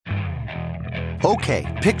Okay,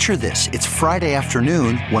 picture this. It's Friday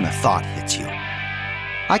afternoon when a thought hits you.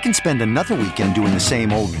 I can spend another weekend doing the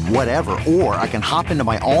same old whatever, or I can hop into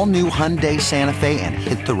my all-new Hyundai Santa Fe and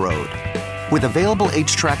hit the road. With available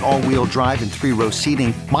H-Track all-wheel drive and 3-row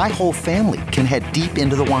seating, my whole family can head deep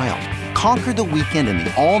into the wild. Conquer the weekend in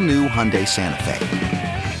the all-new Hyundai Santa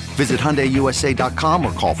Fe. Visit HyundaiUSA.com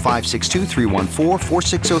or call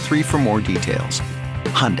 562-314-4603 for more details.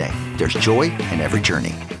 Hyundai, there's joy in every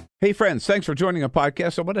journey. Hey, friends, thanks for joining our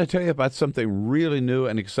podcast. I want to tell you about something really new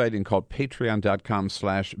and exciting called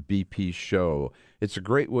patreon.com/BP Show. It's a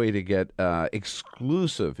great way to get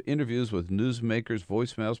exclusive interviews with newsmakers,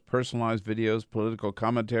 voicemails, personalized videos, political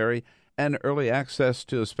commentary, and early access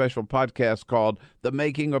to a special podcast called The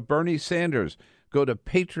Making of Bernie Sanders. Go to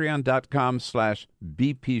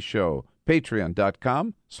patreon.com/BP Show.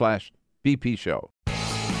 Patreon.com/BP Show.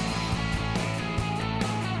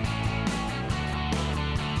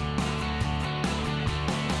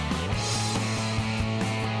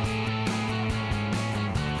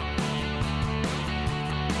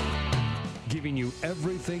 Giving you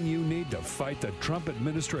everything you need to fight the Trump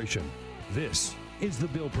administration. This is The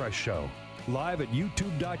Bill Press Show. Live at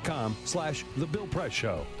youtube.com/The Bill Press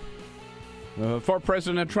Show. For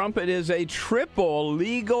President Trump, it is a triple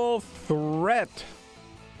legal threat.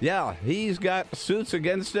 Yeah, he's got suits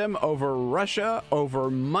against him over Russia,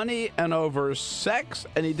 over money, and over sex,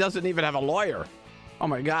 and he doesn't even have a lawyer. Oh,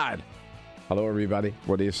 my God. Hello, everybody.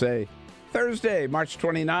 What do you say? Thursday, March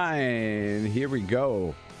 29. Here we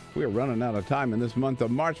go. We're running out of time in this month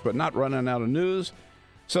of March, but not running out of news.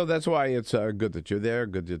 So that's why it's good that you're there,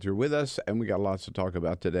 good that you're with us, and we got lots to talk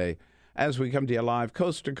about today as we come to you live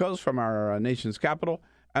coast to coast from our nation's capital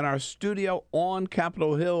and our studio on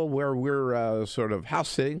Capitol Hill, where we're sort of house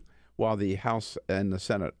sitting while the House and the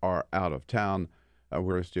Senate are out of town.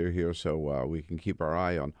 We're still here so we can keep our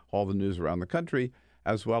eye on all the news around the country,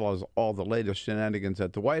 as well as all the latest shenanigans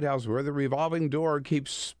at the White House, where the revolving door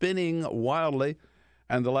keeps spinning wildly.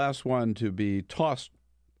 And the last one to be tossed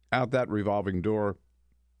out that revolving door,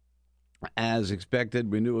 as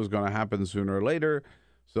expected, we knew it was going to happen sooner or later.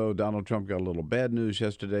 So Donald Trump got a little bad news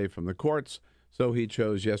yesterday from the courts. So he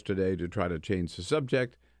chose yesterday to try to change the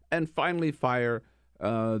subject and finally fire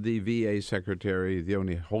the VA Secretary, the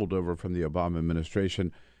only holdover from the Obama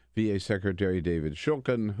administration, VA Secretary David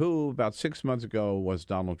Shulkin, who about 6 months ago was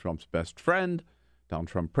Donald Trump's best friend. Donald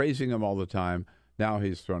Trump praising him all the time. Now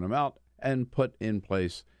he's thrown him out and put in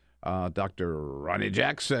place Dr. Ronny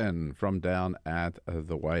Jackson from down at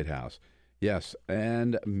the White House. Yes,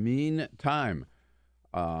 and meantime,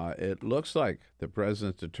 it looks like the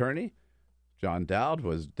president's attorney, John Dowd,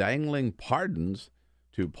 was dangling pardons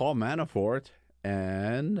to Paul Manafort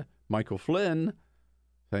and Michael Flynn,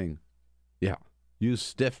 saying, yeah, you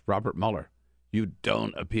stiff Robert Mueller. You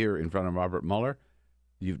don't appear in front of Robert Mueller.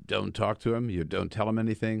 You don't talk to him. You don't tell him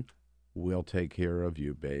anything. We'll take care of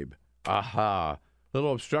you, babe. Aha.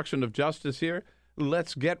 Little obstruction of justice here.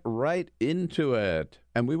 Let's get right into it.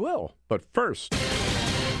 And we will. But first,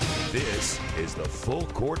 This is the Full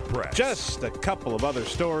Court Press. Just a couple of other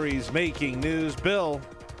stories making news. Bill,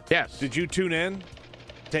 yes. did you tune in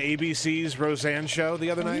to ABC's Roseanne show the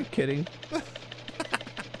other Are you night? kidding?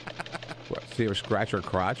 What, see her scratch her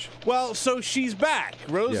crotch? Well, so she's back.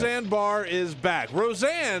 Roseanne Barr is back.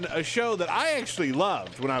 Roseanne, a show that I actually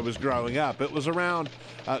loved when I was growing up. It was around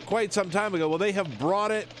quite some time ago. Well, they have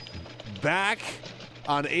brought it back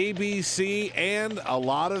on ABC, and a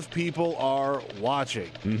lot of people are watching.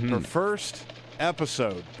 Her first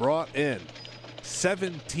episode brought in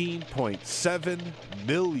 17.7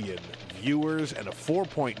 million viewers and a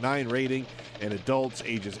 4.9 rating in adults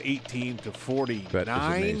ages 18 to 49. That is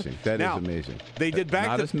amazing. That is amazing. They did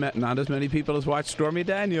back not as many people as watched Stormy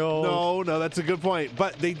Daniels. No, that's a good point.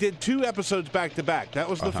 But they did 2 episodes back to back. That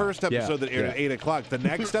was the first episode that aired at 8 o'clock. The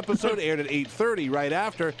next episode aired at 8:30 right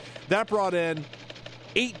after. That brought in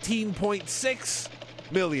 18.6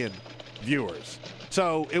 million viewers.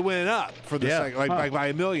 So it went up for the second, by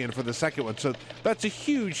a million for the second one. So that's a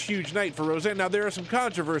huge, huge night for Roseanne. Now, there is some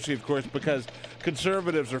controversy, of course, because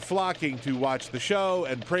conservatives are flocking to watch the show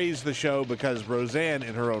and praise the show because Roseanne,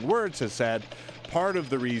 in her own words, has said part of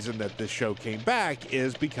the reason that this show came back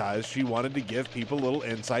is because she wanted to give people a little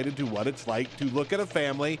insight into what it's like to look at a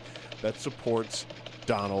family that supports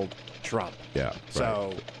Donald Trump. Yeah.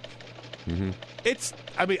 So it's,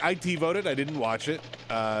 I mean, I T-voted. I didn't watch it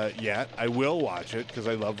yet. I will watch it because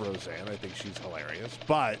I love Roseanne. I think she's hilarious.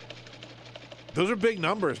 But those are big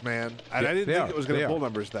numbers, man. And I didn't think it was going to pull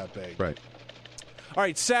numbers that big. Right. All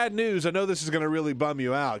right, sad news. I know this is going to really bum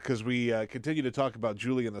you out because we continue to talk about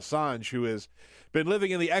Julian Assange, who is been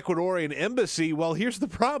living in the Ecuadorian embassy. Well, here's the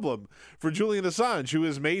problem for Julian Assange, who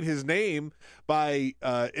has made his name by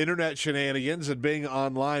internet shenanigans and being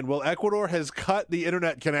online. Well, Ecuador has cut the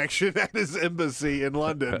internet connection at his embassy in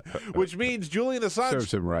London, which means Julian Assange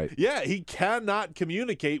serves him right. Yeah, he cannot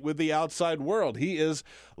communicate with the outside world. He is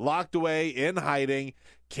locked away in hiding.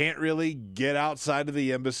 Can't really get outside of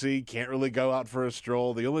the embassy. Can't really go out for a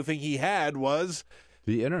stroll. The only thing he had was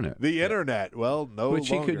the internet. The internet. Well, no which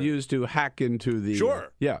longer. He could use to hack into the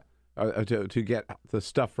Sure. To get the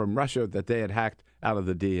stuff from Russia that they had hacked out of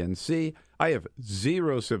the DNC. I have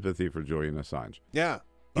zero sympathy for Julian Assange. Yeah,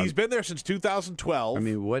 he's been there since 2012. I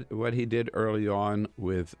mean, what he did early on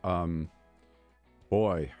with her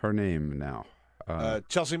name now,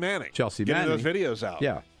 Chelsea Manning. Getting those videos out.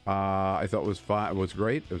 Yeah, I thought was fine. It was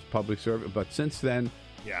great. It was public service. But since then,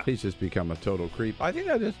 he's just become a total creep. I think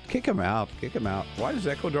I just kick him out. Kick him out. Why does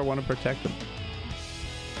Ecuador want to protect him?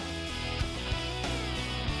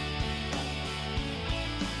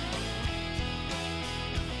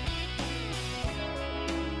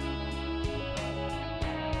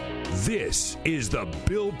 This is the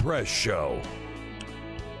Bill Press Show.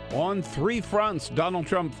 On three fronts, Donald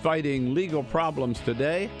Trump fighting legal problems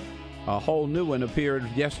today. A whole new one appeared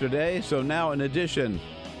yesterday. So now, in addition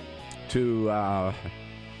to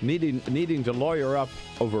needing to lawyer up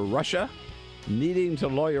over Russia, needing to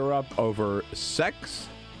lawyer up over sex,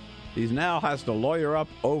 he now has to lawyer up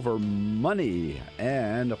over money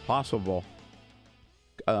and a possible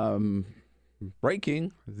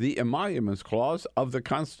breaking the emoluments clause of the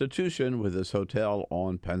Constitution with his hotel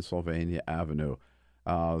on Pennsylvania Avenue.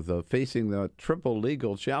 Facing the triple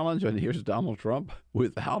legal challenge, and here's Donald Trump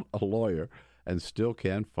without a lawyer and still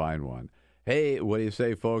can't find one. Hey, what do you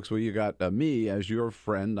say, folks? Well, you got me as your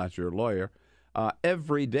friend, not your lawyer,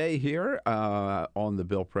 every day here on the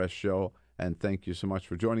Bill Press Show, and thank you so much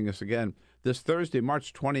for joining us again this Thursday,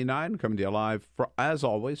 March 29, coming to you live, as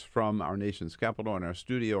always, from our nation's capital and our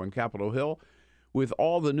studio in Capitol Hill, with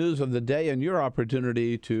all the news of the day and your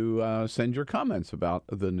opportunity to send your comments about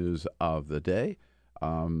the news of the day.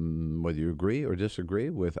 Whether you agree or disagree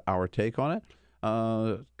with our take on it,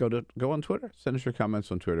 go on Twitter. Send us your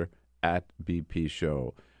comments on Twitter at BP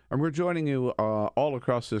Show. And we're joining you all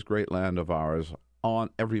across this great land of ours on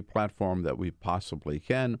every platform that we possibly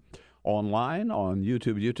can. Online on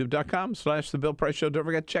YouTube, youtube.com/ The Bill Price Show. Don't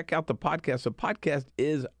forget, check out the podcast. The podcast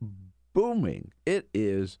is booming.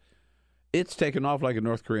 It's taken off like a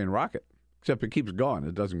North Korean rocket, except it keeps going.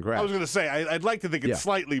 It doesn't crash. I was going to say, I'd like to think it's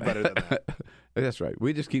slightly better than that. That's right.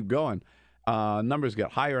 We just keep going. Numbers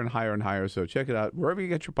get higher and higher and higher. So check it out wherever you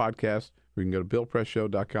get your podcast. We can go to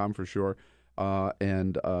BillPressShow.com for sure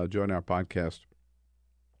and join our podcast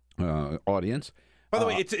audience. By the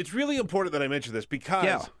way, it's really important that I mention this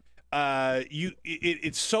because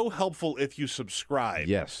it's so helpful if you subscribe.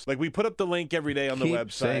 Yes. Like we put up the link every day on the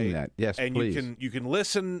website. Saying that. Yes, and please. you can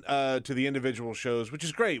listen to the individual shows, which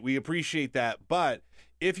is great. We appreciate that. But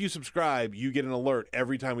if you subscribe, you get an alert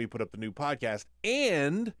every time we put up the new podcast.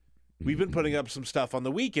 And we've been putting up some stuff on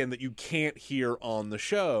the weekend that you can't hear on the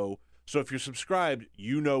show. So if you're subscribed,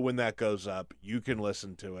 you know when that goes up. You can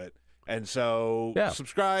listen to it. And so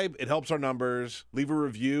subscribe. It helps our numbers. Leave a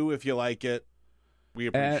review if you like it. We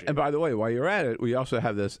appreciate it. And by the way, while you're at it, we also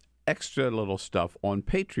have this extra little stuff on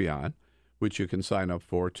Patreon, which you can sign up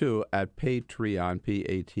for, too, at Patreon,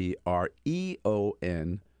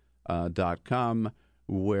 Patreon.com,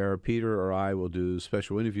 where Peter or I will do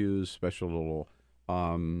special interviews, special little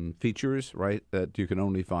features, right, that you can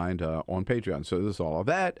only find on Patreon. So there's all of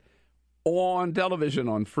that. On television,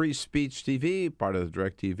 on Free Speech TV, part of the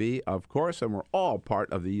DirecTV, of course, and we're all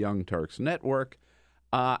part of the Young Turks Network.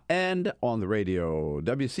 And on the radio,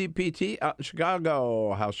 WCPT out in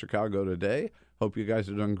Chicago. How's Chicago today? Hope you guys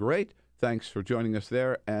are doing great. Thanks for joining us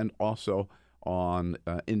there. And also on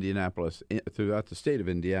Indianapolis, throughout the state of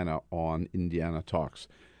Indiana, on Indiana Talks.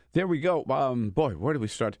 There we go. Boy, where do we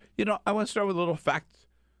start? I want to start with a little fact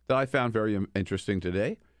that I found very interesting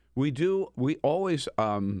today. We always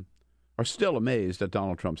are still amazed at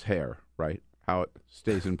Donald Trump's hair, right? How it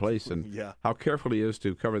stays in place and how careful he is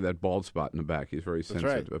to cover that bald spot in the back. He's very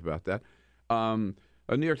sensitive about that. A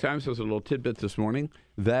New York Times has a little tidbit this morning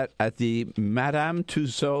that at the Madame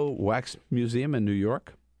Tussauds Wax Museum in New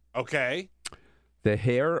York, the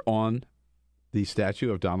hair on the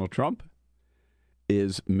statue of Donald Trump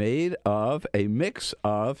is made of a mix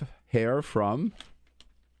of hair from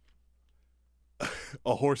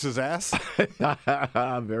a horse's ass.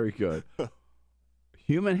 Very good.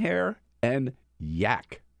 Human hair and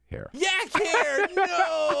yak hair. Yak hair!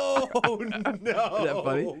 No! No! Isn't that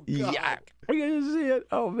funny? God. Yak. Are you going to see it?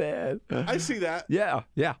 Oh, man. I see that. Yeah.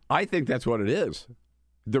 I think that's what it is.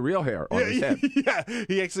 The real hair on his head. Yeah,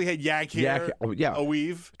 he actually had yak hair. A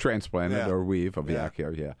weave. Transplanted or weave of yak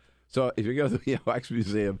hair, yeah. So if you go to the Wax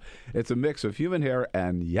Museum, it's a mix of human hair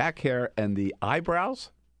and yak hair and the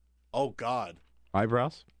eyebrows. Oh, God.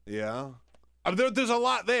 Eyebrows? Yeah. There's a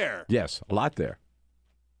lot there. Yes, a lot there.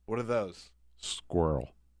 What are those?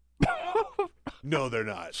 Squirrel. No, they're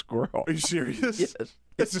not. Squirrel. Are you serious? Yes.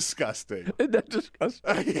 That's disgusting. Isn't that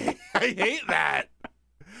disgusting? I hate that.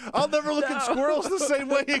 I'll never look at squirrels the same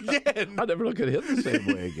way again. I'll never look at him the same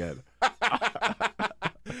way again.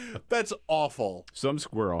 That's awful. Some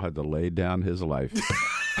squirrel had to lay down his life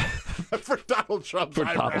For Donald Trump's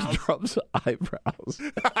eyebrows. Donald Trump's eyebrows.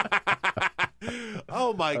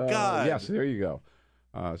 Oh, my God. Yes, there you go.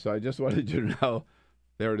 So I just wanted you to know.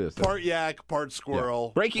 There it is. Part yak, part squirrel.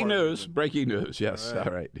 Yeah. Breaking news. Yes.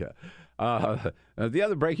 All right. Yeah. The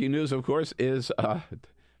other breaking news, of course, is,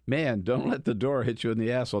 man, don't let the door hit you in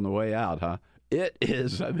the ass on the way out, huh? It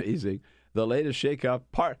is amazing. The latest shakeup.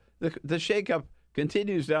 The shakeup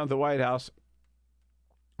continues down at the White House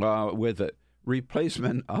with a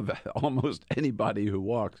replacement of almost anybody who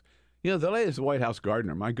walks. You know, the latest White House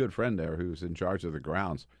gardener, my good friend there, who's in charge of the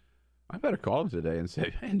grounds. I better call him today and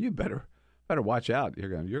say, man, you better watch out. You're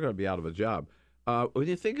going to be out of a job. When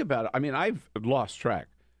you think about it, I mean, I've lost track,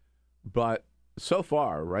 but so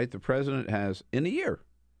far, right, the president has, in a year,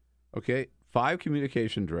 5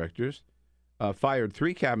 communication directors, fired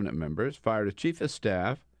 3 cabinet members, fired a chief of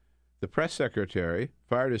staff, the press secretary,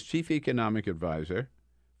 fired his chief economic advisor,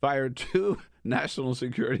 fired 2 national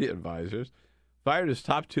security advisors, fired his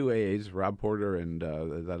top 2 aides, Rob Porter and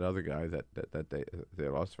that other guy that they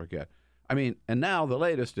lost, forget. I mean, and now the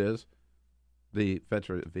latest is the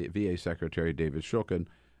VA Secretary David Shulkin,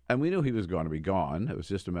 and we knew he was going to be gone. It was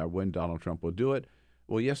just a matter of when Donald Trump would do it.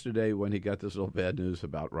 Well, yesterday when he got this little bad news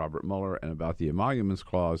about Robert Mueller and about the emoluments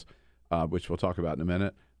clause, which we'll talk about in a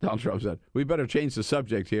minute, Donald Trump said, we better change the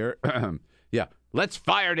subject here. Yeah, let's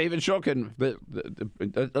fire David Shulkin.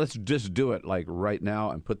 Let's just do it like right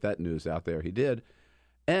now and put that news out there. He did.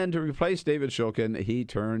 And to replace David Shulkin, he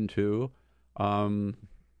turned to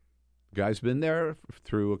guy's been there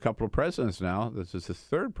through a couple of presidents now. This is his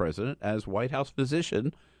 3rd president as White House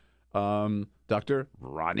physician, Dr.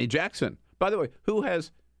 Ronny Jackson. By the way, who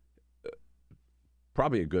has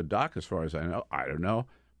probably a good doc as far as I know. I don't know.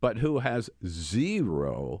 But who has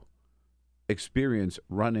 0 experience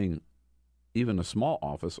running even a small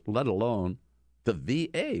office, let alone the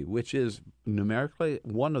VA, which is numerically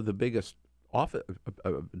one of the biggest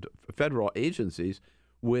federal agencies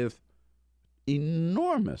with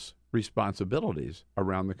enormous responsibilities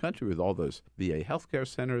around the country with all those VA healthcare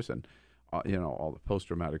centers and, all the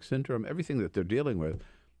post-traumatic syndrome, everything that they're dealing with.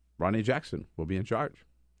 Ronny Jackson will be in charge.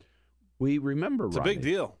 We remember Ronny. It's a big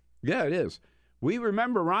deal. Yeah, it is. We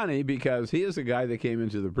remember Ronny because he is the guy that came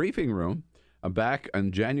into the briefing room back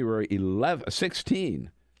on January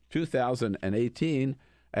 16, 2018,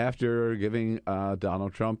 after giving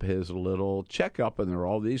Donald Trump his little checkup, and there are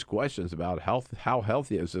all these questions about how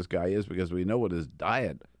healthy this guy is, because we know what his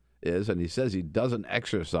diet is, and he says he doesn't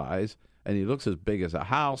exercise, and he looks as big as a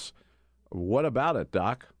house. What about it,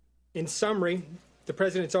 Doc? In summary, the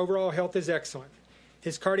president's overall health is excellent.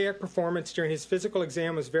 His cardiac performance during his physical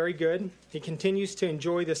exam was very good. He continues to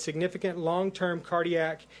enjoy the significant long-term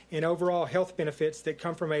cardiac and overall health benefits that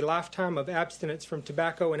come from a lifetime of abstinence from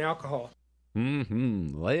tobacco and alcohol.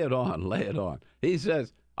 Lay it on. He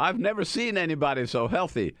says, I've never seen anybody so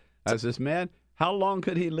healthy as this man. How long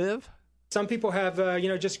could he live? Some people have,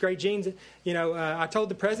 just great genes. I told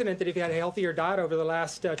the president that if he had a healthier diet over the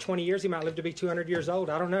last 20 years, he might live to be 200 years old.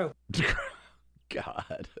 I don't know.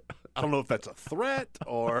 God. I don't know if that's a threat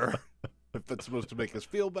or if that's supposed to make us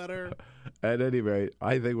feel better. At any rate,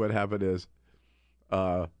 I think what happened is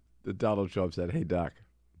Donald Trump said, hey, Doc,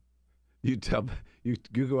 you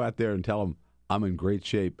go out there and tell him I'm in great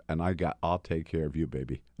shape and I'll take care of you,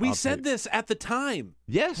 baby. We said this at the time.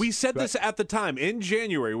 Yes. We said this at the time in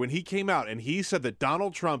January when he came out and he said that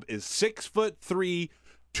Donald Trump is 6'3",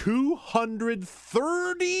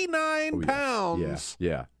 239 pounds.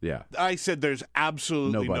 Yeah. I said there's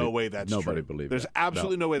absolutely no way that's true. Nobody believed There's that.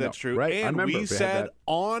 absolutely no way that's true. Right? And we said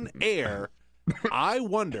on air, I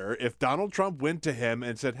wonder if Donald Trump went to him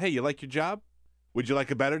and said, hey, you like your job? Would you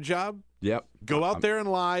like a better job? Yep. Go out there and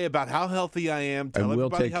lie about how healthy I am. Tell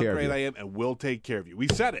everybody how great I am, and we'll take care of you. We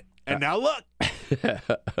said it. And now look.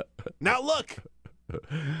 Now look.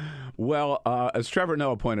 Well, as Trevor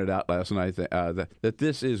Noah pointed out last night, that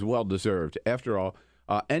this is well-deserved. After all,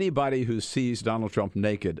 Anybody who sees Donald Trump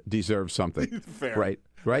naked deserves something. Fair.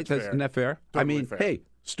 Right? Isn't that fair? Totally fair. Hey,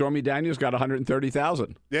 Stormy Daniels got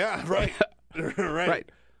 130,000. Yeah, right. Right.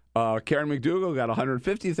 Karen McDougal got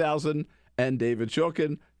 150,000, and David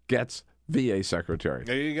Shulkin gets VA secretary.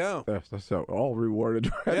 There you go. So all rewarded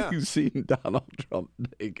for having seen Donald Trump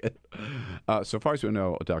naked. So far as we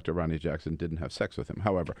know, Dr. Ronny Jackson didn't have sex with him.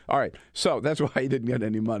 However, all right. So that's why he didn't get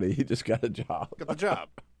any money. He just got a job. Got the job.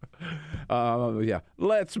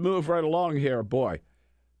 Let's move right along here. Boy,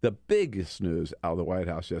 the biggest news out of the White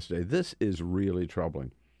House yesterday. This is really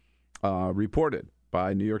troubling. Reported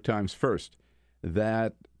by New York Times first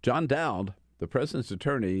that John Dowd, the president's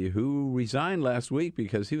attorney, who resigned last week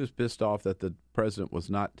because he was pissed off that the president was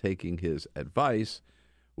not taking his advice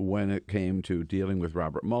when it came to dealing with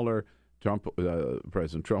Robert Mueller.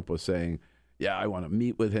 President Trump was saying, yeah, I want to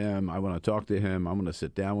meet with him. I want to talk to him. I'm going to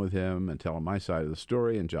sit down with him and tell him my side of the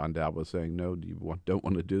story. And John Dowd was saying, no, don't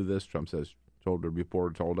want to do this. Trump told the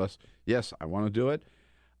reporter, told us, yes, I want to do it.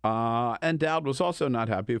 And Dowd was also not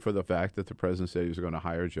happy for the fact that the president said he was going to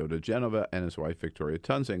hire Joe DeGenova and his wife Victoria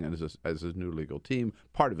Tunzing as his new legal team,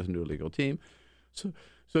 part of his new legal team.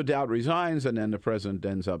 So Dowd resigns, and then the president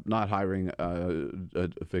ends up not hiring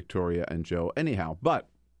Victoria and Joe anyhow. But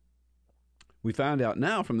we found out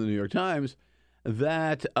now from the New York Times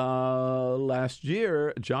that last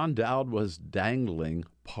year John Dowd was dangling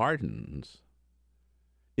pardons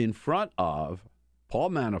in front of Paul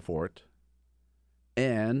Manafort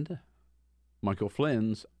and Michael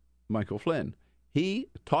Flynn. He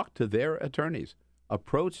talked to their attorneys,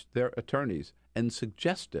 approached their attorneys, and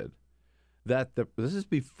suggested that this is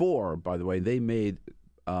before, by the way, they made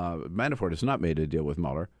Manafort has not made a deal with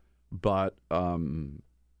Mueller, but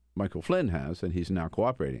Michael Flynn has, and he's now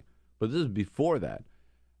cooperating. But this is before that,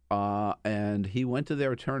 and he went to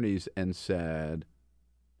their attorneys and said,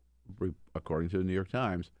 according to the New York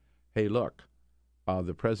Times, "Hey, look,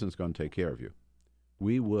 the president's going to take care of you.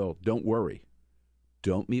 We will. Don't worry.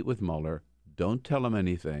 Don't meet with Mueller. Don't tell him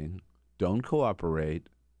anything. Don't cooperate.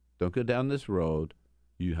 Don't go down this road.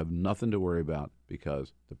 You have nothing to worry about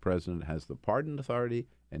because the president has the pardon authority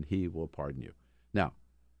and he will pardon you." Now,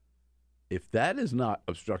 if that is not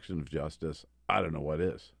obstruction of justice, I don't know what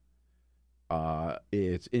is.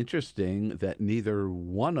 It's interesting that neither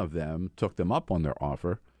one of them took them up on their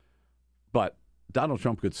offer, but Donald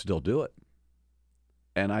Trump could still do it.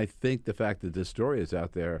 And I think the fact that this story is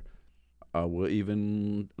out there will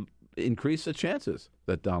even increase the chances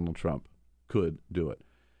that Donald Trump could do it.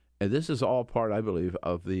 And this is all part, I believe,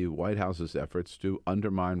 of the White House's efforts to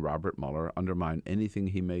undermine Robert Mueller, undermine anything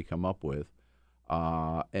he may come up with,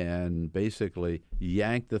 and basically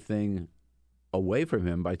yank the thing away from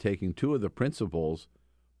him by taking two of the principals,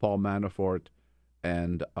 Paul Manafort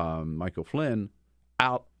and Michael Flynn,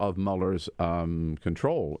 out of Mueller's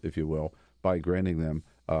control, if you will, by granting them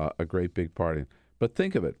a great big pardon. But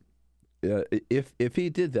think of it. If he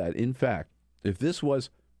did that, in fact, if this was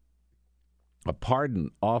a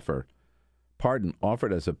pardon offered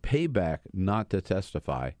as a payback not to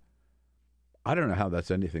testify, I don't know how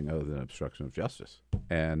that's anything other than obstruction of justice.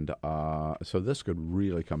 And so this could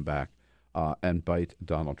really come back and bite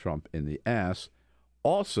Donald Trump in the ass.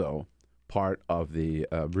 Also, part of the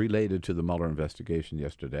related to the Mueller investigation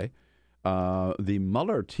yesterday, the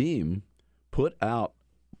Mueller team put out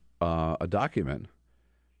a document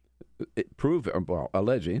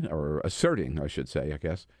alleging, or asserting, I should say, I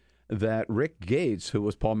guess, that Rick Gates, who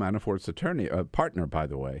was Paul Manafort's attorney, partner, by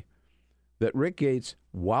the way, that Rick Gates,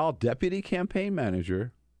 while deputy campaign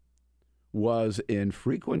manager, was in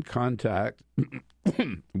frequent contact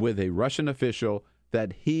with a Russian official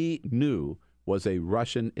that he knew was a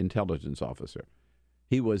Russian intelligence officer.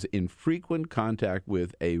 He was in frequent contact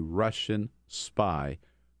with a Russian spy.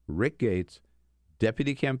 Rick Gates,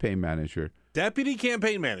 deputy campaign manager. Deputy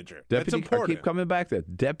campaign manager. That's important. I keep coming back to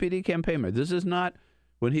that. Deputy campaign manager. This is not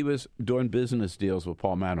when he was doing business deals with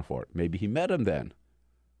Paul Manafort. Maybe he met him then.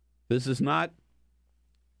 This is not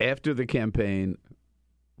after the campaign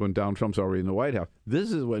when Donald Trump's already in the White House.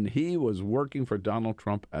 This is when he was working for Donald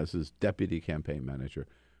Trump as his deputy campaign manager,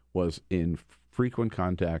 was in frequent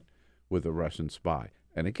contact with a Russian spy.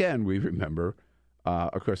 And again, we remember,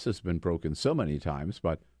 of course, this has been broken so many times,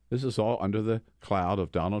 but this is all under the cloud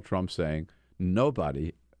of Donald Trump saying,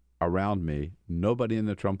 nobody around me, nobody in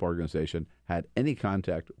the Trump organization had any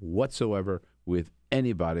contact whatsoever with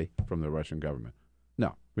anybody from the Russian government.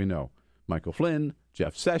 No, we know Michael Flynn,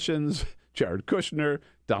 Jeff Sessions, Jared Kushner,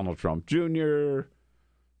 Donald Trump Jr.,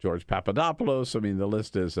 George Papadopoulos. I mean, the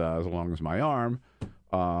list is as long as my arm.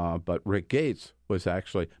 But Rick Gates was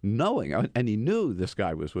actually knowing, and he knew this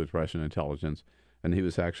guy was with Russian intelligence, and he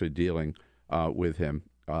was actually dealing with him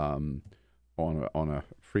on a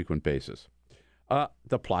frequent basis.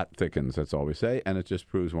 The plot thickens, that's all we say, and it just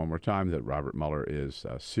proves one more time that Robert Mueller is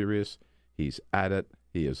serious. He's at it.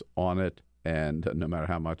 He is on it. And no matter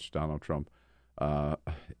how much Donald Trump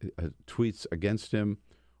tweets against him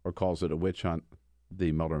or calls it a witch hunt,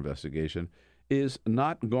 the Mueller investigation is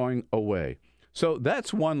not going away. So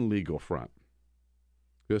that's one legal front.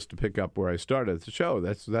 Just to pick up where I started the show,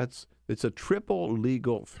 it's a triple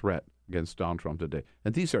legal threat against Donald Trump today.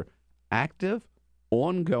 And these are active,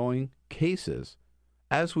 ongoing cases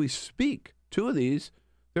as we speak. Two of these,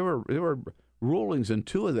 there were rulings in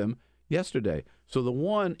two of them yesterday. So the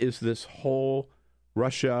one is this whole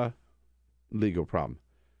Russia legal problem.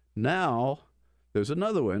 Now there's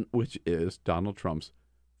another one, which is Donald Trump's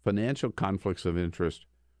financial conflicts of interest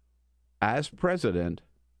as president,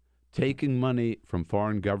 taking money from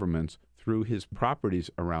foreign governments through his properties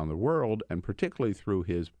around the world, and particularly through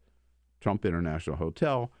his Trump International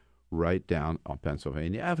Hotel right down on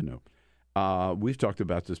Pennsylvania Avenue. We've talked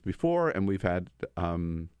about this before, and we've had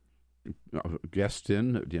guests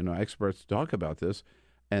in, experts talk about this.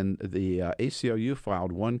 And the ACLU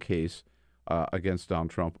filed one case against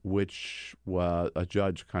Donald Trump, which a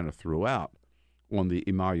judge kind of threw out on the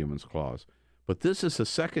emoluments clause. But this is the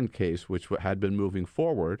second case, which had been moving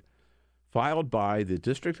forward, filed by the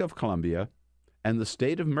District of Columbia and the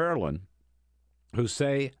state of Maryland, who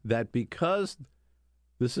say that because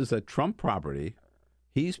this is a Trump property,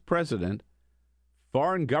 he's president,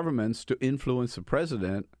 foreign governments to influence the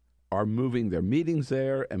president are moving their meetings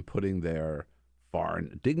there and putting their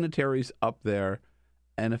foreign dignitaries up there.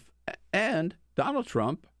 And Donald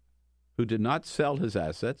Trump, who did not sell his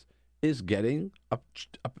assets, is getting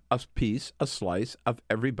a piece, a slice of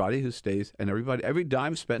everybody who stays, and every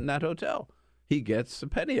dime spent in that hotel. He gets a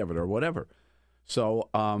penny of it or whatever. So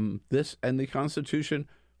this and the Constitution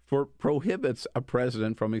prohibits a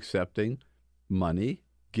president from accepting money,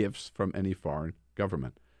 gifts from any foreign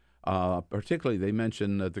government. Particularly, they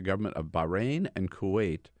mention the government of Bahrain and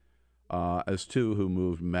Kuwait as two who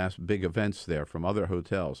moved big events there from other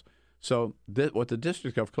hotels. So what the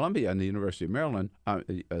District of Columbia and the University of Maryland,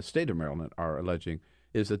 state of Maryland, are alleging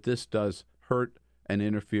is that this does hurt and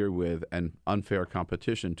interfere with an unfair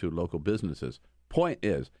competition to local businesses. Point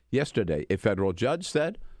is, yesterday, a federal judge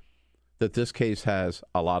said that this case has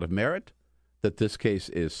a lot of merit, that this case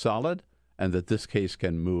is solid, and that this case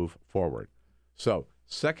can move forward. So,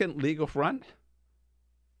 second legal front,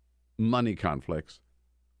 money conflicts,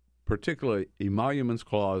 particularly emoluments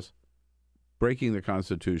clause, breaking the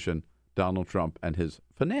Constitution, Donald Trump and his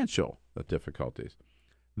financial difficulties.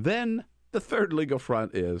 Then the third legal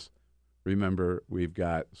front is, remember, we've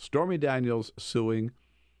got Stormy Daniels suing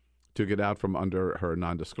to get out from under her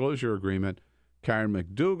non-disclosure agreement, Karen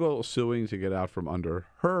McDougal suing to get out from under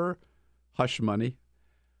her hush money,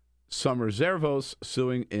 Summer Zervos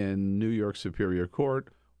suing in New York Superior Court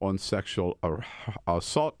on sexual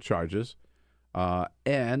assault charges,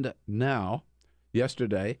 and now,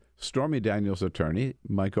 yesterday, Stormy Daniels' attorney,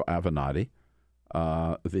 Michael Avenatti,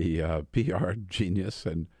 the PR genius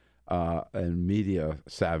and media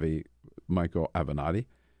savvy Michael Avenatti,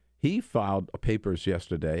 he filed papers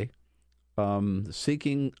yesterday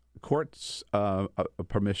seeking court's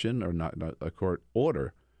permission, or not a court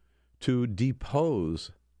order, to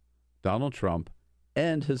depose Donald Trump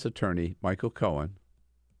and his attorney, Michael Cohen,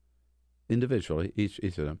 individually, each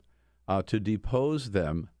of them, to depose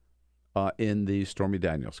them in the Stormy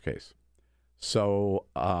Daniels case. So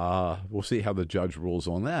we'll see how the judge rules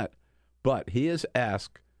on that. But he is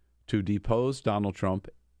asked to depose Donald Trump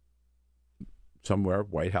somewhere,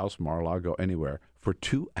 White House, Mar-a-Lago, anywhere, for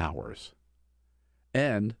 2 hours,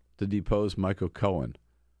 and to depose Michael Cohen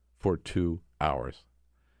for 2 hours.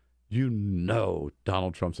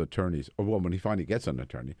 Donald Trump's attorneys, or when he finally gets an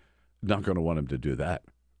attorney, not going to want him to do that.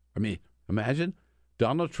 I mean, imagine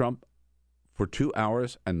Donald Trump for 2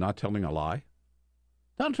 hours and not telling a lie.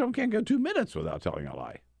 Donald Trump can't go 2 minutes without telling a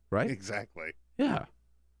lie, right? Exactly. Yeah.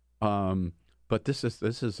 But this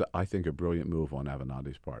is, I think, a brilliant move on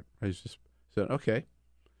Avenatti's part. He's just said, okay,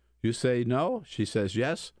 you say no, she says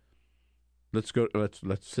yes. Let's go. Let's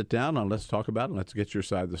sit down and let's talk about it. And let's get your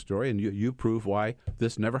side of the story, and you prove why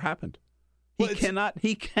this never happened. He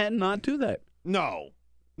cannot do that. No,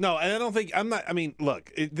 and I don't think I mean,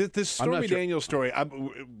 look, this Stormy Daniels story. As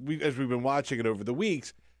we've been watching it over the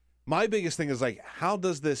weeks, my biggest thing is how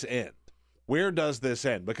does this end? Where does this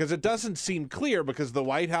end? Because it doesn't seem clear. Because the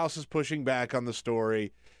White House is pushing back on the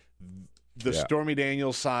story. The Stormy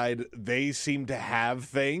Daniels side, they seem to have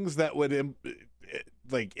things that would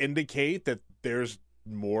indicate that there's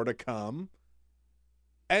more to come.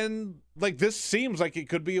 And like this seems like it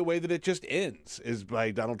could be a way that it just ends, is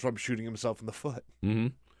by Donald Trump shooting himself in the foot. Mm-hmm.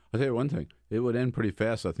 I'll tell you one thing. It would end pretty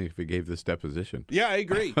fast, I think, if he gave this deposition. Yeah, I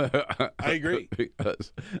agree. I agree.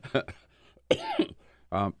 Because,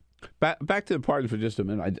 back to the pardon for just a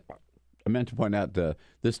minute. I meant to point out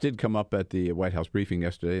this did come up at the White House briefing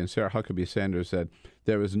yesterday, and Sarah Huckabee Sanders said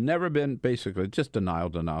there has never been, basically, just denial.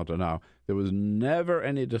 There was never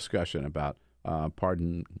any discussion about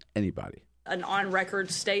pardon anybody. An on-record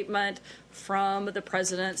statement from the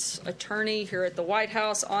president's attorney here at the White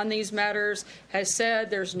House on these matters has said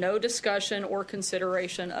there's no discussion or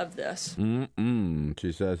consideration of this.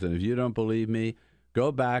 She says, and if you don't believe me,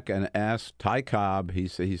 go back and ask Ty Cobb. He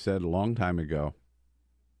said a long time ago.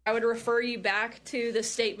 I would refer you back to the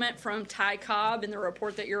statement from Ty Cobb in the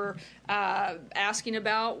report that you're asking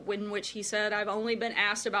about, in which he said, I've only been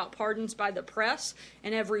asked about pardons by the press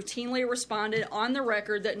and have routinely responded on the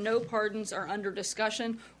record that no pardons are under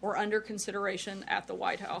discussion or under consideration at the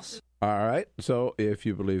White House. All right. So if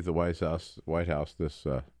you believe the White House, this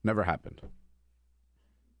never happened.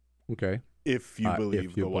 Okay. If you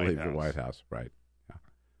believe the White House, right. Yeah.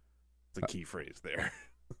 It's a key phrase there.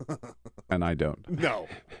 And I don't. No,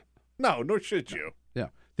 nor should you. Yeah,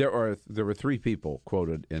 there were three people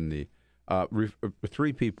quoted in the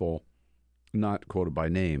three people, not quoted by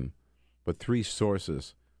name, but three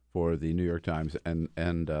sources for the New York Times and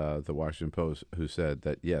the Washington Post who said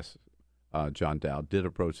that yes, John Dowd did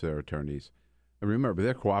approach their attorneys, and remember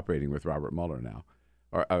they're cooperating with Robert Mueller now,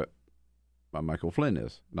 or Michael Flynn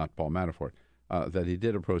is, not Paul Manafort, that he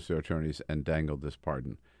did approach their attorneys and dangled this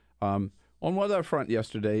pardon. On one other front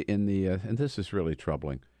yesterday in the, and this is really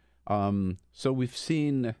troubling. So we've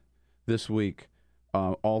seen this week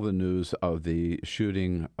all the news of the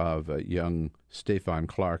shooting of young Stephon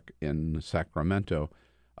Clark in Sacramento,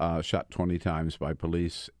 shot 20 times by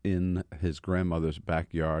police in his grandmother's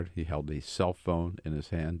backyard. He held a cell phone in his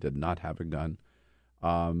hand, did not have a gun.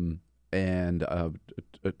 And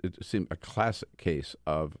it seemed a classic case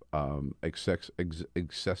of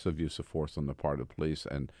excessive use of force on the part of police.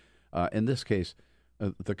 And in this case,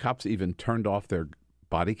 the cops even turned off their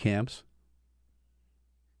body cams.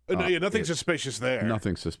 Nothing suspicious there.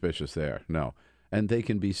 Nothing suspicious there, no. And they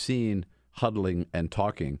can be seen huddling and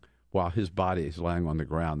talking while his body is lying on the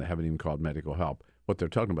ground. They haven't even called medical help. What they're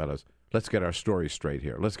talking about is, let's get our story straight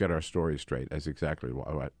here. Let's get our story straight. That's exactly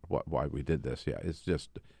why we did this. Yeah, it's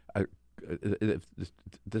just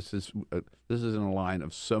this is in a line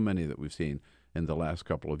of so many that we've seen in the last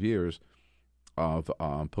couple of years of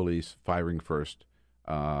police firing first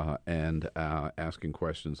and asking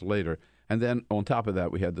questions later. And then on top of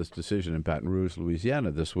that, we had this decision in Baton Rouge,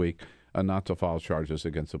 Louisiana this week not to file charges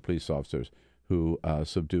against the police officers who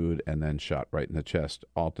subdued and then shot right in the chest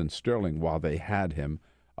Alton Sterling while they had him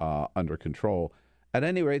under control. At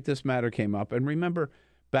any rate, this matter came up. And remember,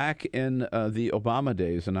 back in the Obama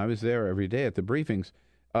days, and I was there every day at the briefings,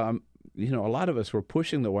 a lot of us were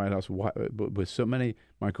pushing the White House with so many.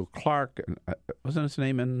 Michael Clark, wasn't his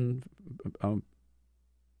name in?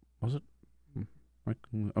 Was it?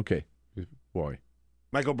 Okay, boy.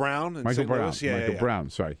 Michael Brown. Michael Brown. Louis? Yeah, Michael Brown.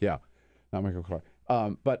 Sorry, yeah, not Michael Clark.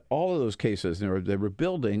 But all of those cases, they were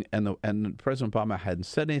building, and President Obama hadn't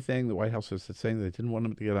said anything. The White House was saying they didn't want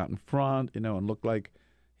him to get out in front, and look like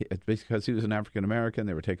because he was an African American,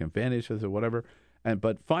 they were taking advantage of it or whatever.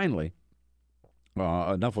 But finally.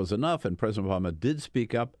 Enough was enough, and President Obama did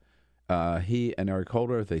speak up. He and Eric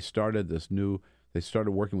Holder, they started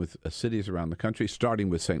working with cities around the country, starting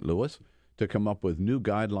with St. Louis, to come up with new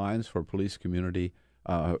guidelines for police community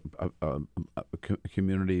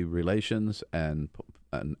community relations and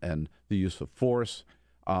the use of force,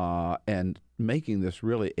 and making this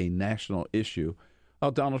really a national issue.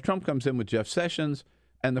 Well, Donald Trump comes in with Jeff Sessions,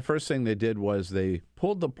 and the first thing they did was they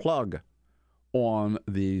pulled the plug on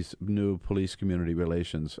these new police community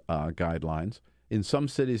relations guidelines. In some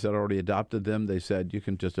cities that already adopted them, they said you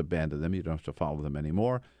can just abandon them. You don't have to follow them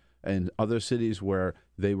anymore. In other cities where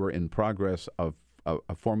they were in progress of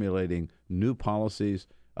formulating new policies,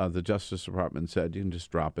 the Justice Department said you can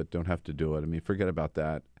just drop it, don't have to do it. I mean, forget about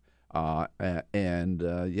that. And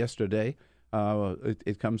yesterday,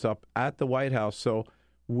 it comes up at the White House. So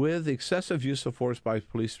with excessive use of force by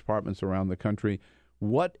police departments around the country,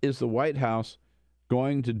 what is the White House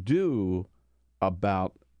going to do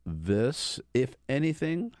about this, if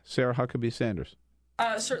anything? Sarah Huckabee Sanders.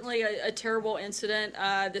 Certainly a terrible incident.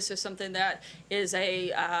 This is something that is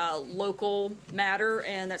a local matter,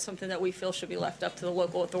 and that's something that we feel should be left up to the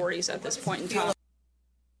local authorities at this point in time.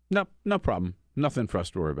 No problem. Nothing for us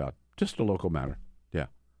to worry about. Just a local matter. Yeah.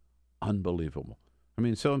 Unbelievable. I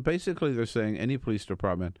mean, so basically they're saying any police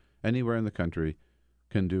department anywhere in the country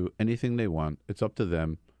can do anything they want. It's up to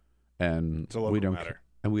them, and It's a local matter.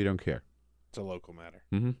 And we don't care. It's a local matter.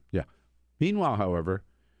 Mm-hmm. Yeah. Meanwhile, however,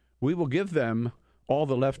 we will give them all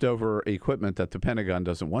the leftover equipment that the Pentagon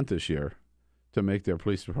doesn't want this year to make their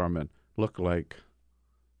police department look like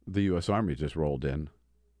the U.S. Army just rolled in,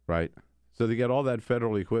 right? So they get all that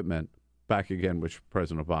federal equipment back again, which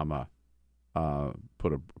President Obama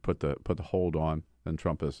put the hold on, and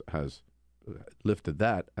Trump has lifted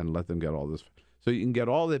that and let them get all this. So you can get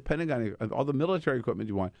all the Pentagon, all the military equipment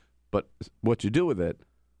you want, but what you do with it,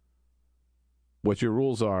 what your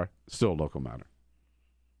rules are, still a local matter.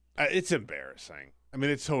 It's embarrassing. I mean,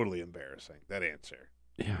 it's totally embarrassing, that answer.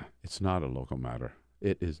 Yeah, it's not a local matter.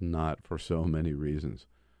 It is not, for so many reasons,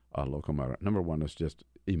 a local matter. Number one, it's just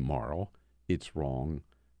immoral. It's wrong.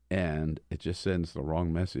 And it just sends the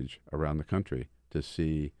wrong message around the country to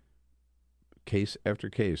see case after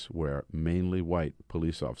case where mainly white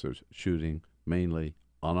police officers shooting mainly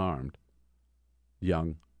unarmed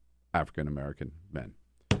young African-American men.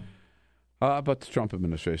 But the Trump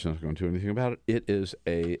administration isn't going to do anything about it. It is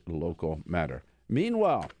a local matter.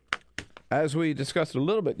 Meanwhile, as we discussed a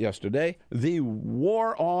little bit yesterday, the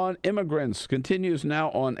war on immigrants continues now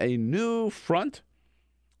on a new front,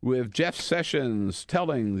 with Jeff Sessions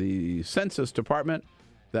telling the Census Department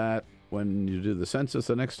that when you do the census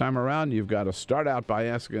the next time around, you've got to start out by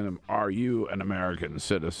asking them, are you an American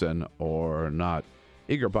citizen or not?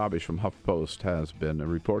 Igor Bobic from HuffPost has been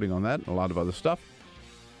reporting on that and a lot of other stuff.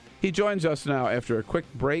 He joins us now after a quick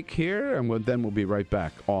break here, and then we'll be right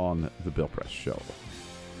back on The Bill Press Show.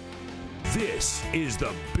 This is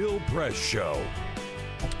The Bill Press Show.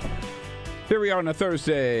 Here we are on a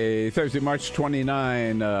Thursday, March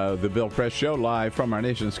 29, The Bill Press Show, live from our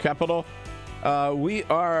nation's capital. We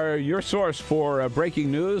are your source for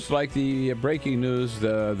breaking news, like the breaking news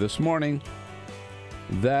this morning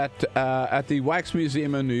that at the Wax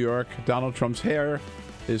Museum in New York, Donald Trump's hair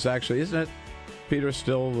is actually, isn't it, Peter,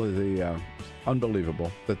 still the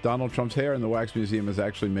unbelievable that Donald Trump's hair in the Wax Museum is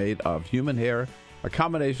actually made of human hair, a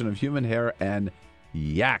combination of human hair and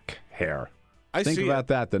yak hair. Think about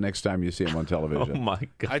that the next time you see him on television. Oh, my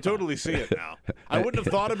God. I totally see it now. I wouldn't have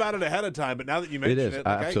thought about it ahead of time, but now that you mention it is,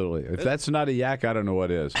 absolutely. If that's not a yak, I don't know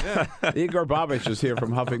what is. Yeah. Igor Bobic is here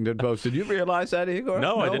from Huffington Post. Did you realize that, Igor?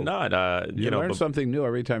 No, I did not. You learn something new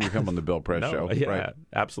every time you come on the Bill Press Show. Yeah, right?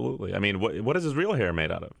 Absolutely. I mean, what is his real hair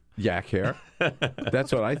made out of? Yak hair.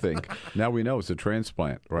 That's what I think. Now we know it's a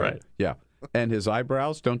transplant, right? Yeah. And his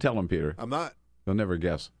eyebrows? Don't tell him, Peter. I'm not. You'll never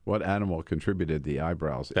guess what animal contributed the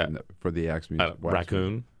eyebrows for the Wax Museum.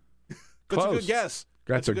 Raccoon. That's a good guess.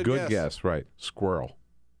 That's a good guess, right? Squirrel.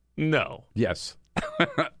 No. Yes.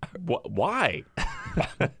 Why?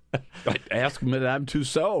 Ask Madame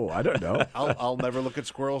Tussauds. I don't know. I'll never look at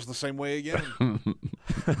squirrels the same way again.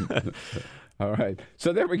 All right.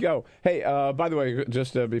 So there we go. Hey, by the way,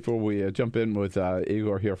 just before we jump in with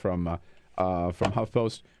Igor here from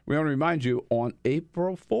HuffPost, we want to remind you on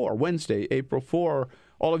April 4, Wednesday, April 4,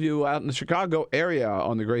 all of you out in the Chicago area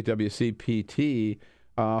on the great WCPT,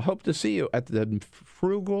 hope to see you at the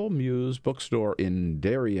Frugal Muse bookstore in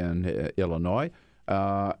Darien, Illinois.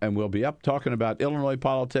 And we'll be up talking about Illinois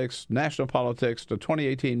politics, national politics, the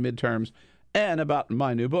 2018 midterms, and about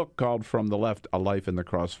my new book called From the Left, A Life in the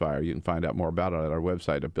Crossfire. You can find out more about it at our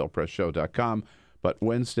website at BillPressShow.com. But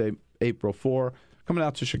Wednesday, April 4, coming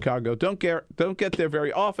out to Chicago. Don't get there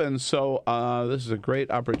very often, so this is a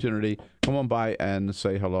great opportunity. Come on by and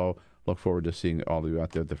say hello. Look forward to seeing all of you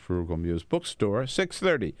out there at the Frugal Muse bookstore,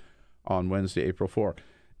 6:30 on Wednesday, April 4.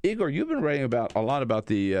 Igor, you've been writing a lot about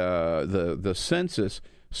the census.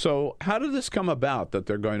 So how did this come about that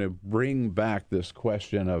they're going to bring back this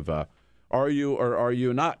question of are you or are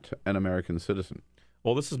you not an American citizen?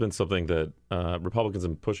 Well, this has been something that Republicans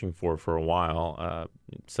have been pushing for a while.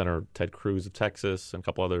 Senator Ted Cruz of Texas and a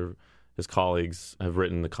couple other his colleagues have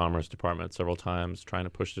written the Commerce Department several times trying to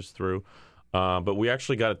push this through. But we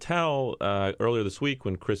actually got a tell earlier this week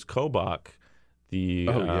when Chris Kobach, the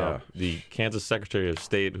Kansas Secretary of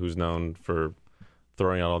State, who's known for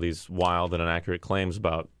throwing out all these wild and inaccurate claims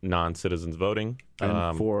about non-citizens voting.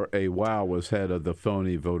 And for a while was head of the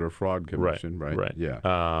phony voter fraud commission, right? Right.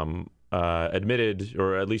 Yeah. Admitted,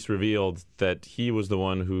 or at least revealed, that he was the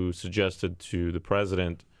one who suggested to the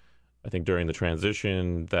president, I think during the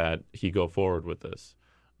transition, that he go forward with this.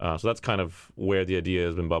 So that's kind of where the idea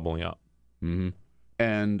has been bubbling up. Mm-hmm.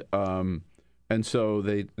 And so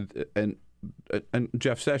they and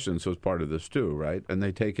Jeff Sessions was part of this too, right? And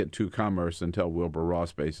they take it to Commerce and tell Wilbur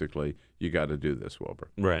Ross basically, you got to do this, Wilbur.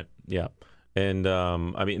 Right. Yeah. And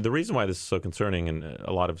I mean, the reason why this is so concerning, and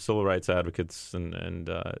a lot of civil rights advocates and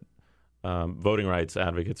voting rights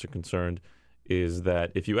advocates are concerned, is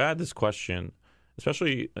that if you add this question,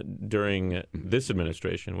 especially during this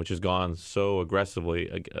administration, which has gone so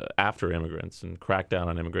aggressively after immigrants and cracked down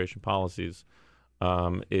on immigration policies,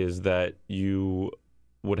 is that you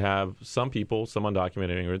would have some people, some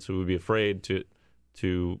undocumented immigrants, who would be afraid to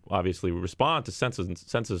obviously respond to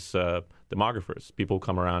census demographers. People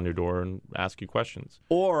come around your door and ask you questions.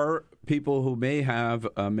 Or people who may have,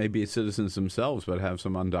 maybe citizens themselves, but have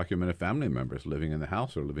some undocumented family members living in the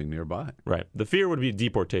house or living nearby. Right. The fear would be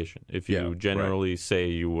deportation. If you generally say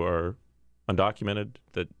you are undocumented,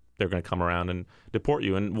 that they're going to come around and deport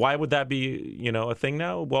you. And why would that be, a thing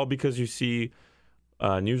now? Well, because you see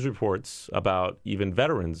news reports about even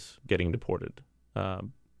veterans getting deported.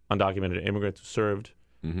 Undocumented immigrants who served.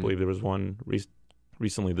 I believe there was one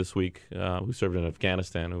recently this week who served in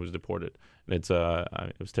Afghanistan who was deported. And it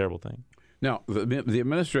was a terrible thing. Now, the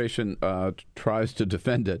administration tries to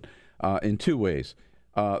defend it in two ways.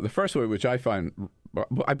 The first way, which I find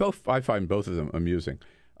both of them amusing.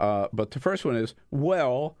 But the first one is,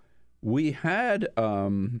 well, we had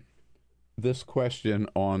this question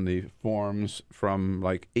on the forms from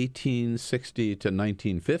like 1860 to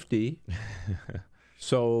 1950.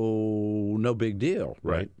 So no big deal,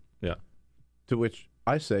 right? Yeah. To which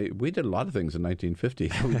I say, we did a lot of things in 1950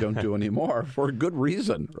 that we don't do anymore for a good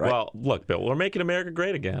reason, right? Well, look, Bill, we're making America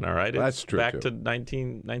great again, all right? That's true, back too. to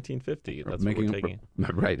 1950. That's what we're taking.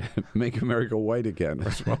 Right. Make America white again.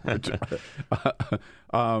 That's what we're doing.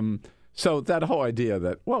 So that whole idea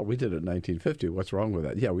that, well, we did it in 1950, what's wrong with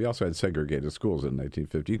that? Yeah, we also had segregated schools in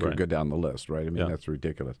 1950. You could go down the list, right? I mean, that's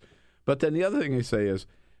ridiculous. But then the other thing they say is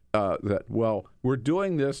that, well, we're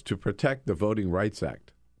doing this to protect the Voting Rights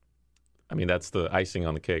Act. I mean, that's the icing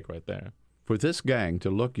on the cake right there. For this gang to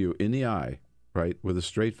look you in the eye, right, with a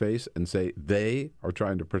straight face and say they are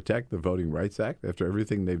trying to protect the Voting Rights Act after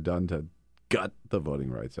everything they've done to gut the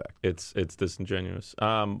Voting Rights Act. It's disingenuous.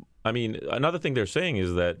 I mean, another thing they're saying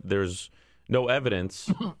is that there's no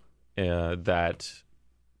evidence that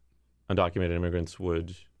undocumented immigrants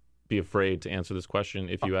would be afraid to answer this question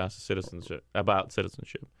if you ask about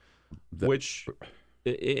citizenship, which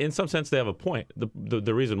in some sense they have a point.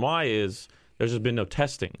 The reason why is there's just been no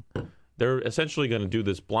testing. They're essentially going to do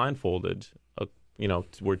this blindfolded.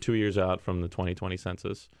 We're 2 years out from the 2020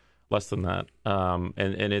 census, less than that,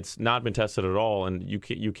 and it's not been tested at all. And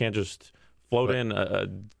you can't just float in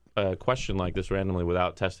a question like this randomly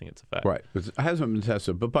without testing its effect. Right, it hasn't been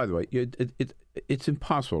tested. But by the way, it's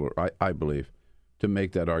impossible, I believe, to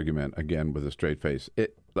make that argument again with a straight face.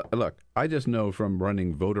 Look, I just know from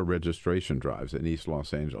running voter registration drives in East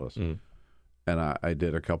Los Angeles, and I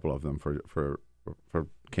did a couple of them for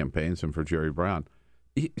campaigns and for Jerry Brown.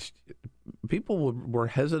 People were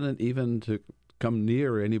hesitant even to come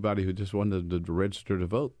near anybody who just wanted to register to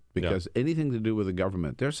vote because anything to do with the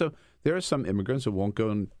government. There are some immigrants who won't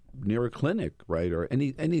go near a clinic, right, or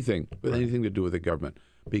anything with anything to do with the government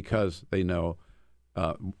because they know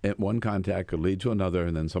one contact could lead to another,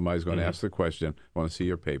 and then somebody's going to ask the question, want to see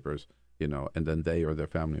your papers, and then they or their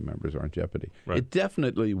family members are in jeopardy. Right. It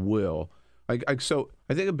definitely will. So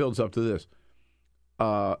I think it builds up to this.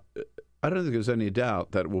 I don't think there's any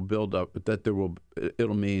doubt that it will build up, that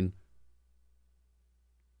it'll mean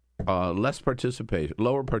less participation,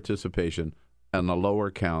 lower participation, and a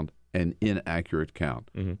lower count, an inaccurate count.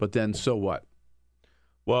 But then, so what?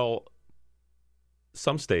 Well,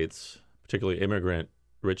 some states, particularly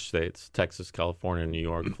immigrant-rich states, Texas, California, New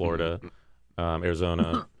York, Florida,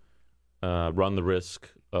 Arizona, run the risk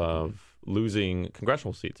of losing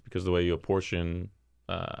congressional seats because the way you apportion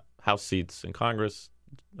House seats in Congress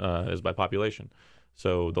is by population.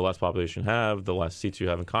 So the less population you have, the less seats you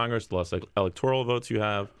have in Congress, the less electoral votes you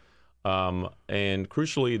have. And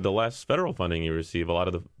crucially, the less federal funding you receive. A lot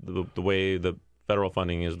of the way the federal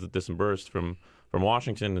funding is disbursed from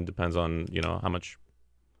Washington, and depends on how much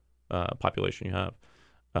population you have.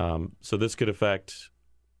 So this could affect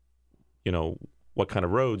what kind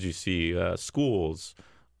of roads you see, schools,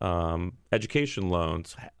 education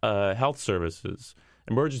loans, health services,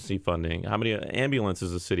 emergency funding, how many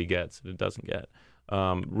ambulances the city gets and it doesn't get.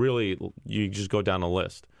 Really, you just go down a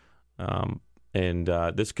list. And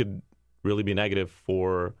this could really be negative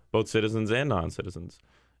for both citizens and non-citizens.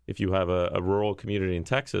 If you have a rural community in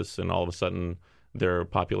Texas and all of a sudden their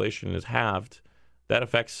population is halved, that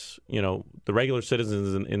affects the regular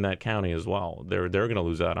citizens in that county as well. They're going to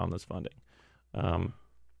lose out on this funding.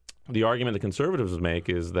 The argument the conservatives make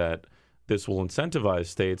is that this will incentivize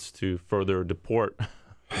states to further deport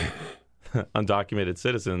undocumented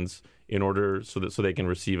citizens in order so they can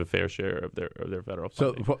receive a fair share of their federal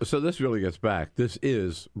funding. So this really gets back. This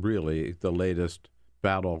is really the latest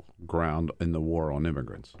battleground in the war on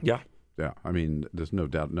immigrants. Yeah. Yeah. I mean, there's no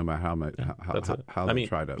doubt. No matter how they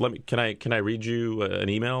try to. Can I read you an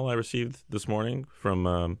email I received this morning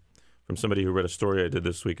from somebody who read a story I did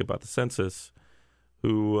this week about the census,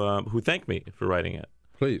 who thanked me for writing it.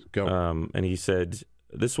 Please go. And he said,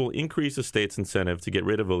 "This will increase the state's incentive to get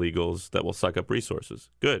rid of illegals that will suck up resources."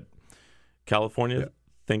 Good. California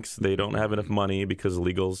thinks they don't have enough money because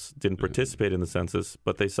illegals didn't participate in the census,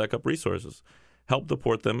 but they suck up resources. Help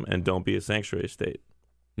deport them and don't be a sanctuary state.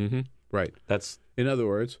 Mm-hmm. Right. That's, in other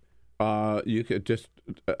words, you could just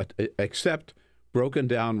accept broken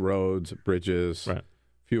down roads, bridges, right.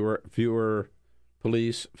 fewer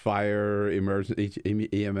police, fire, emergency,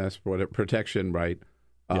 EMS, whatever, protection, right?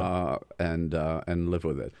 And live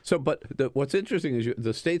with it. So, but what's interesting is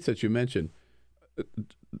the states that you mentioned.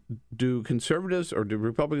 Do conservatives or do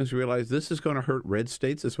Republicans realize this is going to hurt red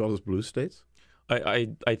states as well as blue states?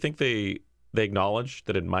 I think they acknowledge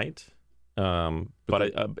that it might,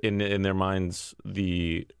 but in their minds,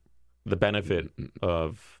 the benefit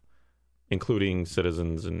of including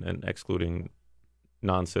citizens and excluding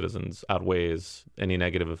non-citizens outweighs any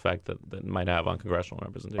negative effect that might have on congressional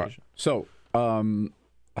representation. Right. So, to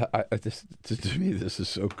me, this is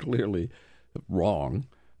so clearly wrong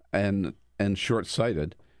and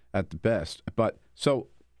short-sighted at the best. But so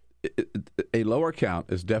a lower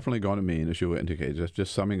count is definitely going to mean, as you indicated,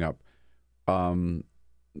 just summing up,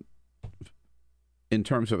 in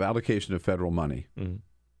terms of allocation of federal money,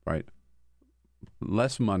 right?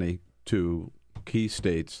 Less money to key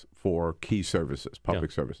states for key services,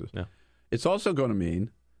 public services. Yeah. It's also going to mean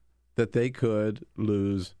that they could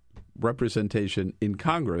lose representation in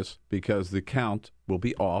Congress because the count will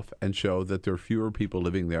be off and show that there are fewer people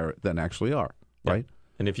living there than actually are, right?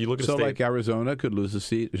 And if you look at like Arizona could lose a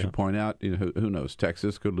seat, as you point out, who knows?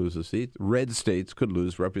 Texas could lose a seat. Red states could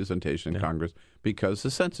lose representation in Congress because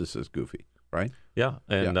the census is goofy, right? Yeah,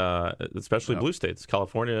 and especially blue states.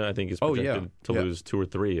 California, I think, is projected to lose 2 or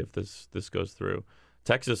 3 if this goes through.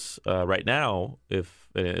 Texas, right now, if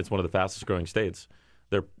it's one of the fastest growing states,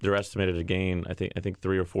 they're estimated to gain, I think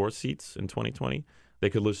 3 or 4 seats in 2020.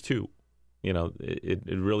 They could lose 2. It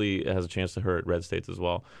really has a chance to hurt red states as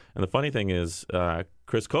well. And the funny thing is,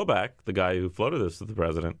 Chris Kobach, the guy who floated this to the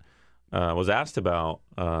president, was asked about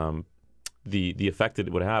the effect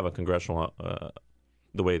it would have on congressional,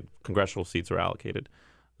 the way congressional seats are allocated.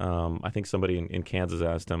 I think somebody in Kansas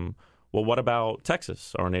asked him, "Well, what about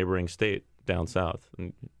Texas, our neighboring state down south?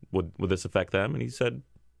 And would this affect them?" And he said,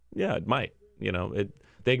 "Yeah, it might."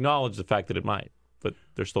 They acknowledge the fact that it might, but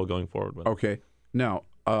they're still going forward with it. Okay. Now,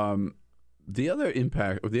 the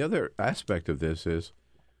other aspect of this is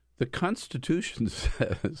the Constitution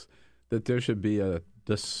says that there should be how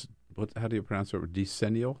do you pronounce it?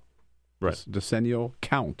 Decennial? Right. Decennial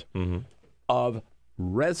count of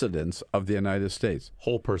residents of the United States.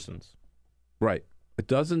 Whole persons. Right. It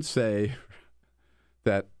doesn't say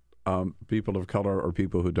that people of color or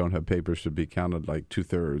people who don't have papers should be counted like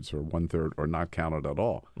 2/3 or 1/3 or not counted at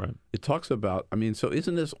all. Right. It talks about, so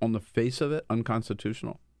isn't this on the face of it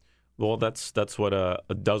unconstitutional? Well, that's what a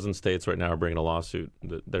dozen states right now are bringing a lawsuit.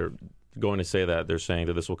 They're going to say that. They're saying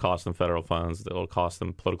that this will cost them federal funds, that it will cost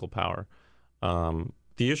them political power.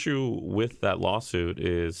 The issue with that lawsuit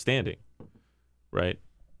is standing, right?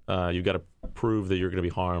 You've got to prove that you're going to be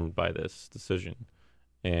harmed by this decision.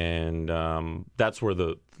 And that's where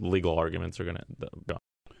the legal arguments are going to go.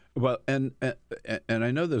 Well, and I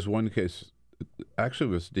know there's one case, actually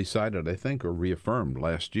was decided, I think, or reaffirmed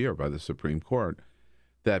last year by the Supreme Court,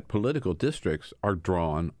 that political districts are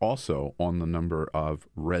drawn also on the number of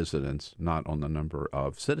residents, not on the number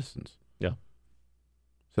of citizens. Yeah.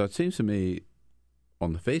 So it seems to me,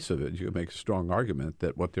 on the face of it, you can make a strong argument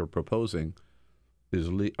that what they're proposing is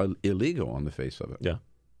illegal on the face of it. Yeah,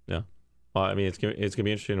 yeah. Well, it's gonna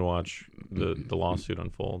be interesting to watch the lawsuit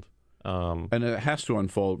unfold. And it has to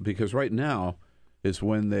unfold because right now is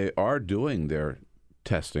when they are doing their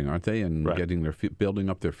testing, aren't they? And getting their building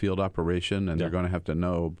up their field operation, and they're going to have to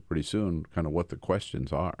know pretty soon kind of what the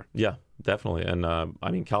questions are. Yeah, definitely.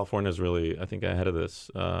 And California is really, I think, ahead of this.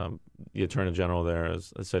 The Attorney General there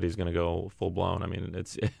has said he's going to go full blown.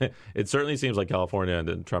 It certainly seems like California and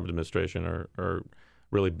the Trump administration are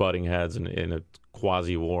really butting heads in a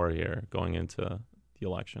quasi-war here going into the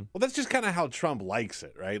election. Well, that's just kind of how Trump likes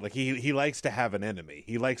it, right? Like he likes to have an enemy.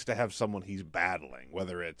 He likes to have someone he's battling,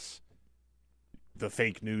 whether it's the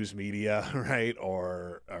fake news media, right,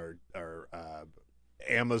 or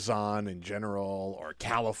Amazon in general, or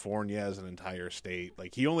California as an entire state.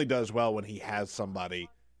 Like, he only does well when he has somebody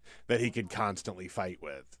that he could constantly fight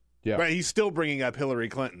with. Yeah, right. He's still bringing up Hillary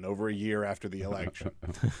Clinton over a year after the election.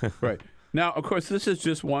 Right. Now, of course, this is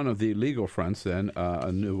just one of the legal fronts, then,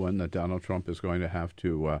 a new one that Donald Trump is going to have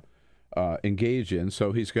to engage in.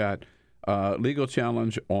 So he's got legal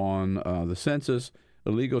challenge on the census,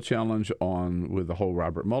 a legal challenge with the whole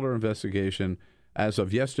Robert Mueller investigation. As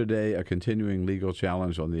of yesterday, a continuing legal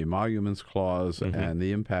challenge on the emoluments clause and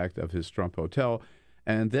the impact of his Trump hotel.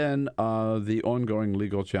 And then the ongoing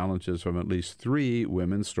legal challenges from at least 3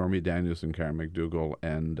 women, Stormy Daniels and Karen McDougal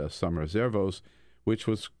and Summer Zervos, which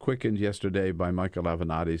was quickened yesterday by Michael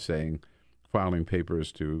Avenatti filing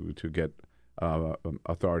papers to get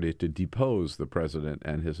authority to depose the president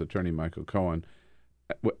and his attorney, Michael Cohen.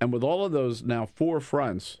 And with all of those now 4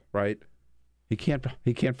 fronts, right, he can't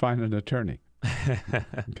find an attorney.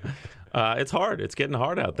 It's hard. It's getting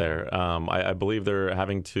hard out there. I believe they're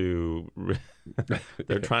having to.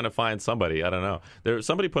 They're trying to find somebody. I don't know.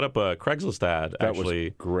 Somebody put up a Craigslist ad. That actually,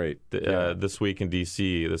 was great. This week in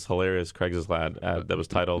D.C. This hilarious Craigslist ad that was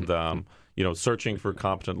titled, "Searching for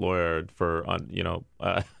competent lawyer for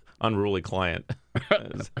unruly client."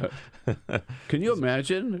 Can you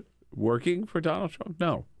imagine working for Donald Trump?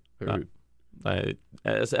 No.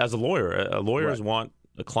 As a lawyer, lawyers Right. want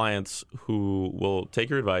clients who will take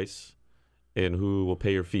your advice and who will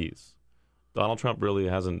pay your fees. Donald Trump really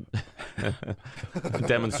hasn't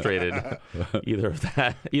demonstrated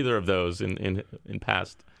either of those in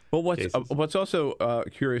past. Well, cases. what's also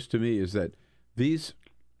curious to me is that these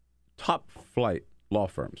top flight law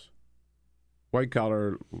firms, white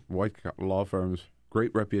collar law firms,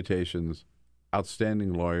 great reputations,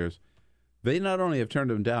 outstanding lawyers, they not only have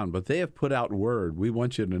turned him down, but they have put out word. We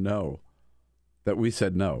want you to know that we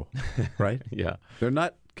said no, right? Yeah. They're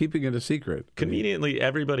not keeping it a secret. Conveniently,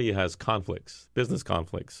 everybody has conflicts, business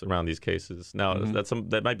conflicts around these cases. Now,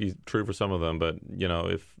 that might be true for some of them, but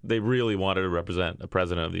if they really wanted to represent a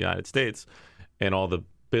president of the United States and all the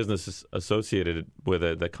business associated with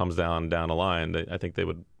it that comes down the line, I think they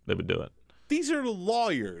would do it. These are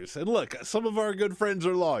lawyers. And look, some of our good friends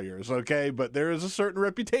are lawyers, okay? But there is a certain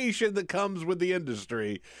reputation that comes with the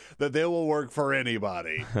industry that they will work for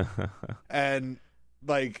anybody. And,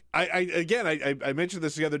 I mentioned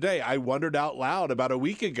this the other day. I wondered out loud about a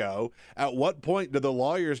week ago, at what point do the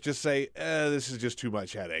lawyers just say, this is just too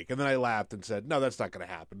much headache? And then I laughed and said, no, that's not going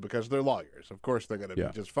to happen because they're lawyers. Of course they're going to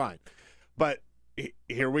be just fine. But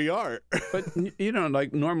here we are. But,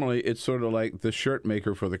 normally it's sort of like the shirt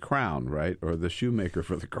maker for the crown, right? Or the shoemaker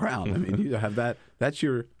for the crown. I mean, you have that. That's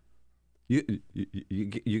your, you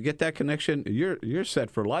get that connection. You're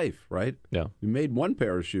set for life, right? Yeah. You made one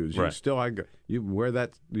pair of shoes. You Right. still, you wear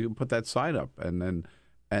that, you put that sign up. And then,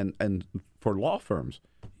 and for law firms,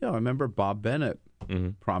 I remember Bob Bennett,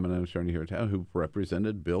 prominent attorney here in town, who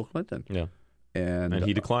represented Bill Clinton. Yeah. And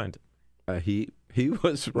he declined. He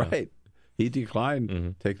was right. He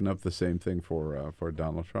declined taking up the same thing for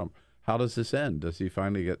Donald Trump. How does this end? Does he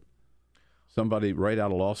finally get somebody right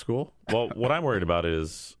out of law school? Well, what I'm worried about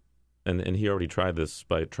is, and he already tried this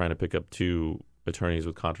by trying to pick up 2 attorneys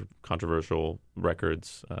with controversial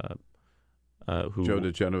records, who Joe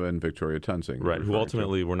DeGenova and Victoria Tunsing. right, who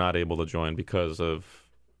ultimately were not able to join because of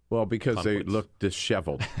because conflicts. they looked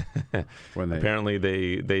disheveled when they apparently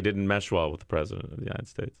they didn't mesh well with the president of the United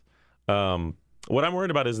States. What I'm worried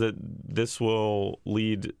about is that this will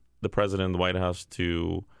lead the president and the White House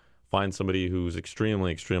to find somebody who's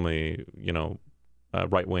extremely, extremely,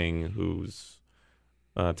 right wing, who's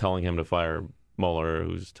telling him to fire Mueller,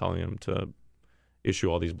 who's telling him to issue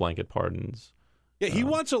all these blanket pardons. Yeah, he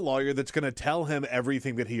wants a lawyer that's going to tell him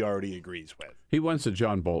everything that he already agrees with. He wants a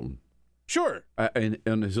John Bolton. Sure. And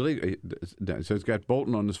his legal, so he's got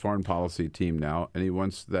Bolton on his foreign policy team now, and he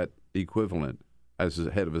wants that equivalent as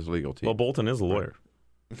the head of his legal team. Well, Bolton is a lawyer.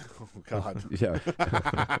 Oh, God. Yeah.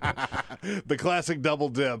 The classic double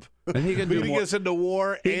dip. And he can do Leading more. us into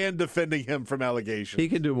war and defending him from allegations. He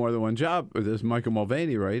can do more than one job. There's Michael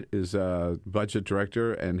Mulvaney, right, is budget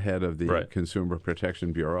director and head of the Right. Consumer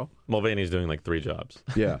Protection Bureau. Mulvaney's doing like 3 jobs.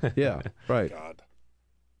 Yeah, right.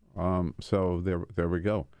 God. So there we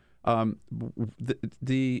go.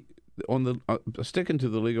 Sticking to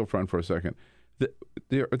the legal front for a second,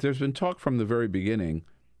 there's been talk from the very beginning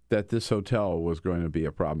that this hotel was going to be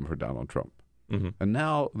a problem for Donald Trump. And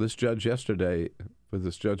now this judge's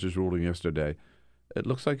ruling yesterday, it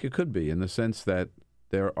looks like it could be, in the sense that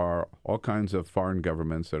there are all kinds of foreign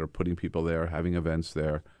governments that are putting people there, having events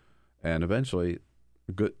there, and eventually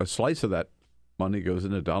a slice of that money goes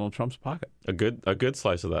into Donald Trump's pocket. A good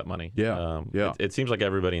slice of that money. Yeah. It seems like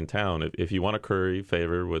everybody in town, if you want to curry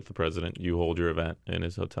favor with the president, you hold your event in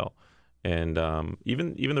his hotel. And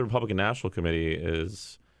even the Republican National Committee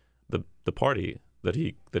is the party that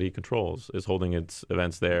he controls is holding its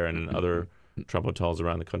events there and in other Trump hotels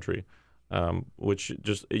around the country. which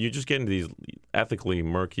you just get into these ethically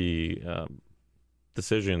murky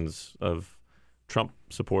decisions of Trump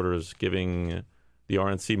supporters giving the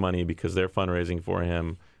RNC money because they're fundraising for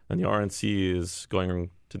him, and the RNC is going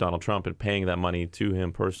to Donald Trump and paying that money to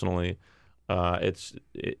him personally.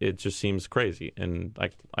 It just seems crazy, and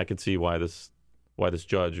I could see why this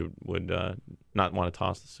judge would not want to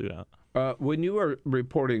toss the suit out. When you were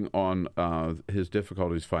reporting on his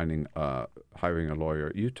difficulties hiring a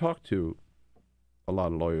lawyer, you talked to a lot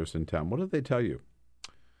of lawyers in town. What did they tell you?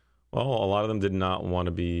 Well, a lot of them did not want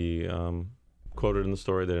to be quoted in the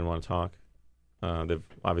story. They didn't want to talk. They've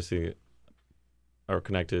obviously are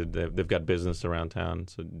connected. They've got business around town,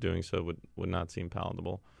 so doing so would not seem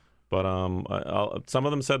palatable. But some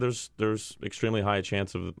of them said there's extremely high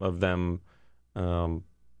chance of them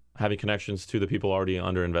having connections to the people already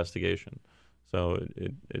under investigation. So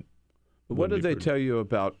it what did they tell you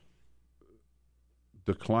about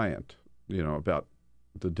the client? About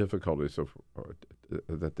the difficulties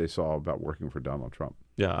that they saw about working for Donald Trump.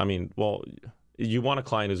 Yeah, I mean, well, you want a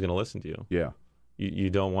client who's going to listen to you. Yeah, you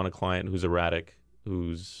don't want a client who's erratic,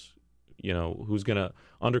 who's going to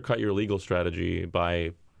undercut your legal strategy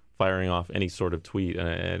by firing off any sort of tweet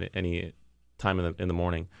at any time in the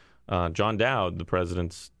morning. John Dowd, the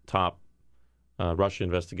president's top Russia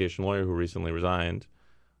investigation lawyer, who recently resigned,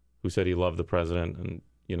 who said he loved the president and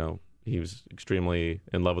he was extremely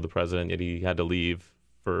in love with the president, yet he had to leave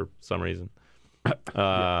for some reason.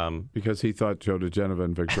 Because he thought Joe DeGeneva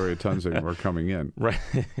and Victoria Tunzing were coming in. Right.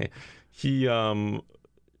 He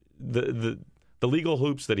the legal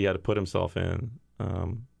hoops that he had to put himself in.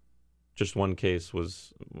 Just one case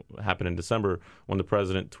happened in December when the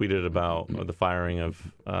president tweeted about the firing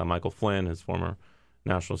of Michael Flynn, his former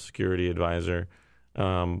national security advisor.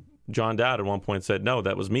 John Dowd at one point said, "No,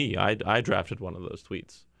 that was me. I drafted one of those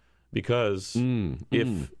tweets." Because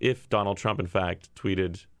if Donald Trump, in fact,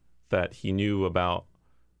 tweeted that he knew about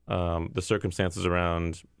the circumstances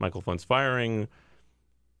around Michael Flynn's firing,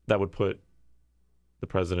 that would put the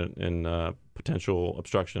president in potential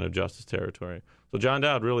obstruction of justice territory. So John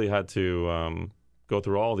Dowd really had to go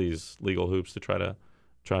through all these legal hoops to try to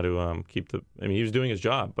keep the. I mean, he was doing his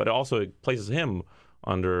job, but also it places him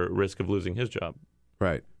under risk of losing his job.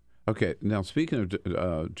 Right. Okay. Now, speaking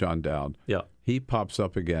of John Dowd, yeah, he pops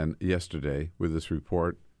up again yesterday with this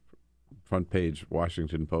report, front page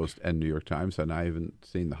Washington Post and New York Times, and I haven't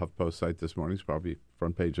seen the HuffPost site this morning. It's probably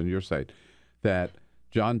front page on your site, that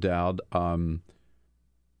John Dowd,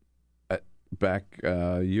 back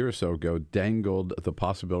a year or so ago, dangled the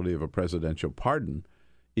possibility of a presidential pardon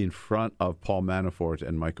in front of Paul Manafort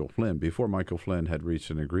and Michael Flynn before Michael Flynn had reached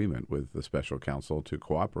an agreement with the special counsel to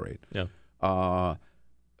cooperate. Yeah.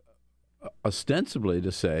 Ostensibly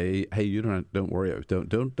to say, hey, you don't worry,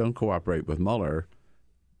 don't cooperate with Mueller,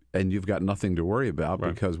 and you've got nothing to worry about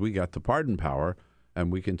because we got the pardon power,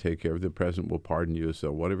 and we can take care of it. The president will pardon you.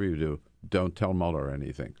 So whatever you do, don't tell Mueller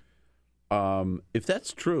anything. If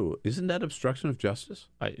that's true, isn't that obstruction of justice?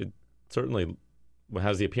 It certainly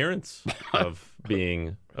has the appearance of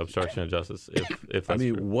being obstruction of justice. If that's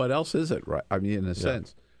true. What else is it? Right? I mean, in a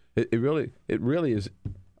sense, it really is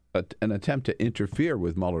an attempt to interfere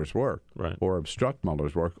with Mueller's work, right, or obstruct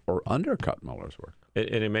Mueller's work, or undercut Mueller's work.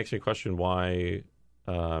 And it makes me question why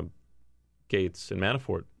Gates and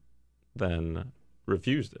Manafort then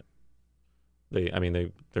refused it.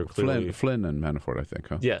 They're clearly Flynn and Manafort, I think.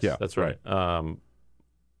 Huh? Yes, yeah, that's right.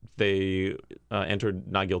 They entered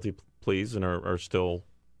not guilty pleas and are still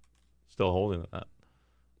holding that.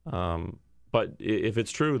 But if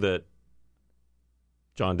it's true that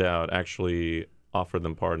John Dowd actually offered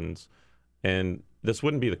them pardons, and this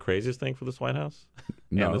wouldn't be the craziest thing for this White House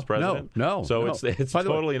and this president. No. So it's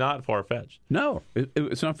totally not far-fetched. No,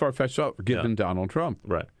 it's not far-fetched at all, given Donald Trump.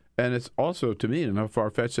 Right. And it's also, to me, not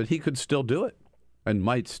far-fetched that he could still do it and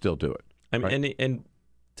might still do it. I mean, and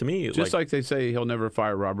to me, just like they say he'll never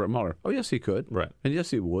fire Robert Mueller. Oh, yes, he could. Right. And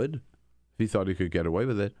yes, he would if he thought he could get away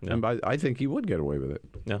with it. Yeah. And I think he would get away with it.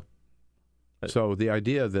 Yeah. So the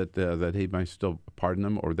idea that he might still pardon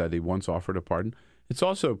them, or that he once offered a pardon, it's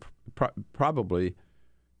also probably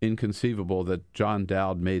inconceivable that John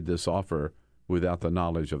Dowd made this offer without the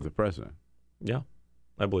knowledge of the president. Yeah,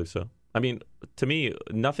 I believe so. I mean, to me,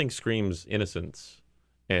 nothing screams innocence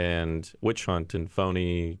and witch hunt and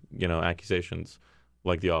phony, accusations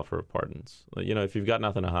like the offer of pardons. If you've got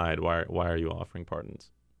nothing to hide, why are you offering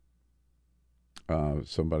pardons?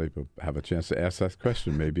 Somebody will have a chance to ask that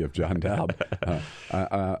question, maybe, of John Dowd.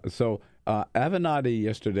 So Avenatti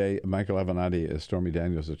yesterday, Michael Avenatti, Stormy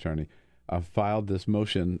Daniels' attorney, filed this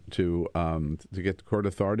motion to get the court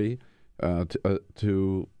authority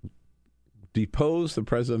to depose the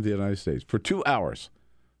President of the United States for 2 hours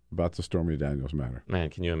about the Stormy Daniels matter. Man,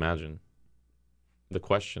 can you imagine the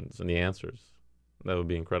questions and the answers? That would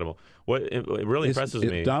be incredible. What it really impresses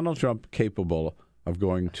me. Is Donald Trump capable of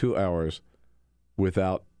going 2 hours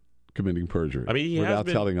without committing perjury? I mean, without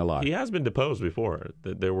telling a lie. He has been deposed before.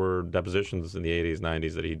 There were depositions in the 80s,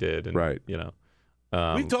 90s that he did. And, right. You know.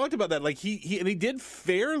 We've talked about that. Like he did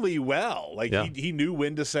fairly well. Like he knew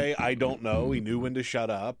when to say I don't know. He knew when to shut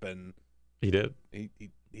up, and he did. He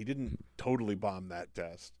didn't totally bomb that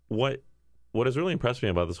test. What has really impressed me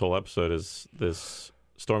about this whole episode is this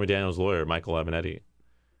Stormy Daniels lawyer, Michael Avenatti.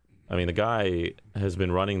 I mean, the guy has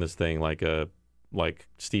been running this thing like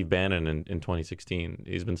Steve Bannon in 2016.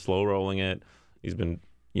 He's been slow rolling it. He's been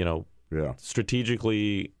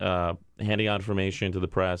strategically handing out information to the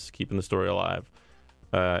press, keeping the story alive.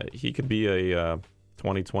 He could be a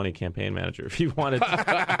 2020 campaign manager if he wanted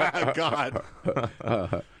to. God.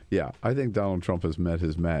 Yeah, I think Donald Trump has met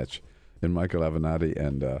his match in Michael Avenatti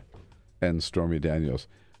and Stormy Daniels.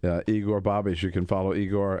 Igor Bobic, you can follow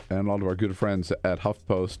Igor and all of our good friends at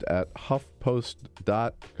HuffPost at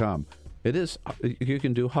HuffPost.com. It is, you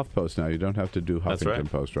can do HuffPost now. You don't have to do Huffington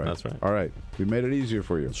Post, right? That's right. All right. We made it easier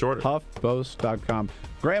for you. Shorter. HuffPost.com.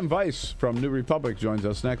 Graham Vyse from New Republic joins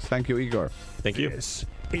us next. Thank you, Igor. Thank you. This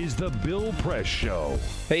is the Bill Press Show.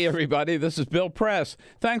 Hey, everybody. This is Bill Press.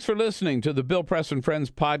 Thanks for listening to the Bill Press and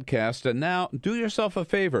Friends podcast. And now, do yourself a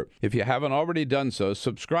favor. If you haven't already done so,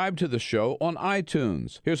 subscribe to the show on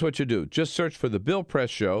iTunes. Here's what you do. Just search for the Bill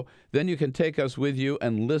Press Show. Then you can take us with you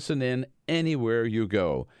and listen in anywhere you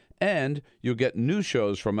go. And you'll get new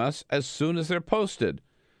shows from us as soon as they're posted.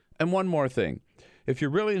 And one more thing. If you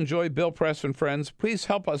really enjoy Bill Press and Friends, please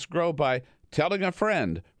help us grow by telling a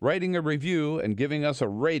friend, writing a review, and giving us a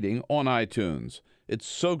rating on iTunes. It's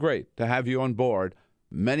so great to have you on board.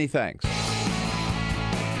 Many thanks.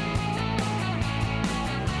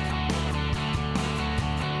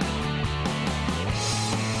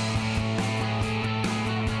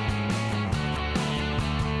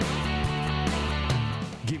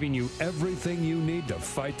 Giving you everything you need to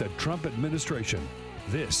fight the Trump administration.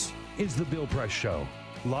 This is The Bill Press Show.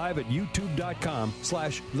 Live at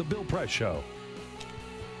youtube.com/The Bill Press Show.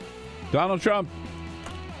 Donald Trump,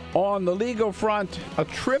 on the legal front, a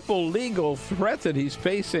triple legal threat that he's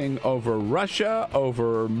facing over Russia,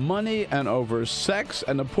 over money, and over sex,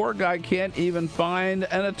 and the poor guy can't even find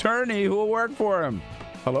an attorney who will work for him.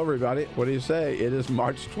 Hello, everybody. What do you say? It is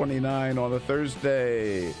March 29 on a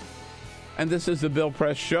Thursday. And this is the Bill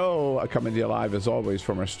Press Show, coming to you live, as always,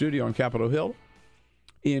 from our studio on Capitol Hill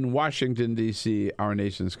in Washington, D.C., our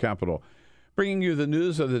nation's capital. Bringing you the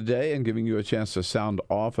news of the day and giving you a chance to sound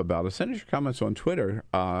off about it. Send us your comments on Twitter,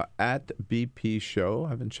 at BP Show. I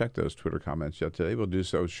haven't checked those Twitter comments yet today. We'll do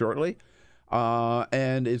so shortly.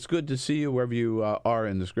 And it's good to see you wherever you are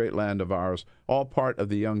in this great land of ours, all part of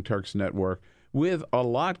the Young Turks Network, with a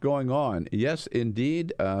lot going on. Yes,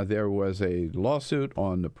 indeed, there was a lawsuit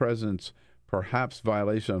on the president's perhaps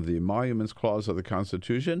violation of the Emoluments Clause of the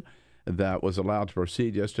Constitution that was allowed to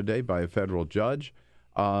proceed yesterday by a federal judge.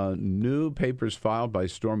 New papers filed by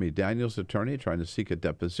Stormy Daniels' attorney trying to seek a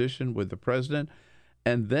deposition with the president.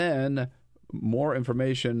 And then more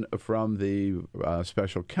information from the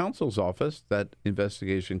special counsel's office that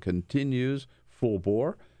investigation continues full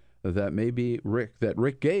bore. That maybe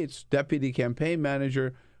Rick Gates, deputy campaign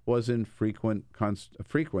manager, was in frequent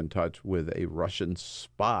touch with a Russian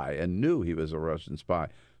spy and knew he was a Russian spy.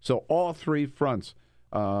 So all three fronts,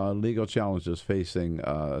 legal challenges facing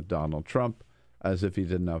Donald Trump, as if he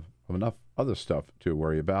didn't have enough other stuff to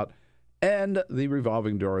worry about. And the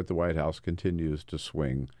revolving door at the White House continues to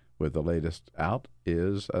swing, with the latest out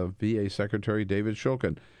is VA Secretary David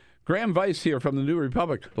Shulkin. Graham Vyse here from the New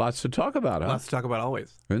Republic. Lots to talk about, huh? Lots to talk about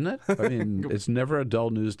always. Isn't it? I mean, it's never a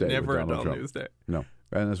dull news day. Never with a dull Trump. news day. No.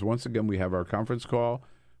 And as once again, we have our conference call.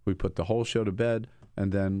 We put the whole show to bed,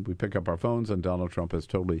 and then we pick up our phones, and Donald Trump has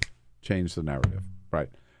totally changed the narrative. Right.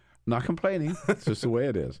 Not complaining. It's just the way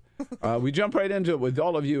it is. We jump right into it with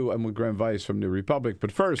all of you and with Graham Vyse from New Republic.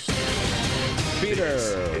 But first, Peter.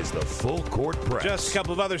 This is the Full Court Press. Just a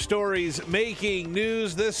couple of other stories making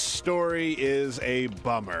news. This story is a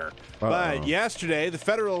bummer. But yesterday, the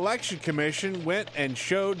Federal Election Commission went and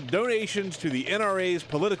showed donations to the NRA's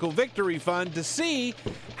Political Victory Fund to see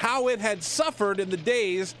how it had suffered in the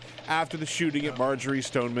days after the shooting at Marjorie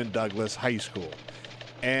Stoneman Douglas High School.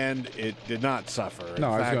 And it did not suffer.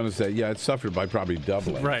 No, I was going to say, yeah, it suffered by probably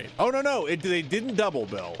doubling. Right. Oh, no. They didn't double,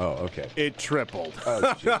 Bill. Oh, okay. It tripled.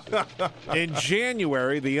 Oh, Jesus. In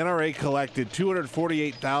January, the NRA collected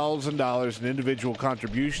 $248,000 in individual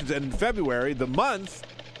contributions. And in February, the month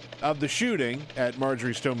of the shooting at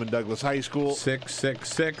Marjorie Stoneman Douglas High School. Sick.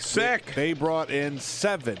 They brought in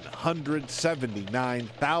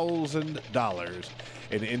 $779,000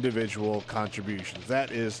 in individual contributions.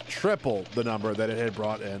 That is triple the number that it had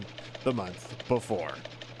brought in the month before.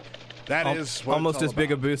 That is what almost as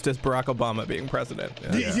big about. a boost as Barack Obama being president.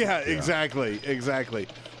 Yeah, exactly.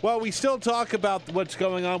 Well, we still talk about what's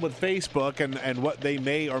going on with Facebook and what they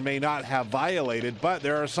may or may not have violated, but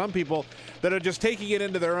there are some people that are just taking it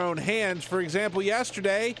into their own hands. For example,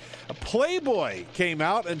 yesterday, a Playboy came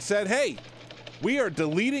out and said, hey, we are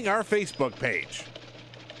deleting our Facebook page.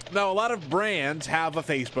 Now, a lot of brands have a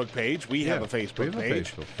Facebook page. We have a Facebook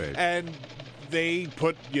page. And they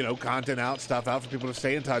put, content out, stuff out for people to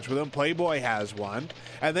stay in touch with them. Playboy has one.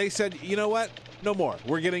 And they said, you know what? No more.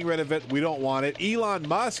 We're getting rid of it. We don't want it. Elon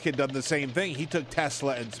Musk had done the same thing. He took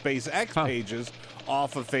Tesla and SpaceX pages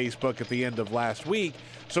off of Facebook at the end of last week.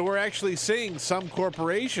 So we're actually seeing some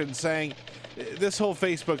corporations saying, this whole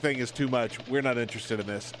Facebook thing is too much. We're not interested in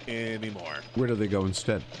this anymore. Where do they go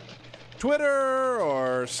instead? Twitter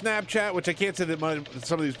or Snapchat, which I can't say that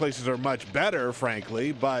some of these places are much better,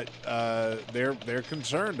 frankly, but they're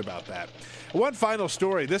concerned about that. One final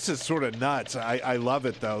story. This is sort of nuts. I love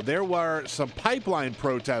it, though. There were some pipeline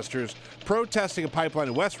protesters protesting a pipeline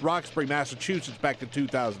in West Roxbury, Massachusetts back in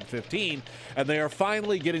 2015, and they are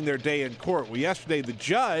finally getting their day in court. Well, yesterday, the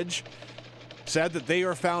judge said that they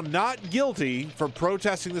are found not guilty for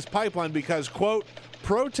protesting this pipeline because, quote,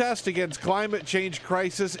 protest against climate change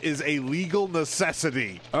crisis is a legal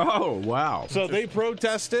necessity. Oh, wow. So they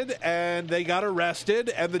protested, and they got arrested,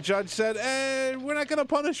 and the judge said, we're not going to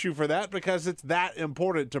punish you for that because it's that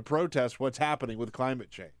important to protest what's happening with climate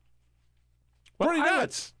change. Pretty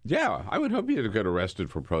nuts. I would hope you'd get arrested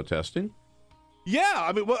for protesting. Yeah,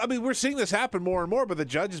 I mean, we're seeing this happen more and more, but the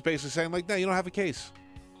judge is basically saying, like, no, you don't have a case.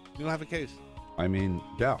 You don't have a case. I mean,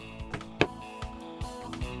 yeah.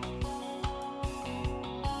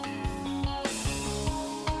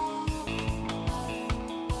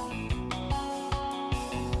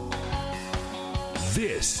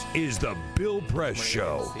 This is the Bill Press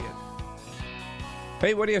Show.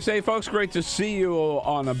 Hey, what do you say, folks? Great to see you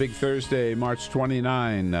on a big Thursday, March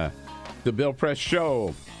 29, the Bill Press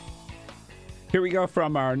Show. Here we go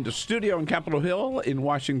from our studio in Capitol Hill in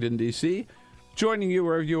Washington, D.C., joining you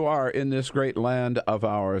wherever you are in this great land of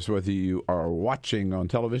ours, whether you are watching on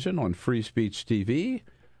television, on Free Speech TV,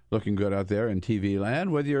 looking good out there in TV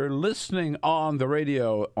land, whether you're listening on the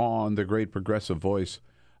radio on the great progressive voice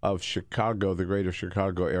of Chicago, the greater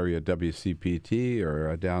Chicago area, WCPT,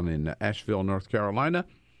 or down in Asheville, North Carolina,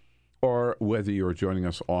 or whether you're joining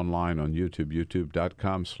us online on YouTube,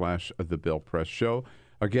 youtube.com/The Bill Press Show.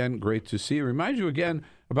 Again, great to see you. Remind you again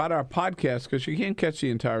about our podcast, because you can't catch the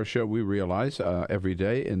entire show, we realize, every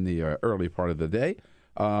day in the early part of the day,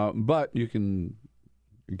 but you can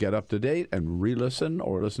get up to date and re-listen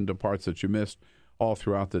or listen to parts that you missed all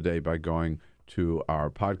throughout the day by going to our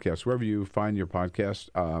podcast. Wherever you find your podcast,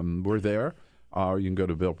 we're there. You can go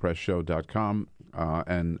to BillPressShow.com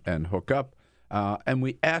and hook up. And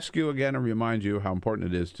we ask you again and remind you how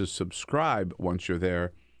important it is to subscribe once you're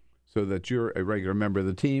there so that you're a regular member of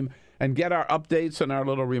the team and get our updates and our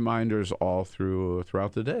little reminders all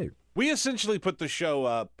throughout the day. We essentially put the show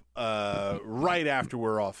up right after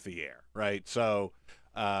we're off the air, right? So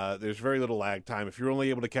there's very little lag time. If you're only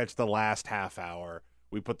able to catch the last half hour,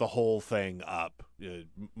 we put the whole thing up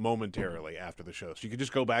momentarily after the show. So you can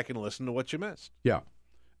just go back and listen to what you missed. Yeah.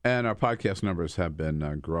 And our podcast numbers have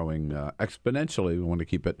been growing exponentially. We want to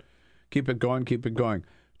keep it going.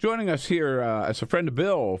 Joining us here as a friend of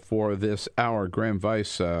Bill for this hour, Graham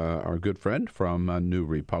Vyse, our good friend from New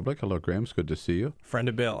Republic. Hello, Graham. It's good to see you. Friend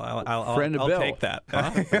of Bill. I'll take that.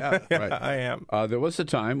 Yeah, right. I am. There was a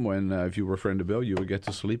time when, if you were friend of Bill, you would get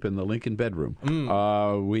to sleep in the Lincoln bedroom.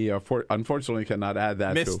 We unfortunately cannot add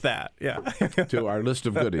that. To our list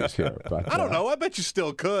of goodies here. But, I don't know. I bet you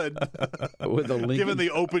still could. With the Lincoln... Given the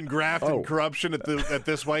open graft and corruption at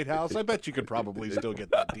this White House, I bet you could probably still get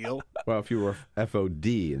that deal. Well, if you were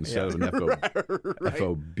FOD instead of an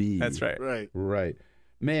FOB. That's right. Right.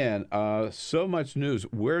 Man, so much news.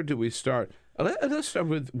 Where do we start? Let's start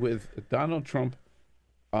with Donald Trump.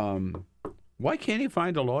 Why can't he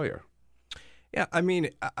find a lawyer? Yeah, I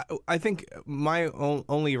mean, I think my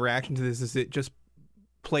only reaction to this is it just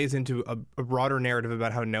plays into a broader narrative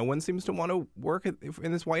about how no one seems to want to work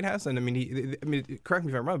in this White House. And I mean, correct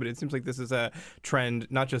me if I'm wrong, but it seems like this is a trend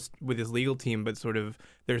not just with his legal team, but sort of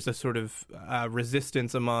there's a sort of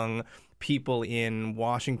resistance among people in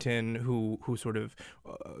Washington who sort of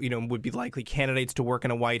would be likely candidates to work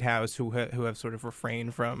in a White House who have sort of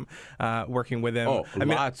refrained from working with him. Oh,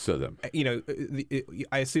 lots of them.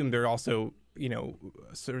 I assume there are also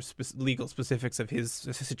sort of legal specifics of his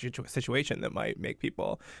situation that might make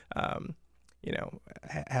people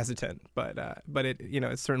hesitant, but it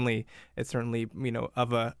it's certainly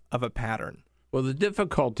of a pattern. Well, the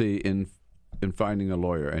difficulty in finding a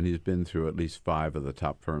lawyer, and he's been through at least 5 of the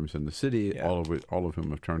top firms in the city, all of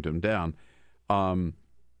whom have turned him down,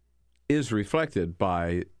 is reflected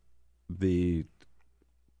by the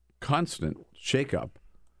constant shakeup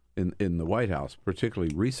in the White House,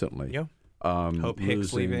 particularly recently. Yeah. Hope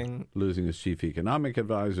Hicks losing his chief economic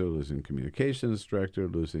advisor, losing communications director,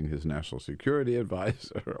 losing his national security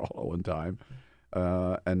advisor all in time,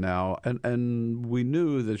 and now and we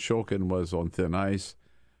knew that Shulkin was on thin ice.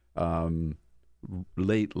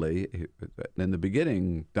 Lately, in the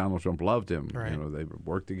beginning, Donald Trump loved him. Right. They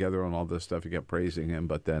worked together on all this stuff. He kept praising him,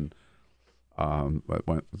 but then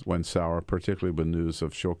went sour, particularly with news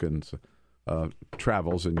of Shulkin's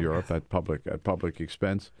travels in Europe at public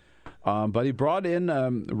expense. But he brought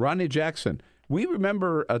in Ronny Jackson. We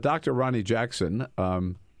remember Dr. Ronny Jackson,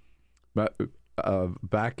 but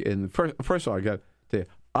back in first of all, I got to tell you,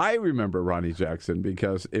 I remember Ronny Jackson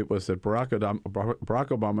because it was at Barack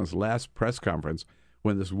Obama's last press conference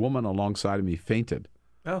when this woman alongside of me fainted.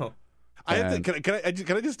 Oh. Can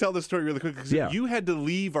I just tell this story really quick? Because you had to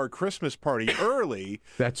leave our Christmas party early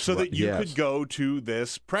that you could go to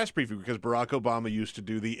this press briefing, because Barack Obama used to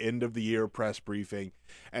do the end of the year press briefing,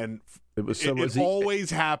 and it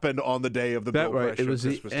always happened on the day of the Bill Press Show. It was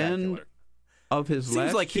the end of his Seems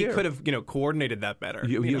last like year. He could have You coordinated that better.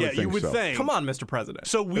 you would think. Come on, Mr. President.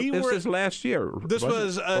 So this was last year. This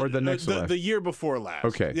was or the next the year before last.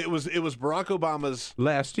 Okay. It was Barack Obama's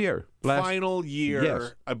last year. Final year,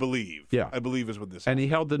 yes. I believe. Yeah. I believe is what this And he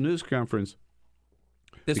held the news conference.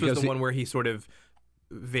 This was the one where he sort of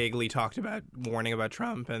vaguely talked about warning about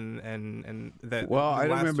Trump and that. Well, I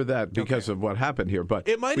don't remember that because of what happened here, but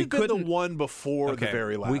it might have been the one before the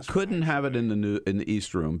very last. We couldn't have it in the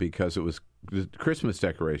East Room because it was the Christmas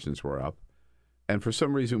decorations were up, and for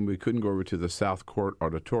some reason we couldn't go over to the South Court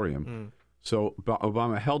Auditorium. So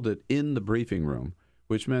Obama held it in the briefing room,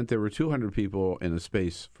 which meant there were 200 people in a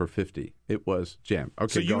space for 50. It was jammed.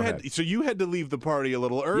 Okay, so you had to leave the party a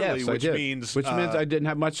little early, yes, which means I didn't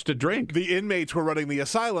have much to drink. The inmates were running the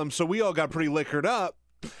asylum, so we all got pretty liquored up.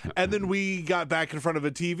 And then we got back in front of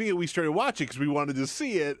a TV and we started watching because we wanted to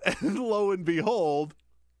see it. And lo and behold,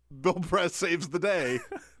 Bill Press saves the day.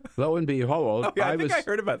 Lo and behold, I think I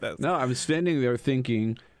heard about this. No, I was standing there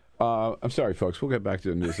thinking. I'm sorry, folks. We'll get back to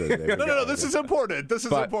the news the other day. No. This is important.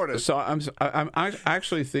 Important. So I'm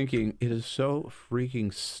actually thinking it is so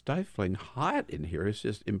freaking stifling hot in here. It's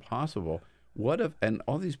just impossible. What if, and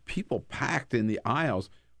all these people packed in the aisles,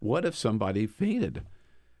 what if somebody fainted?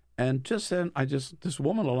 And just then, this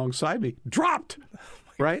woman alongside me dropped,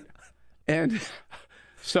 right? And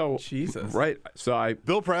so, Jesus. Right. So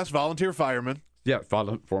Bill Press, volunteer fireman. Yeah,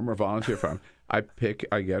 former volunteer fireman.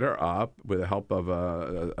 I get her up with the help of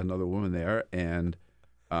another woman there, and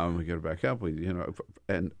we get her back up.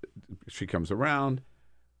 And she comes around,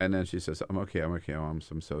 and then she says, "I'm okay. Oh, I'm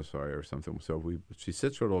so sorry," or something. So she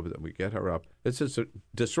sits right over there. We get her up. It just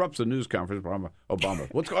disrupts the news conference. Obama,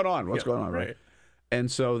 what's going on? What's going on? Right. And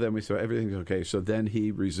so then we said everything's okay. So then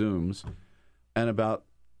he resumes, and about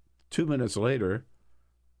 2 minutes later,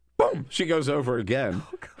 boom, she goes over again.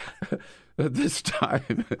 Oh, this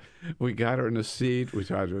time, we got her in a seat. We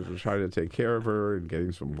tried to take care of her and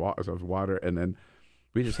getting some water, and then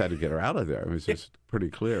we just had to get her out of there. It was just pretty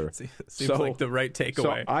clear. Seems like the right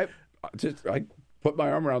takeaway. So I put my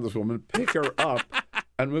arm around this woman, pick her up,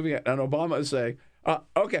 and moving it. And Obama is saying,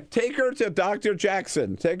 "Okay, take her to Dr.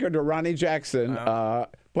 Jackson. Take her to Ronny Jackson."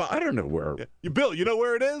 Well, I don't know where. Bill, you know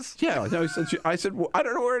where it is? Yeah. No, I said, well, I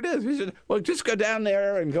don't know where it is. He said, well, just go down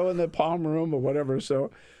there and go in the palm room or whatever.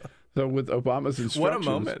 So with Obama's instructions. What a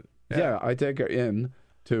moment. Yeah, I take her in,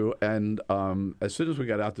 too. And as soon as we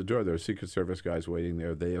got out the door, there were Secret Service guys waiting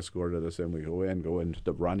there. They escorted us in. We go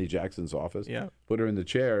into Ronny Jackson's office, put her in the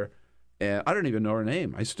chair. And I don't even know her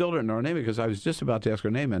name. I still don't know her name because I was just about to ask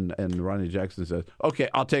her name, and Ronny Jackson says, "Okay,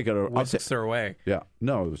 I'll take it." Whisks her away. Yeah.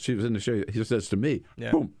 No, she was in the show. He says to me,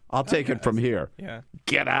 "Boom, I'll take it from here. Yeah.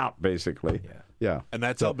 Get out," basically. Yeah. And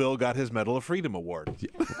that's how Bill got his Medal of Freedom award.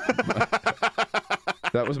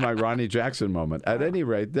 That was my Ronny Jackson moment. At any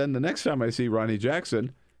rate, then the next time I see Ronny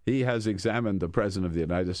Jackson, he has examined the President of the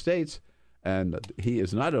United States, and he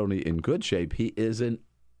is not only in good shape, he is in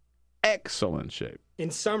excellent shape.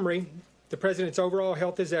 In summary, the President's overall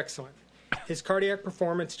health is excellent. His cardiac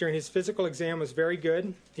performance during his physical exam was very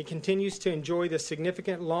good. He continues to enjoy the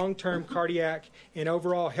significant long-term cardiac and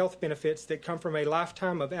overall health benefits that come from a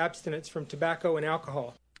lifetime of abstinence from tobacco and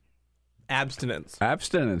alcohol. Abstinence.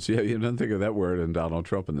 Abstinence. Yeah, you don't think of that word and Donald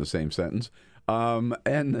Trump in the same sentence.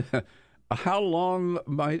 And how long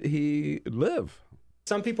might he live?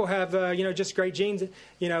 Some people have, just great genes.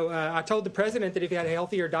 I told the president that if he had a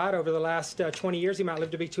healthier diet over the last 20 years, he might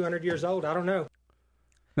live to be 200 years old. I don't know.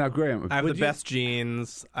 Now, Graham, I have the best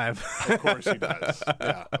genes. Of course he does.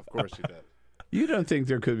 Yeah, of course he does. You don't think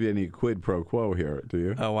there could be any quid pro quo here, do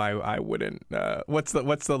you? Oh, I wouldn't. What's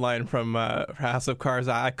the line from House of Cards?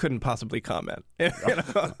 I couldn't possibly comment. You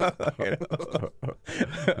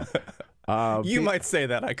might say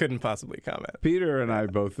that. I couldn't possibly comment. Peter and I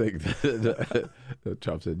both think that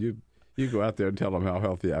Trump said, you go out there and tell them how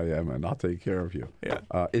healthy I am, and I'll take care of you.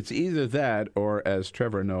 Yeah. It's either that or, as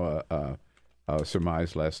Trevor Noah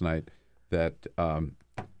surmised last night, that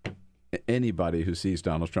anybody who sees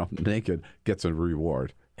Donald Trump naked gets a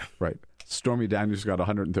reward. Right. Stormy Daniels got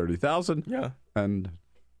 $130,000. Yeah. And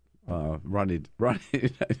Ronny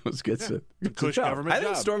Daniels gets it. Cush government I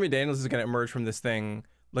think job. Stormy Daniels is going to emerge from this thing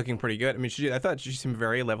looking pretty good. I mean, I thought she seemed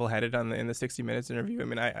very level-headed in the 60 Minutes interview. I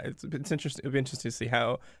mean, it's interesting. It'll be interesting to see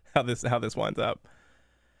how this winds up.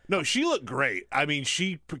 No, she looked great. I mean,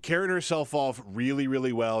 she carried herself off really,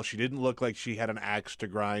 really well. She didn't look like she had an axe to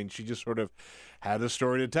grind. She just sort of had a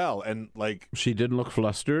story to tell. And she didn't look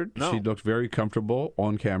flustered. No. She looked very comfortable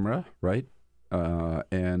on camera, right?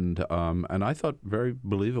 And I thought very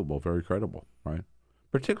believable, very credible, right?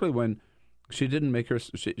 Particularly when she didn't make her.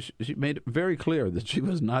 She made it very clear that she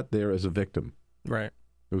was not there as a victim. Right.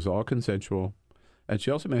 It was all consensual, and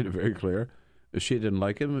she also made it very clear she didn't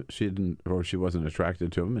like him. She wasn't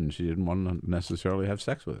attracted to him, and she didn't want to necessarily have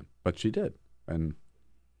sex with him. But she did, and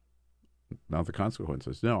now the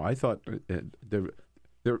consequences. No, I thought there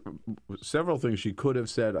were several things she could have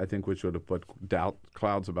said, I think, which would have put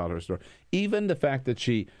clouds about her story. Even the fact that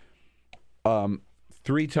she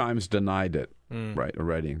 3 times denied it, right,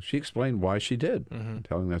 already. She explained why she did,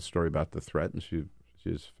 telling that story about the threat, and she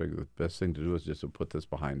just figured the best thing to do is just to put this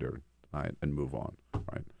behind her, right, and move on,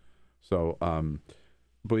 right? So,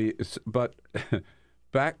 but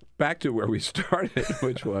back to where we started,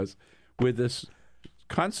 which was with this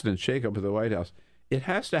constant shakeup of the White House. It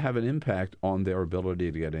has to have an impact on their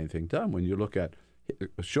ability to get anything done. When you look at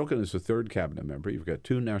Shulkin is the 3rd cabinet member. You've got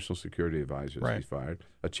 2 national security advisors he's fired,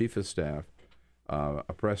 a chief of staff,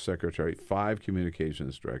 a press secretary, 5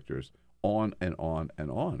 communications directors, on and on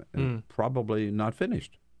and on, and probably not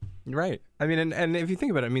finished. Right. I mean, and if you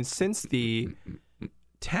think about it, I mean, since the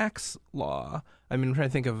tax law, I mean, I'm trying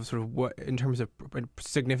to think of sort of what, in terms of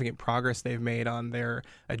significant progress they've made on their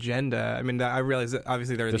agenda. I mean, I realize that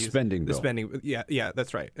obviously there are spending bill. The spending, yeah,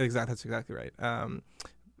 that's right. That's exactly right.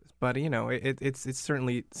 But it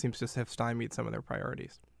certainly seems to have stymied some of their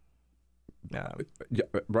priorities.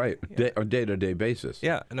 Right, on a day-to-day basis.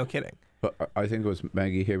 Yeah, no kidding. But I think it was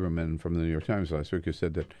Maggie Haberman from the New York Times last week who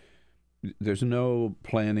said that there's no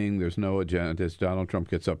planning, there's no agenda. Donald Trump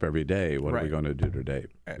gets up every day. What are we going to do today?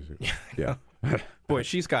 Yeah. Boy,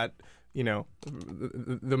 she's got,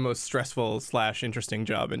 the most stressful / interesting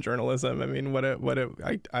job in journalism. I mean,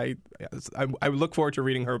 I look forward to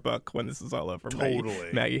reading her book when this is all over.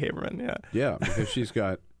 Totally. Maggie Haberman, yeah. Yeah, because she's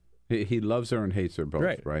got, he loves her and hates her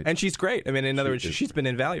both, right? And she's great. I mean, in other words, she's been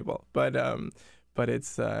invaluable. But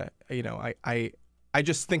it's, I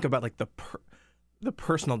just think about like the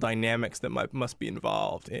personal dynamics that must be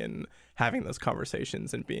involved in having those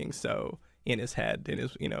conversations and being so in his head, in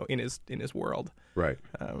his world. Right.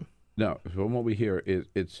 No, from what we hear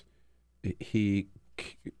is he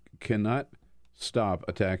cannot stop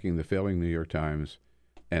attacking the failing New York Times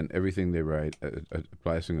and everything they write,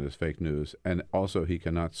 blasting it as fake news, and also he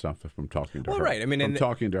cannot stop from talking to her. Well, right. I mean,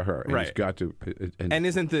 talking to her, and right. He's got to. And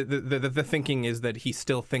isn't the thinking is that he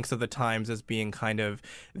still thinks of the Times as being kind of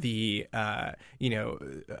the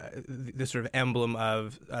the sort of emblem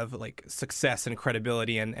of like success and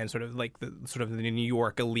credibility and sort of like the New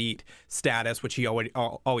York elite status, which he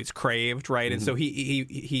always craved, right? And so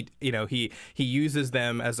he uses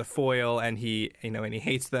them as a foil, and he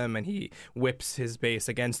hates them, and he whips his base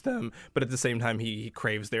against against them, but at the same time, he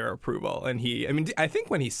craves their approval. And I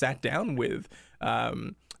think when he sat down with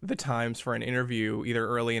the Times for an interview, either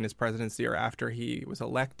early in his presidency or after he was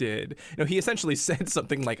elected, he essentially said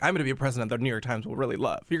something like, "I'm going to be a president that the New York Times will really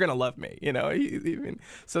love. You're going to love me."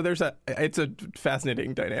 So it's a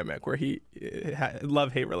fascinating dynamic where he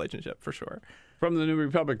love-hate relationship for sure. From the New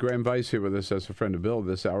Republic, Graham Vyse here with us as a friend of Bill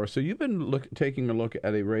this hour. So you've been taking a look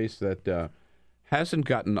at a race that hasn't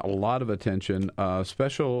gotten a lot of attention.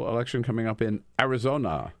 Special election coming up in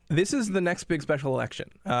Arizona. This is the next big special election.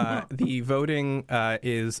 The voting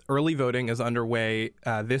early voting is underway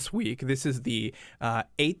this week. This is the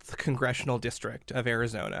 8th congressional district of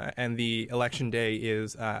Arizona, and the election day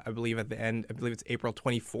is, I believe it's April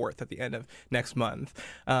 24th at the end of next month.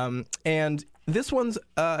 And this one's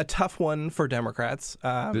a tough one for Democrats.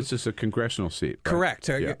 This is a congressional seat, right? Correct.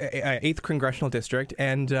 Yeah. 8th congressional district,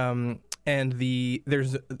 and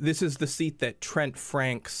this is the seat that Trent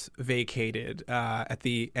Franks vacated at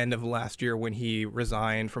the end of last year when he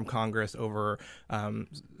resigned from Congress over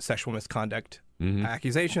sexual misconduct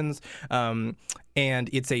accusations. And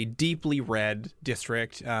it's a deeply red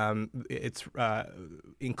district. It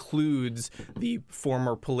includes the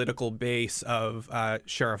former political base of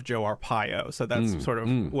Sheriff Joe Arpaio. So that's sort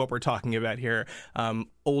of what we're talking about here. A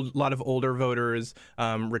lot of older voters,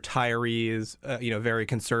 retirees, very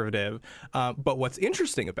conservative. But what's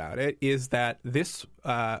interesting about it is that this,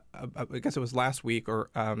 I guess it was last week or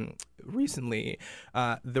recently,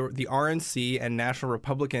 the RNC and National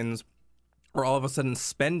Republicans are all of a sudden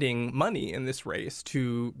spending money in this race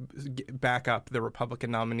to back up the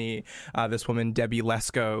Republican nominee, this woman, Debbie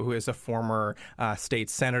Lesko, who is a former state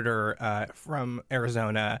senator from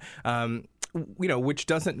Arizona. Which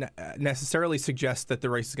doesn't necessarily suggest that the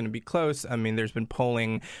race is going to be close. I mean, there's been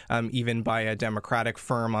polling even by a Democratic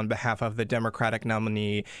firm on behalf of the Democratic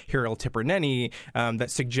nominee, Hyrel Tiperneni,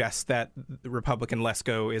 that suggests that the Republican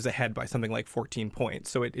Lesko is ahead by something like 14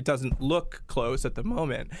 points. So it doesn't look close at the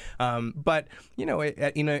moment. But, in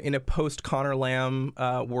a post-Connor Lamb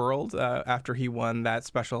world, after he won that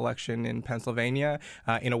special election in Pennsylvania,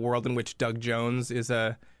 in a world in which Doug Jones is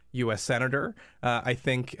a U.S. senator, I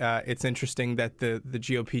think it's interesting that the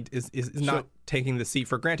GOP is not taking the seat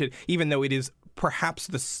for granted, even though it is perhaps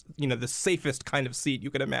the safest kind of seat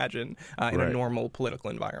you could imagine in a normal political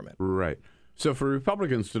environment. Right. So for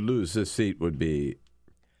Republicans to lose this seat would be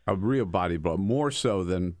a real body blow, more so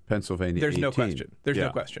than Pennsylvania. There's 18. no question. There's no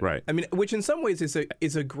question. Right. I mean, which in some ways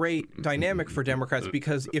is a great dynamic for Democrats,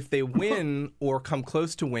 because if they win or come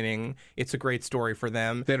close to winning, it's a great story for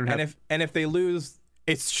them. They don't have... And if they lose,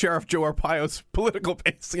 it's Sheriff Joe Arpaio's political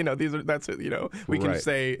base. We can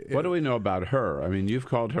say. What do we know about her? I mean, you've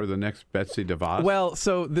called her the next Betsy DeVos. Well,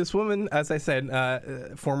 so this woman, as I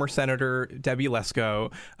said, former Senator Debbie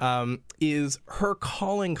Lesko, is her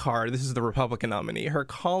calling card. This is the Republican nominee. Her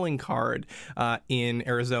calling card in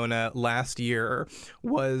Arizona last year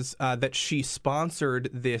was that she sponsored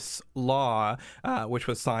this law, which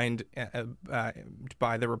was signed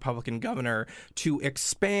by the Republican governor, to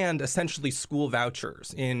expand essentially school vouchers.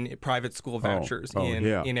 In private school vouchers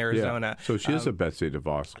in Arizona. Yeah. So she is a Betsy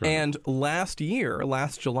DeVos. Correct? And last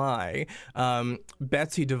July,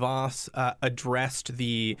 Betsy DeVos addressed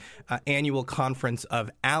the annual conference of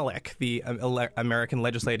ALEC, the American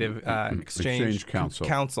Legislative Exchange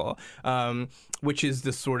Council, which is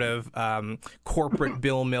this sort of corporate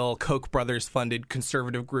Bill Mill, Koch brothers funded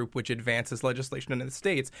conservative group which advances legislation in the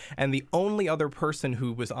states. And the only other person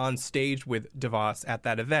who was on stage with DeVos at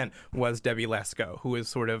that event was Debbie Lesko, who is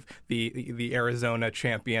sort of the Arizona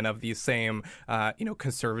champion of these same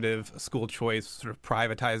conservative school choice sort of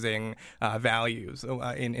privatizing values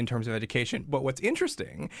in terms of education. But what's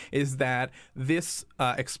interesting is that this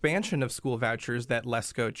expansion of school vouchers that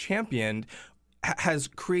Lesko championed has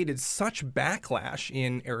created such backlash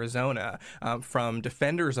in Arizona from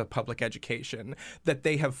defenders of public education that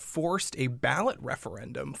they have forced a ballot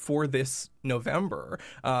referendum for this November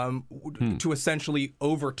to essentially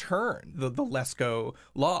overturn the Lesko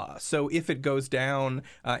law. So if it goes down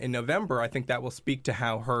in November, I think that will speak to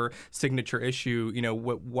how her signature issue,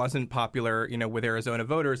 wasn't popular, with Arizona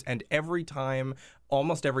voters. And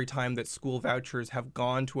almost every time that school vouchers have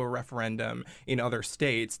gone to a referendum in other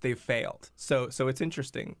states, they've failed. So it's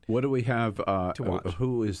interesting. What do we have to watch?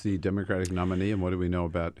 Who is the Democratic nominee, and what do we know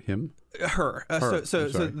about him? Her. So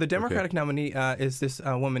the Democratic nominee is this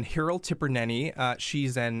woman, Hyrel Tiperneni.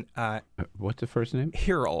 She's an... what's the first name?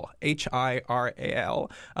 Hyrel, Hiral,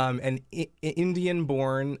 an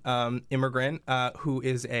Indian-born immigrant who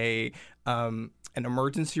is a an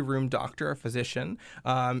emergency room doctor, a physician,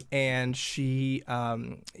 and she,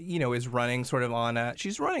 is running sort of on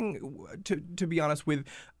she's running, to be honest, with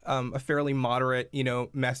a fairly moderate,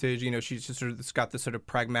 message. She's just sort of got this sort of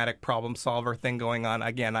pragmatic problem solver thing going on.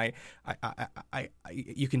 Again,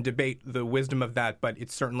 you can debate the wisdom of that, but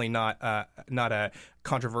it's certainly not a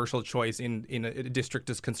controversial choice in a district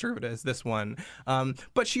as conservative as this one.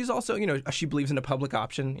 But she's also, she believes in a public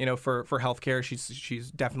option, for healthcare.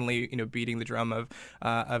 She's definitely, beating the drum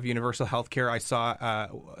of universal healthcare. I saw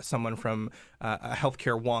someone from a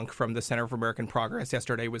healthcare wonk from the Center for American Progress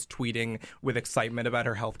yesterday was tweeting with excitement about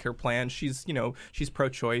her healthcare plan. She's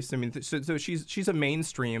pro-choice. I mean, so she's a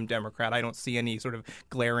mainstream Democrat. I don't see any sort of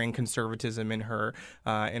glaring conservatism in her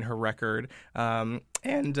record.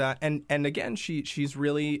 And again, she's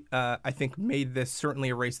really, I think, made this certainly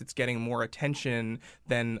a race that's getting more attention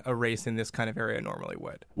than a race in this kind of area normally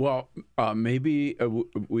would. Well, maybe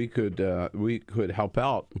we could help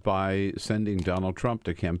out by sending Donald Trump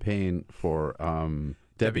to campaign for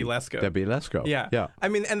Debbie Lesko. Yeah. I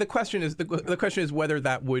mean, and the question is whether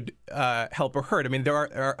that would help or hurt. I mean, there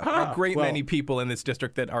are a great many people in this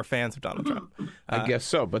district that are fans of Donald Trump. I guess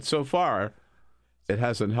so, but so far, it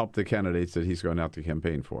hasn't helped the candidates that he's going out to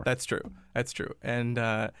campaign for. That's true. And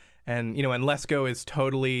Lesko is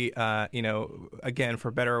totally, again,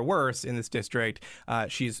 for better or worse in this district,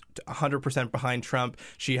 she's 100% behind Trump.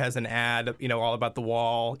 She has an ad, all about the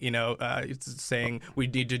wall, it's saying we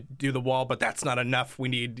need to do the wall, but that's not enough. We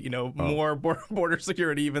need, more border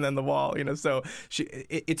security even than the wall, So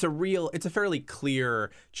it's a fairly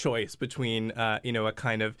clear choice between, a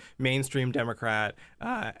kind of mainstream Democrat,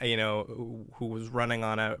 who was running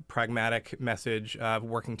on a pragmatic message of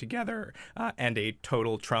working together, and a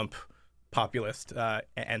total Trump populist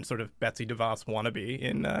and sort of Betsy DeVos wannabe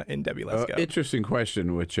in Debbie Lesko. Interesting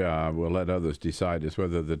question, which we'll let others decide, is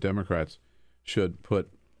whether the Democrats should put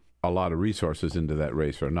a lot of resources into that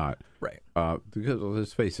race or not. Right. Because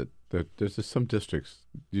let's face it, there's just some districts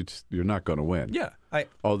you're not going to win. Yeah.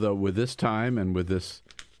 Although with this time and with this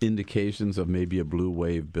indications of maybe a blue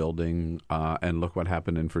wave building, and look what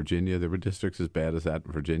happened in Virginia. There were districts as bad as that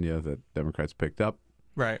in Virginia that Democrats picked up.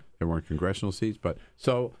 Right. There weren't congressional seats, but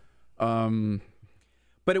so.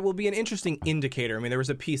 But it will be an interesting indicator. I mean, there was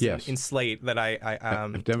a piece in Slate that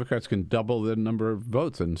if Democrats can double the number of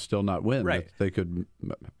votes and still not win, right. They could.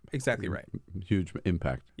 Exactly right. Huge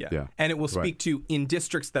impact. Yeah. And it will speak to, in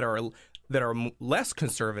districts that are less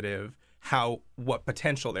conservative, what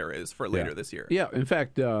potential there is for later this year. Yeah. In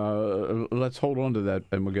fact, let's hold on to that,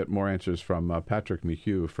 and we'll get more answers from Patrick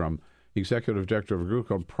McHugh, from Executive Director of a group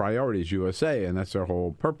called Priorities USA, and that's their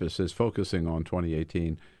whole purpose, is focusing on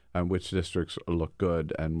 2018 and which districts look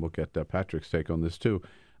good, and we'll get Patrick's take on this too.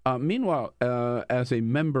 Meanwhile, as a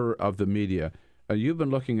member of the media, you've been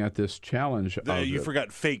looking at this challenge. You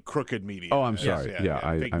forgot fake crooked media. Oh, I'm sorry.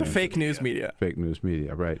 The fake news media. Fake news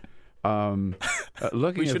media, right.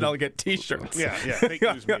 We should all get T-shirts. Yeah, fake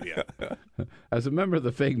news media. As a member of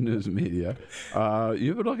the fake news media,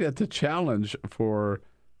 you've been looking at the challenge for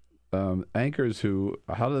anchors who,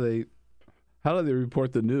 how do they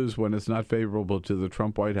report the news when it's not favorable to the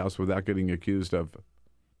Trump White House without getting accused of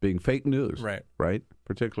being fake news? Right?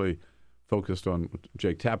 Particularly focused on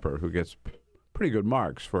Jake Tapper, who gets pretty good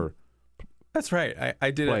marks for That's right.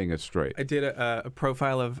 I did playing it straight. I did a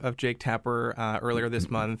profile of Jake Tapper earlier this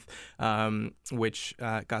month, which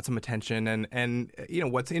got some attention. And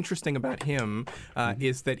what's interesting about him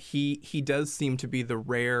is that he does seem to be the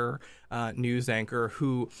rare news anchor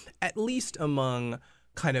who, at least among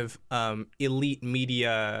kind of elite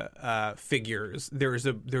media figures, there's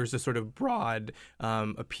a sort of broad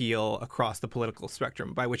appeal across the political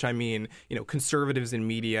spectrum, by which I mean, conservatives in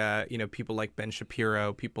media, people like Ben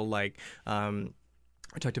Shapiro, people like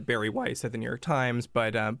I talked to Barry Weiss at the New York Times,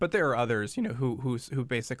 but there are others, who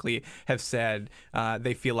basically have said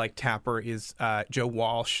they feel like Tapper is Joe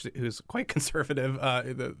Walsh, who's quite conservative,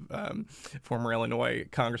 the former Illinois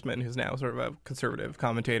congressman who's now sort of a conservative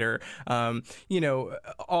commentator.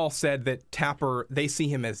 All said that Tapper, they see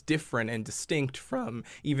him as different and distinct from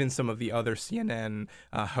even some of the other CNN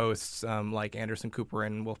hosts like Anderson Cooper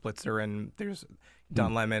and Wolf Blitzer, and there's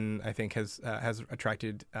Don Lemon, I think, has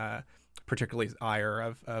attracted particularly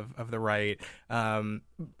ire of the right.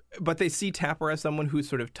 But they see Tapper as someone who's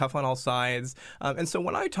sort of tough on all sides. And so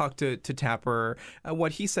when I talked to Tapper,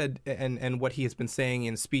 what he said and what he has been saying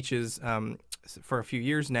in speeches for a few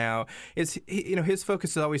years now is, his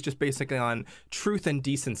focus is always just basically on truth and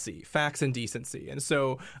decency, facts and decency. And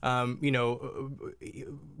so,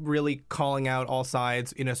 really calling out all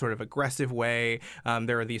sides in a sort of aggressive way.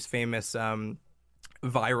 There are these famous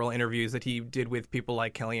viral interviews that he did with people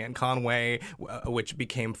like Kellyanne Conway, which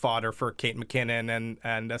became fodder for Kate McKinnon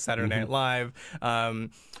and Saturday Night Live. But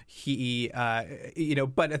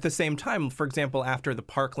at the same time, for example, after the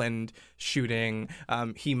Parkland shooting,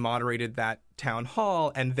 he moderated that town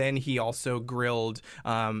hall, and then he also grilled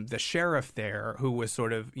the sheriff there, who was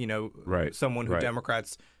sort of, someone who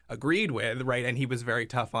Democrats agreed with, right? And he was very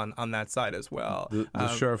tough on that side as well. The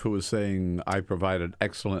sheriff who was saying, I provided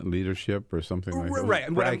excellent leadership or something like that.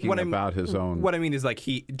 Right. Bragging about his own. What I mean is, like,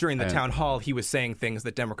 during the town hall, he was saying things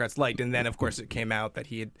that Democrats liked. And then, of course, it came out that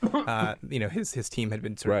he had, his team had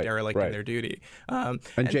been sort of derelict in their duty.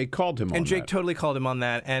 And Jake called him on that. And Jake totally called him on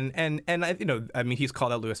that. And he's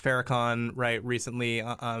called out Louis Farrakhan, right, recently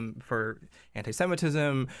for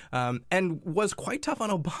anti-Semitism, and was quite tough on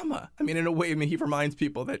Obama. I mean, in a way, he reminds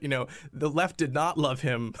people that, the left did not love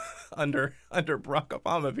him under Barack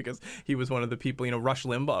Obama, because he was one of the people, Rush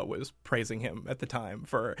Limbaugh was praising him at the time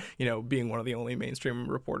for, being one of the only mainstream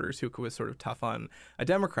reporters who was sort of tough on a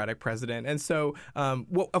Democratic president. And so,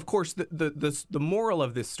 of course, the moral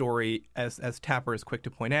of this story, as Tapper is quick to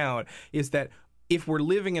point out, is that if we're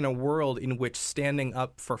living in a world in which standing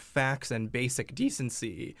up for facts and basic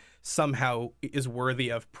decency somehow is worthy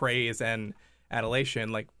of praise and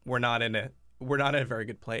adulation, like we're not in a very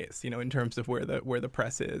good place, in terms of where the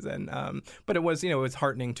press is. And but it was, it's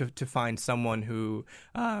heartening to find someone who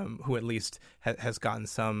at least has gotten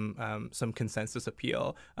some consensus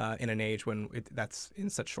appeal in an age when that's in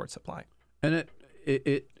such short supply. And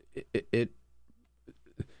it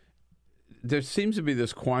there seems to be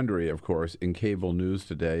this quandary, of course, in cable news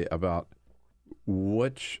today about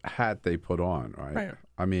which hat they put on, right?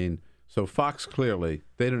 I mean, so Fox clearly,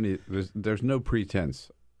 they don't need, there's no pretense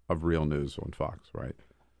of real news on Fox, right?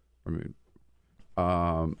 I mean,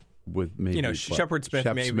 with maybe Shepard Smith,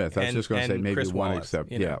 Shep maybe, Smith. I was just going to say maybe Chris one Wallace,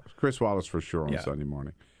 except, Chris Wallace for sure on Sunday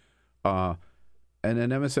morning. And then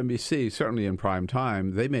MSNBC, certainly in prime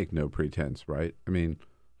time, they make no pretense, right? I mean,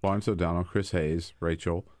 Lawrence O'Donnell, Chris Hayes,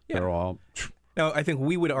 Rachel, they're all. No, I think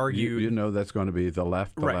we would argue. That's going to be the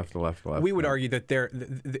left, the left, the left, the left. We would argue that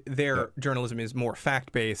their journalism is more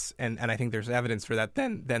fact based, and I think there's evidence for that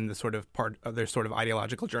than the sort of part of their sort of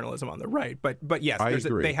ideological journalism on the right. But yes, I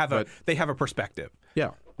agree, they have a perspective. Yeah,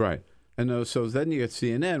 right. And so then you get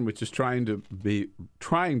CNN, which is trying to be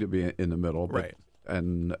in the middle, but, right?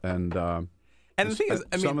 And the thing is,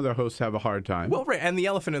 some of their hosts have a hard time. Well, right. And the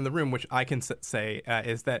elephant in the room, which I can say,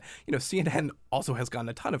 is that CNN also has gotten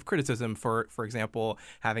a ton of criticism for example,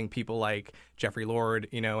 having people like Jeffrey Lord,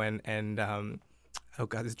 and oh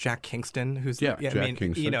God, is Jack Kingston, who's Jack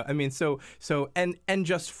Kingston. So and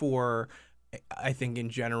just for, I think in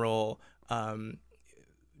general, not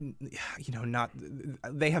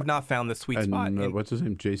they have not found the sweet spot. What's his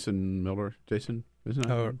name? Jason Miller. Jason, isn't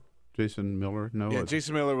it? Jason Miller? No. Yeah,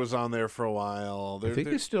 Jason Miller was on there for a while. I think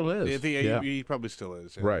he still is. He probably still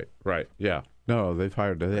is. Yeah. Right. Yeah. No, they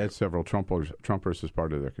had several Trumpers as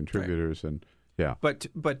part of their contributors, and yeah. But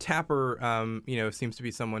Tapper, seems to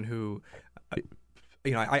be someone who,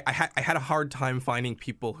 I had a hard time finding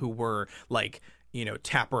people who were like,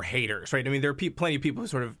 Tapper haters, right? I mean, there are plenty of people who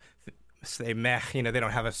sort of say meh, they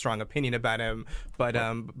don't have a strong opinion about him, but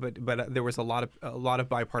there was a lot of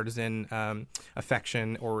bipartisan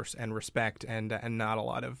affection and respect and not a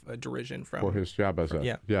lot of derision for his job as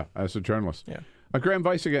a journalist. Yeah. Graham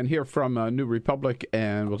Vyse again here from New Republic,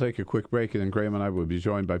 and we'll take a quick break, and then Graham and I will be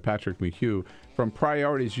joined by Patrick McHugh from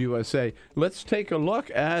Priorities USA. Let's take a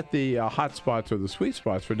look at the hot spots or the sweet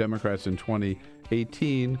spots for Democrats in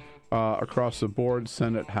 2018. Across the board,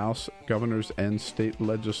 Senate, House, governors, and state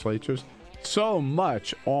legislatures. So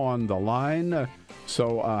much on the line.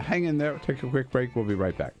 So hang in there. Take a quick break. We'll be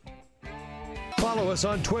right back. Follow us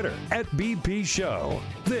on Twitter @BP Show.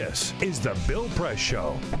 This is The Bill Press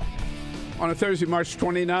Show. On a Thursday, March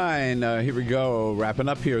 29, here we go. Wrapping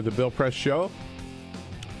up here, The Bill Press Show.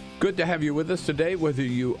 Good to have you with us today, whether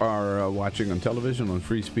you are watching on television, on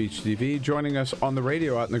Free Speech TV, joining us on the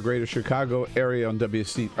radio out in the greater Chicago area on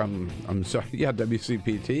WCPT,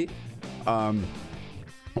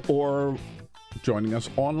 or joining us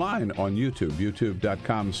online on YouTube,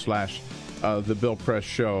 youtube.com/The Bill Press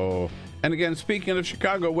Show. And again, speaking of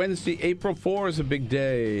Chicago, Wednesday, April 4 is a big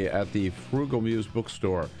day at the Frugal Muse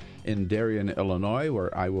Bookstore in Darien, Illinois,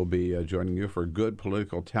 where I will be joining you for a good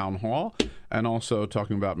political town hall and also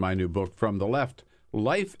talking about my new book, From the Left,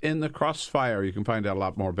 Life in the Crossfire. You can find out a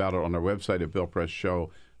lot more about it on our website at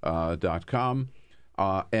BillPressShow.com.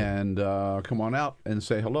 And come on out and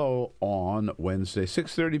say hello on Wednesday,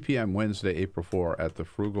 6:30 p.m., Wednesday, April 4, at the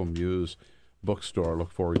Frugal Muse Bookstore.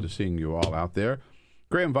 Look forward to seeing you all out there.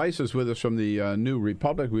 Graham Vyse is with us from the New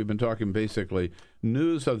Republic. We've been talking basically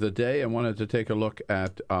news of the day and wanted to take a look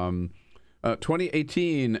at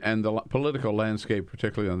 2018 and the political landscape,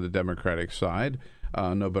 particularly on the Democratic side.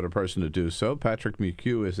 No better person to do so. Patrick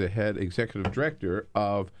McHugh is the head executive director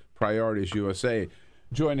of Priorities USA,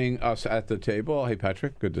 joining us at the table. Hey,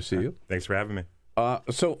 Patrick, good to see you. Thanks for having me.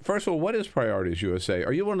 So, first of all, what is Priorities USA?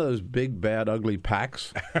 Are you one of those big, bad, ugly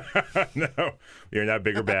PACs? No, we are not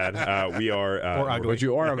big or bad. We are or ugly. But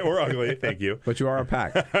you are or ugly. Thank you. But you are a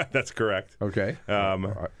PAC. That's correct. Okay.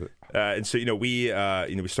 And so we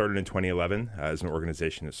started in 2011 as an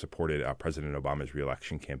organization that supported President Obama's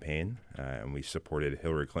reelection campaign, and we supported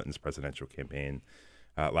Hillary Clinton's presidential campaign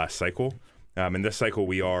last cycle. In this cycle,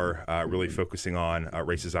 we are really focusing on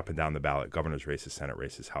races up and down the ballot, governor's races, Senate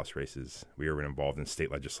races, House races. We are involved in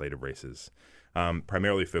state legislative races,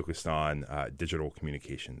 primarily focused on digital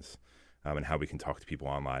communications and how we can talk to people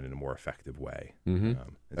online in a more effective way. And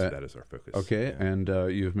so that is our focus. Okay, yeah. And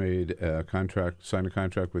you've made signed a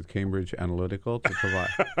contract with Cambridge Analytica to provide...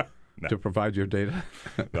 No. To provide your data?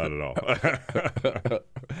 Not at all.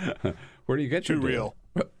 Where do you get your data?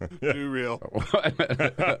 Too real.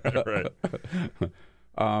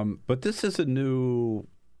 Right. But this is a new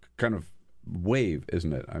kind of wave,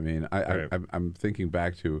 isn't it? I mean, I'm thinking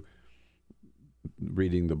back to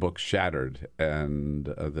reading the book Shattered and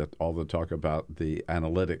that all the talk about the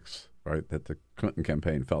analytics, right, that the Clinton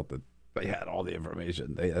campaign felt that they had all the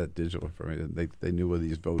information. They had digital information. They knew of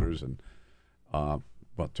these voters and...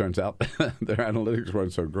 well, it turns out their analytics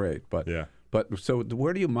weren't so great. But so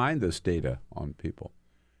where do you mine this data on people?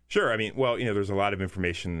 Sure. I mean, well, there's a lot of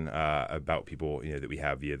information about people, that we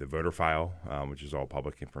have via the voter file, which is all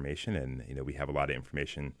public information. And, we have a lot of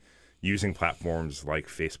information using platforms like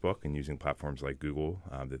Facebook and using platforms like Google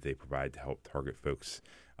that they provide to help target folks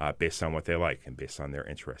based on what they like and based on their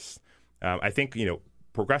interests. I think,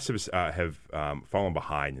 progressives have fallen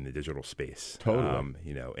behind in the digital space. Totally.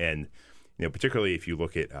 And particularly if you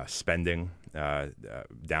look at spending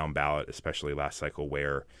down ballot, especially last cycle,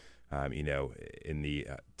 where in the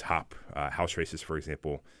top House races, for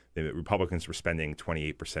example, the Republicans were spending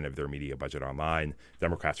 28% of their media budget online.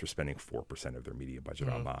 Democrats were spending 4% of their media budget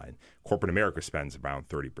online. Corporate America spends around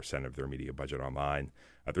 30% of their media budget online.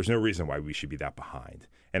 There's no reason why we should be that behind.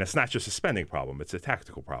 And it's not just a spending problem. It's a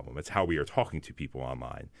tactical problem. It's how we are talking to people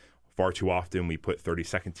online. Far too often we put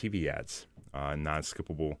 30-second TV ads on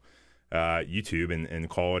non-skippable YouTube and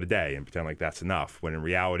call it a day and pretend like that's enough. When in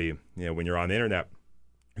reality, when you're on the internet,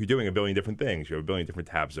 you're doing a billion different things. You have a billion different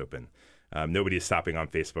tabs open. Nobody is stopping on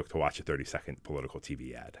Facebook to watch a 30-second political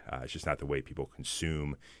TV ad. It's just not the way people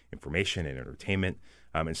consume information and entertainment.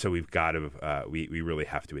 And so we've got to, we really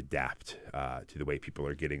have to adapt to the way people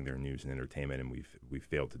are getting their news and entertainment, and we've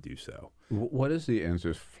failed to do so. What is the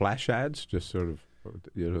answer? Flash ads, just sort of,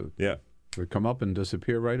 Yeah. They come up and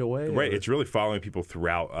disappear right away? Right. Or? It's really following people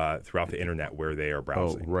throughout the internet where they are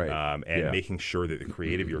browsing. Oh, right. And making sure that the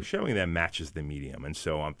creative you're showing them matches the medium. And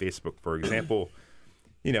so on Facebook, for example,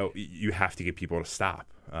 you have to get people to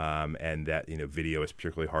stop. And that, video is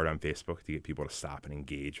particularly hard on Facebook to get people to stop and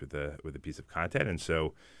engage with a piece of content. And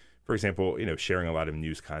so, for example, sharing a lot of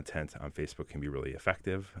news content on Facebook can be really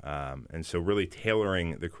effective. And so really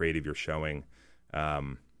tailoring the creative you're showing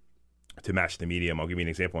to match the medium. I'll give you an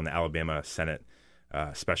example. In the Alabama Senate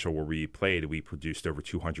special where we produced over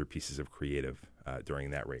 200 pieces of creative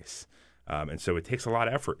during that race. And so it takes a lot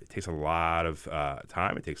of effort. It takes a lot of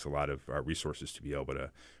time. It takes a lot of resources to be able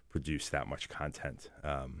to produce that much content.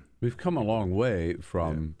 We've come a long way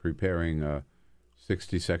from preparing a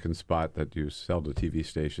 60-second spot that you sell to TV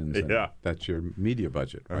stations. And that's your media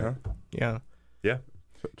budget, right? Uh-huh. Yeah. Yeah.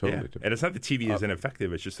 Totally. Yeah. And it's not that TV is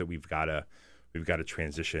ineffective. It's just that we've got to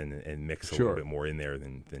transition and mix a little bit more in there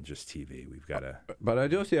than just TV. We've got to. But I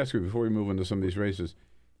do have to ask you before we move into some of these races.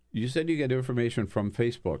 You said you get information from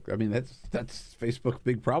Facebook. I mean, that's Facebook's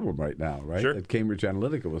big problem right now, right? Sure. That Cambridge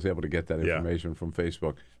Analytica was able to get that information from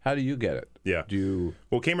Facebook. How do you get it? Yeah.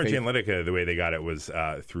 Well, Cambridge Analytica, the way they got it was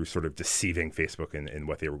through sort of deceiving Facebook and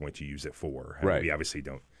what they were going to use it for. Right. We obviously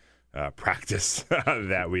don't practice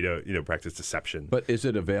that. We don't practice deception. But is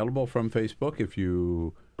it available from Facebook if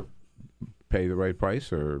you pay the right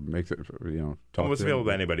price or make it, talk well, it's to available them?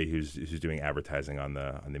 to anybody who's doing advertising on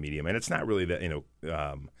the medium, and it's not really that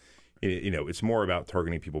it's more about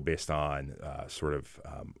targeting people based on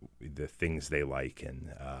the things they like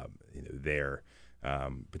and their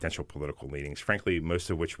potential political leanings. Frankly, most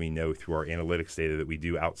of which we know through our analytics data that we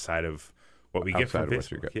do outside of what we get from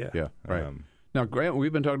Facebook. Yeah, right. Now, Graham,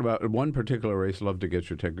 we've been talking about one particular race. Love to get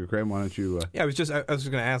your take. Graham, why don't you? Yeah, I was just going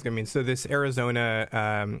to ask. I mean, so this Arizona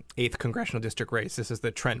 8th congressional district race. This is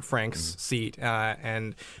the Trent Franks seat,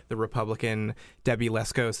 and the Republican Debbie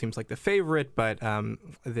Lesko seems like the favorite, but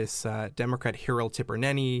this Democrat Hyril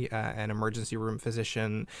Tiperneni, an emergency room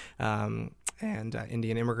physician and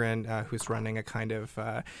Indian immigrant who's running a kind of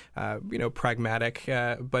pragmatic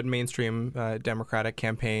but mainstream Democratic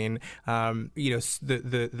campaign.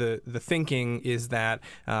 The thinking is that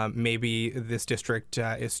maybe this district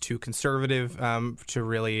is too conservative to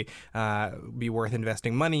really be worth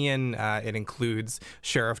investing money in. It includes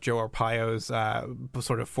Sheriff Joe Arpaio's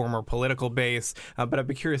sort of former political base. But I'd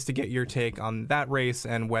be curious to get your take on that race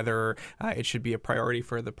and whether it should be a priority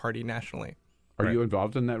for the party nationally. Are you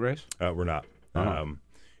involved in that race? We're not.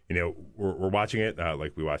 We're watching it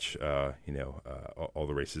like we watch, all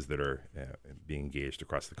the races that are being engaged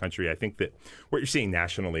across the country. I think that what you're seeing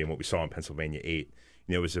nationally and what we saw in Pennsylvania 8,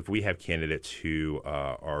 is if we have candidates who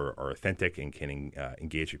are authentic and can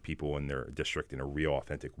engage with people in their district in a real,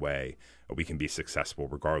 authentic way, we can be successful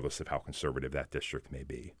regardless of how conservative that district may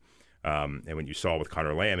be. And what you saw with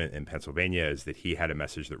Conor Lamb in Pennsylvania is that he had a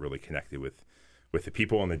message that really connected with the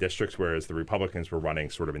people in the districts, whereas the Republicans were running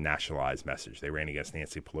sort of a nationalized message. They ran against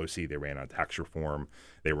Nancy Pelosi. They ran on tax reform.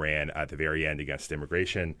 They ran at the very end against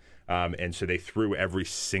immigration. And so they threw every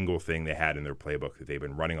single thing they had in their playbook that they've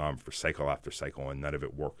been running on for cycle after cycle, and none of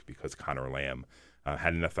it worked because Conor Lamb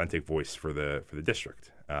had an authentic voice for the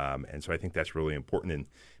district. And so I think that's really important and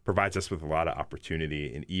provides us with a lot of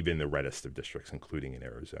opportunity in even the reddest of districts, including in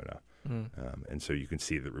Arizona. And so you can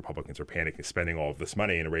see that Republicans are panicking, spending all of this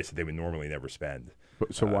money in a race that they would normally never spend.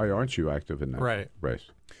 So why aren't you active in that race?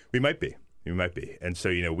 We might be. And so,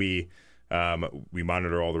 we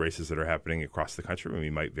monitor all the races that are happening across the country, and we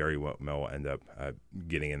might very well end up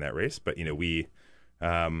getting in that race. But,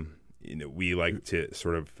 we like to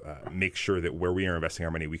sort of make sure that where we are investing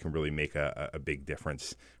our money, we can really make a big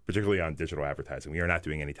difference, particularly on digital advertising. We are not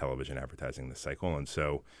doing any television advertising this cycle. And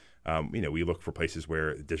so, we look for places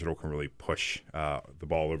where digital can really push the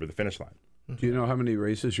ball over the finish line. Do you know how many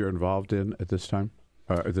races you're involved in at this time,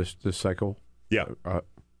 this cycle? Yeah.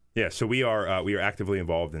 So we are actively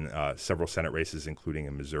involved in several Senate races, including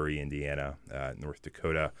in Missouri, Indiana, North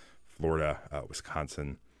Dakota, Florida,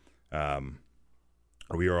 Wisconsin.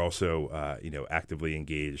 We are also, actively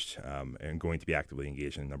engaged and going to be actively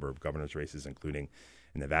engaged in a number of governor's races, including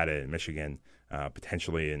in Nevada and Michigan,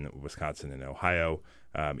 potentially in Wisconsin and Ohio.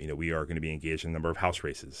 We are going to be engaged in a number of House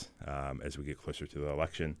races as we get closer to the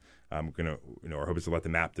election. Our hope is to let the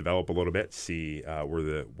map develop a little bit, see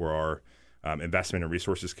where our investment and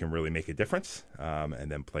resources can really make a difference,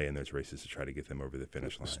 and then play in those races to try to get them over the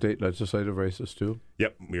finish line. State legislative races, too?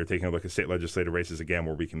 Yep. We are taking a look at state legislative races again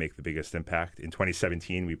where we can make the biggest impact. In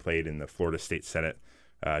 2017, we played in the Florida State Senate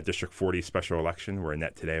District 40 special election, where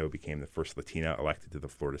Annette Taddeo became the first Latina elected to the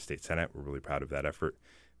Florida State Senate. We're really proud of that effort.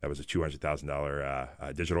 That was a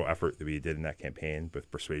 $200,000 digital effort that we did in that campaign with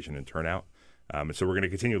persuasion and turnout. And so we're going to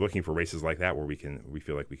continue looking for races like that where we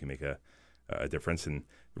feel like we can make a difference, and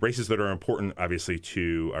races that are important, obviously,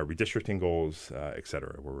 to our redistricting goals, et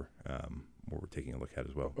cetera, where we're taking a look at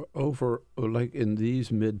as well. Over, like in these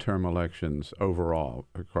midterm elections overall,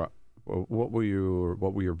 what will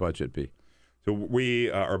your budget be? So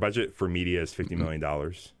our budget for media is $50 million.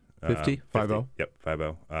 50? 50? Yep, 50.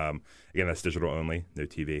 Again, that's digital only, no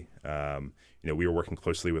TV. We are working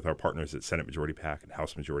closely with our partners at Senate Majority PAC and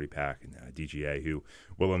House Majority PAC and DGA, who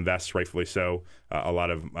will invest, rightfully so, a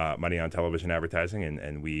lot of money on television advertising,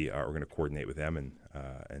 and we are going to coordinate with them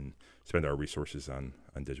and spend our resources on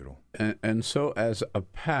digital. And so as a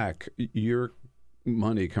PAC, your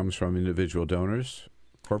money comes from individual donors,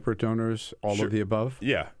 corporate donors, all Sure. of the above?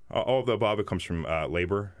 Yeah, all of the above. It comes from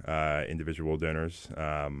labor, individual donors,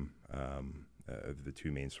 the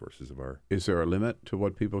two main sources of our... Is there a limit to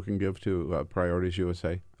what people can give to Priorities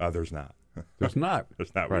USA? There's not. There's not?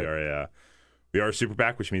 There's not. Right. We are a super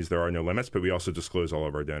PAC, which means there are no limits, but we also disclose all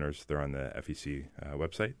of our donors. They're on the FEC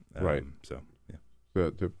website. Right. So, yeah.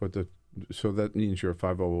 So that means you're a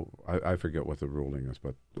 50... I forget what the ruling is,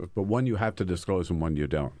 but one you have to disclose and one you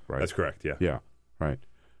don't, right? That's correct, yeah. Yeah, right.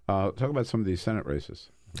 Talk about some of these Senate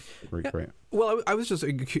races. Great. Well, I was just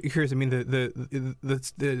curious. I mean,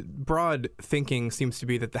 the broad thinking seems to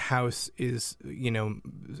be that the House is,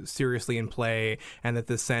 seriously in play, and that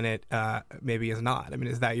the Senate maybe is not. I mean,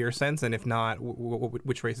 is that your sense? And if not,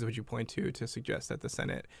 which races would you point to suggest that the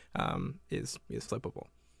Senate is flippable?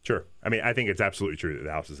 Sure. I mean, I think it's absolutely true that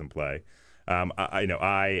the House is in play.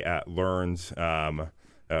 I learned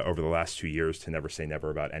over the last 2 years to never say never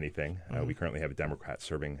about anything. We currently have a Democrat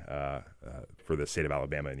serving for the state of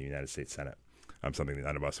Alabama in the United States Senate. something that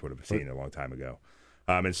none of us would have seen a long time ago.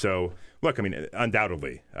 And so, look, I mean,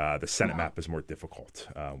 undoubtedly, the Senate map is more difficult.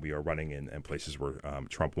 We are running in places where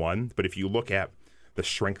Trump won. But if you look at the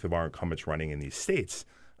strength of our incumbents running in these states,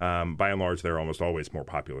 by and large, they're almost always more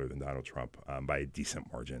popular than Donald Trump by a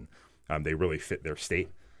decent margin. They really fit their state.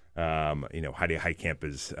 Heidi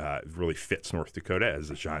Heitkamp really fits North Dakota,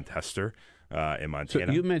 as is John Tester in Montana.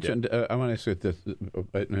 So you mentioned, I want to ask you this,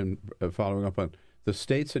 and following up on the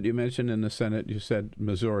states that you mentioned in the Senate, you said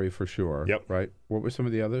Missouri for sure. Yep. Right? What were some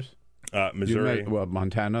of the others? Missouri.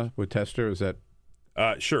 Montana with Tester, is that?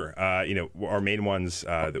 Sure. Our main ones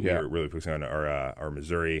that we're really focusing on are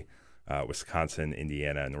Missouri, Wisconsin,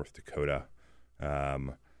 Indiana, North Dakota,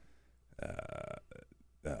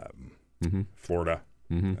 Florida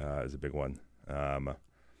is a big one.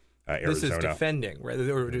 Arizona. This is defending, right?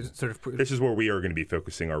 Or just sort of. This is where we are going to be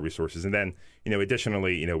focusing our resources, and then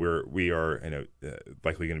additionally, we are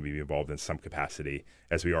likely going to be involved in some capacity,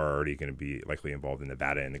 as we are already going to be likely involved in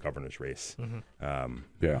Nevada in the governor's race.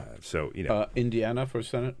 Indiana for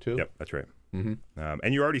Senate too. Yep, that's right.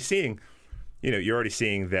 And you're already seeing. You're already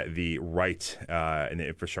seeing that the right and the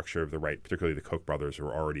infrastructure of the right, particularly the Koch brothers,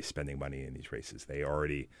 are already spending money in these races. They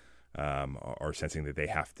already are sensing that they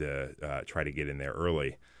have to try to get in there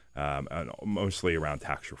early, and mostly around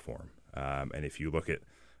tax reform. And if you look at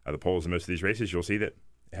the polls in most of these races, you'll see that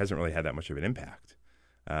it hasn't really had that much of an impact.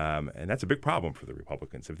 And that's a big problem for the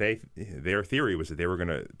Republicans. If their theory was that they were going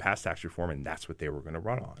to pass tax reform and that's what they were going to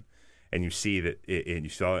run on. And you see that, and you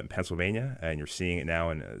saw it in Pennsylvania, and you're seeing it now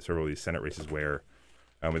in several of these Senate races where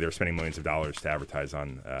they're spending millions of dollars to advertise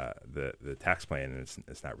on the tax plan, and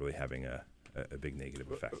it's not really having a big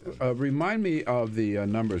negative effect. Remind me of the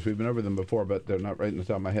numbers. We've been over them before, but they're not right in the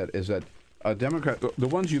top of my head. Is that Democrat? The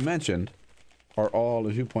ones you mentioned are all,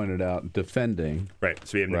 as you pointed out, defending. Right.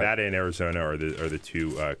 So we have Nevada and Arizona are the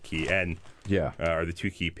two key, and are the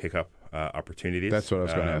two key pickup opportunities. That's what I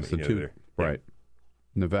was going to ask. The two, right?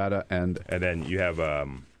 Nevada and then you have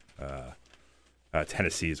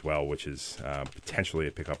Tennessee as well, which is potentially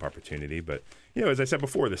a pickup opportunity. But as I said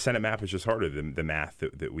before, the Senate map is just harder than the math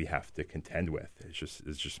that we have to contend with.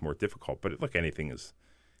 It's just more difficult. But look, anything is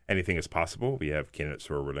possible. We have candidates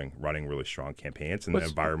who are running really strong campaigns, and the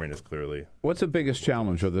environment is clearly. What's the biggest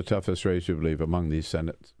challenge or the toughest race you believe among these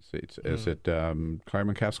Senate seats? Is it Claire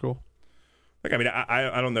McCaskill? Look, I mean,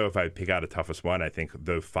 I don't know if I'd pick out a toughest one. I think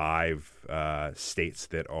the 5 states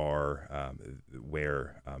that are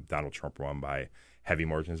where Donald Trump won by heavy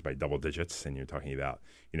margins, by double digits, and you're talking about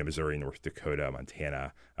Missouri, North Dakota,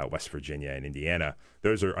 Montana, West Virginia, and Indiana.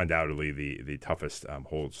 Those are undoubtedly the toughest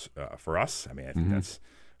holds for us. I mean, I think that's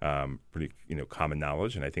pretty common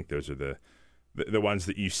knowledge, and I think those are the ones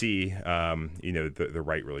that you see, the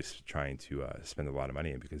right really trying to spend a lot of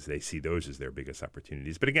money in because they see those as their biggest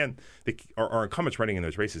opportunities. But again, our incumbents running in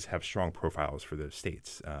those races have strong profiles for those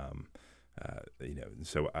states.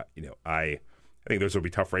 So I think those will be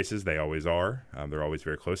tough races. They always are. They're always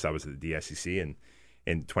very close. I was at the DSCC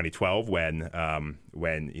in 2012 when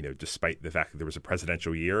despite the fact that there was a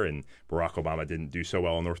presidential year and Barack Obama didn't do so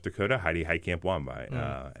well in North Dakota, Heidi Heitkamp won by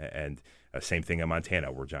and. Same thing in Montana,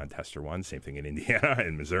 where John Tester won. Same thing in Indiana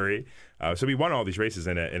and Missouri. So we won all these races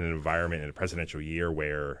in an environment in a presidential year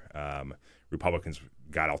where Republicans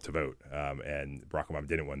got out to vote, and Barack Obama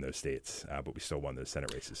didn't win those states, but we still won those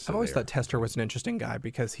Senate races. So I've always thought Tester was an interesting guy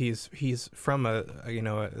because he's from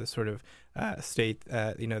a sort of state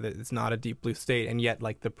that it's not a deep blue state, and yet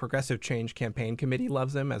like the Progressive Change Campaign Committee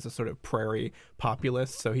loves him as a sort of prairie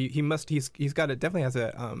populist. So he's got definitely has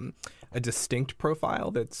a distinct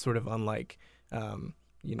profile that's sort of unlike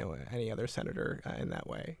any other senator in that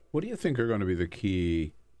way. What do you think are going to be the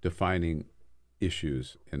key defining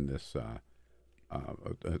issues in this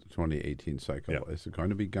 2018 cycle? Yeah. Is it going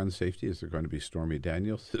to be gun safety? Is it going to be Stormy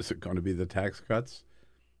Daniels? Is it going to be the tax cuts?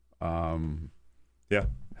 Healthcare.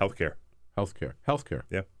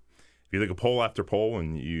 Yeah. If you look at poll after poll,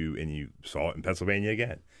 and you saw it in Pennsylvania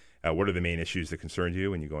again, what are the main issues that concern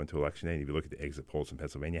you when you go into election day? And if you look at the exit polls in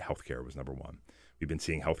Pennsylvania, healthcare was number one. We've been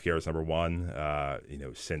seeing healthcare as number one,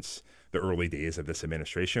 since the early days of this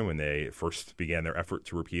administration when they first began their effort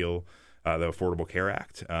to repeal the Affordable Care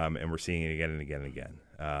Act, and we're seeing it again and again and again.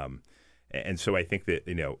 And so I think that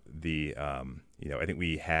I think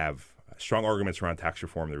we have strong arguments around tax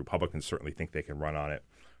reform. The Republicans certainly think they can run on it.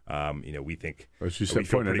 We think we feel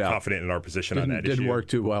pretty confident in our position on that issue. Didn't work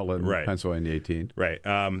too well in Pennsylvania 18. Right.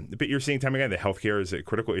 But you're seeing time again that healthcare is a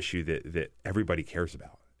critical issue that everybody cares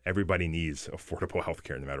about. Everybody needs affordable health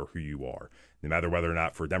care, no matter who you are. No matter whether or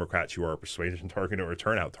not for Democrats you are a persuasion target or a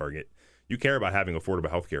turnout target, you care about having affordable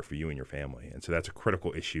health care for you and your family. And so that's a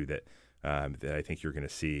critical issue that I think you're going to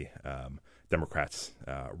see Democrats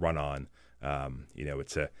run on.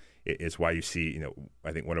 It's why you see,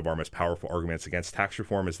 I think one of our most powerful arguments against tax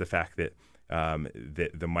reform is the fact that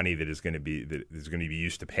the money that is going to be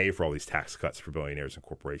used to pay for all these tax cuts for billionaires and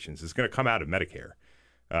corporations is going to come out of Medicare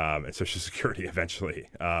and Social Security eventually.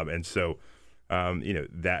 And so,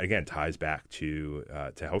 that again ties back to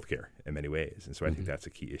healthcare in many ways. And so I think that's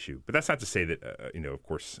a key issue. But that's not to say that, of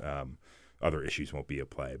course, other issues won't be at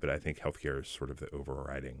play. But I think healthcare is sort of the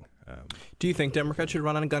overriding. Do you think Democrats should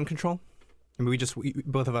run on gun control? I mean,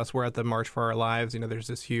 both of us were at the March for Our Lives. There's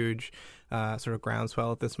this huge sort of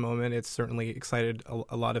groundswell at this moment. It's certainly excited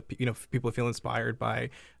a lot of people feel inspired by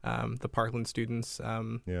the Parkland students.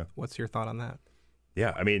 What's your thought on that?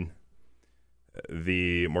 Yeah, I mean,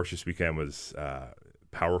 the march this weekend was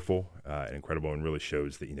powerful and incredible, and really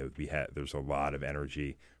shows that there's a lot of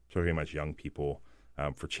energy, particularly amongst young people,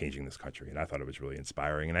 for changing this country. And I thought it was really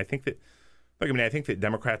inspiring. And I think that, I think that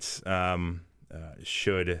Democrats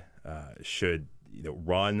should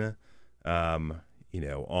run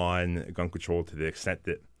on gun control to the extent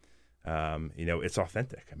that it's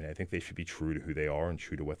authentic. I mean, I think they should be true to who they are and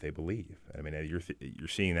true to what they believe. I mean, you're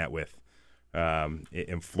seeing that with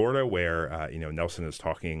in Florida, where Nelson is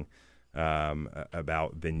talking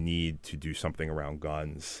about the need to do something around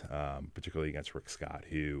guns, particularly against Rick Scott,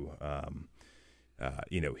 who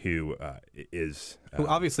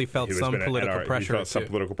obviously felt some political pressure. He felt some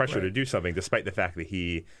political pressure to do something, despite the fact that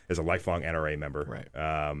he is a lifelong NRA member. Right.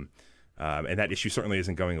 And that issue certainly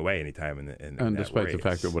isn't going away anytime in and that despite race. the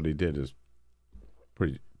fact that what he did is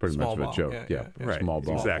pretty small much ball. a joke. Yeah. Right. Small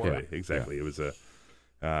ball. Exactly. Yeah. It was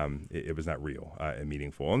it was not real and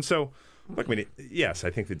meaningful. And so, look, I mean, yes,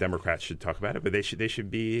 I think the Democrats should talk about it, but they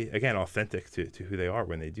should be, again, authentic to who they are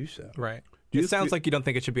when they do so. Right. It sounds like you don't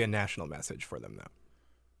think it should be a national message for them, though.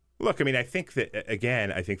 Look, I mean, I think that,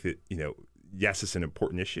 yes, it's an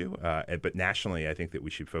important issue, but nationally, I think that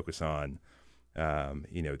we should focus on,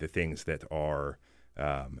 the things that are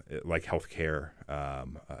like healthcare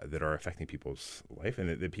that are affecting people's life and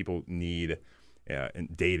that people need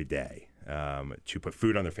day to day to put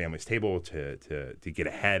food on their family's table, to get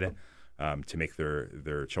ahead, to make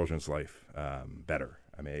their children's life better.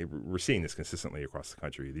 I mean, we're seeing this consistently across the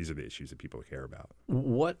country. These are the issues that people care about.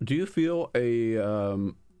 What do you feel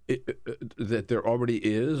that there already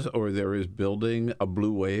is, or there is building a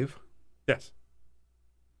blue wave? Yes,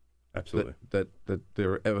 absolutely. That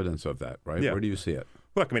there are evidence of that, right? Yeah. Where do you see it?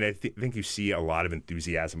 Look, I mean, I think you see a lot of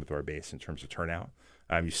enthusiasm with our base in terms of turnout.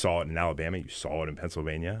 You saw it in Alabama. You saw it in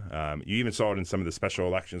Pennsylvania. You even saw it in some of the special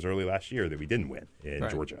elections early last year that we didn't win in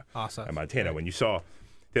Georgia and Montana. Right. When you saw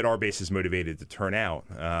that our base is motivated to turn out,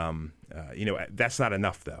 that's not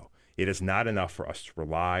enough, though. It is not enough for us to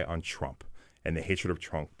rely on Trump and the hatred of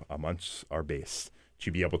Trump amongst our base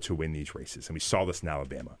to be able to win these races. And we saw this in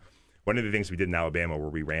Alabama. One of the things we did in Alabama, where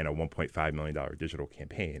we ran a $1.5 million digital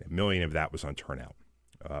campaign, $1 million of that was on turnout,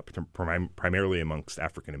 primarily amongst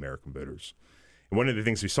African-American voters. And one of the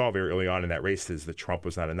things we saw very early on in that race is that Trump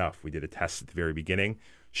was not enough. We did a test at the very beginning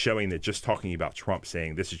showing that just talking about Trump,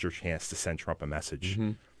 saying this is your chance to send Trump a message,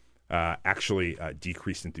 actually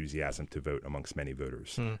decreased enthusiasm to vote amongst many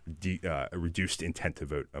voters, reduced intent to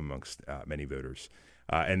vote amongst many voters.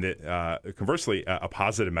 And that conversely, a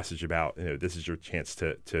positive message about this is your chance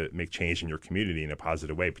to make change in your community in a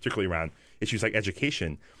positive way, particularly around issues like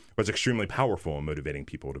education, was extremely powerful in motivating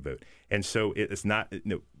people to vote. And so it's not,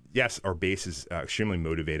 yes, our base is extremely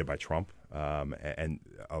motivated by Trump, and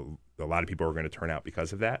a lot of people are going to turn out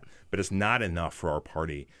because of that. But it's not enough for our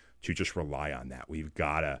party to just rely on that. We've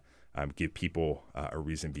got to give people a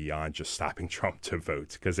reason beyond just stopping Trump to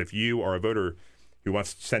vote. Because if you are a voter who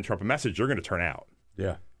wants to send Trump a message, you're going to turn out.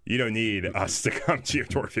 Yeah. You don't need us to come to your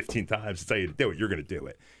door 15 times to tell you to do it. You're going to do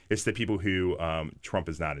it. It's the people who Trump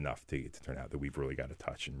is not enough to turn out that we've really got to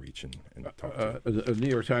touch and reach and talk to. The New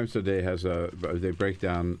York Times today has they break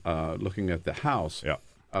down looking at the House.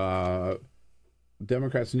 Yeah.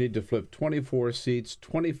 Democrats need to flip 24 seats.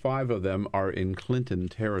 25 of them are in Clinton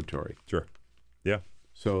territory. Sure. Yeah.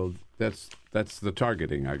 So that's the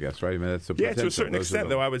targeting, I guess, right? I mean, that's the to a certain extent,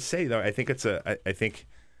 though. I would say, though, I think it's I think.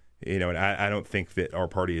 And I don't think that our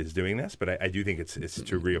party is doing this, but I do think it's to a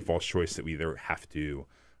degree of false choice that we either have to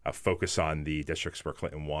focus on the districts where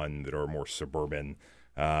Clinton won that are more suburban,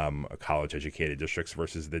 college-educated districts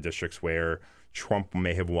versus the districts where Trump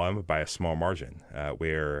may have won by a small margin,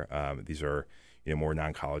 where these are more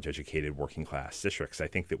non-college-educated, working-class districts. I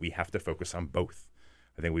think that we have to focus on both.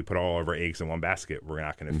 I think we put all of our eggs in one basket. We're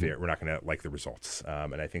not going to we're not going to like the results,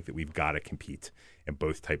 and I think that we've got to compete in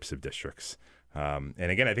both types of districts. And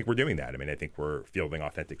again, I think we're doing that. I mean, I think we're fielding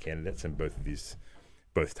authentic candidates in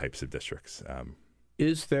both types of districts.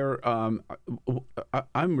 Is there? I'm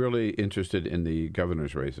really interested in the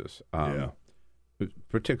governor's races,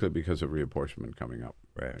 particularly because of reapportionment coming up.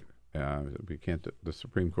 Right. We can't. The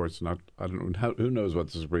Supreme Court's not. I don't know. Who knows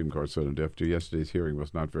what the Supreme Court's going to do? After yesterday's hearing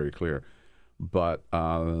was not very clear, but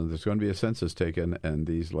there's going to be a census taken, and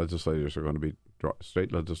these legislators are going to be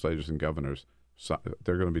state legislators and governors.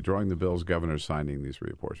 They're going to be drawing the bills. Governors signing these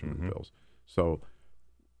reapportionment bills. So,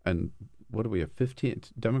 and what do we have? 15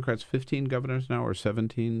 Democrats, 15 governors now, or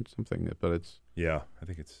 17 something? But it's I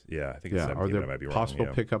think it's 17. Are there I might be possible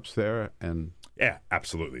wrong, pickups there? And yeah,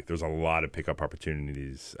 absolutely. There's a lot of pickup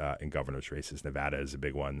opportunities in governor's races. Nevada is a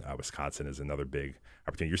big one. Wisconsin is another big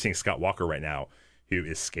opportunity. You're seeing Scott Walker right now, who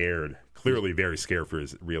is scared, clearly very scared for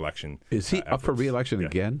his reelection. Is he up for reelection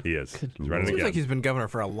again? He is. He's running Seems again. like he's been governor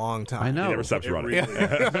for a long time. I know. He never stops running.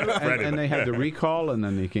 and they had the recall, and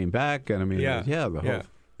then he came back, and I mean, the whole.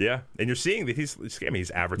 Yeah, and you're seeing that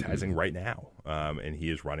he's advertising right now, and he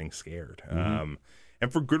is running scared, and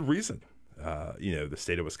for good reason. The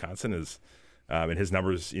state of Wisconsin is, and his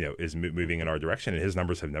numbers, is moving in our direction, and his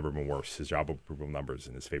numbers have never been worse. His job approval numbers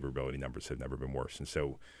and his favorability numbers have never been worse, and so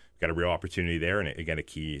we've got a real opportunity there, and again, a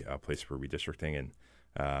key place for redistricting, and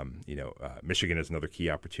Michigan is another key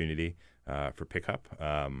opportunity for pickup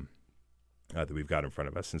that we've got in front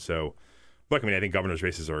of us, and so. Look, I think governor's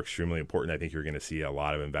races are extremely important. I think you're going to see a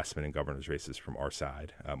lot of investment in governor's races from our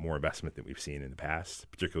side, more investment than we've seen in the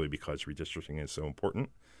past, particularly because redistricting is so important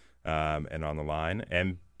and on the line,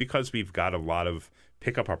 and because we've got a lot of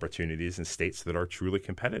pickup opportunities in states that are truly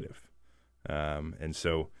competitive. And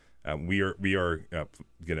so we are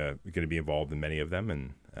going to be involved in many of them,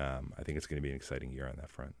 and I think it's going to be an exciting year on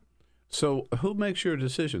that front. So who makes your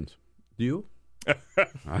decisions? You?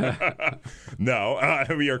 No,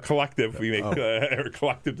 we are collective. We make a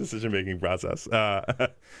collective decision-making process.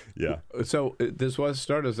 Yeah. So this was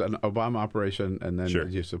started as an Obama operation, and then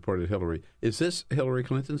you supported Hillary. Is this Hillary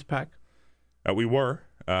Clinton's PAC? We were.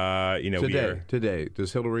 Today.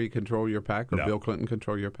 Does Hillary control your PAC, or Bill Clinton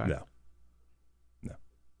control your PAC? No.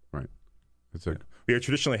 Right. We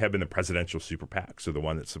traditionally have been the presidential super PAC, so the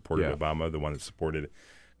one that supported Obama, the one that supported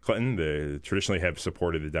Clinton, traditionally have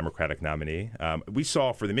supported the Democratic nominee. We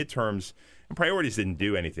saw for the midterms, and priorities didn't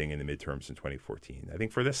do anything in the midterms in 2014. I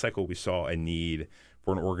think for this cycle, we saw a need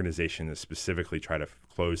for an organization to specifically try to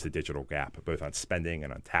close the digital gap, both on spending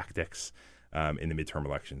and on tactics in the midterm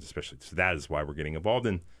elections, especially. So that is why we're getting involved.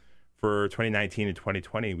 And for 2019 and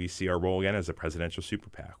 2020, we see our role again as a presidential super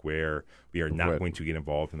PAC, where we are not going to get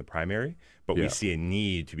involved in the primary, but we see a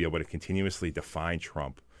need to be able to continuously define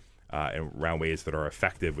Trump in around ways that are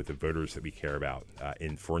effective with the voters that we care about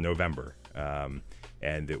for November,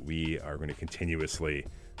 and that we are going to continuously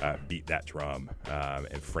beat that drum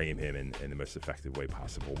and frame him in the most effective way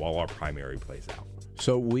possible while our primary plays out.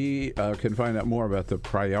 So we can find out more about the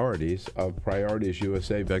priorities of Priorities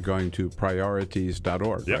USA by going to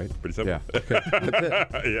priorities.org, right? Pretty simple. Yeah, okay.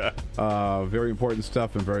 That's it. Very important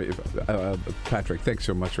stuff, and very Patrick, thanks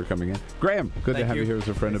so much for coming in. Graham, good to have you here as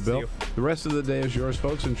a friend of Bill. The rest of the day is yours,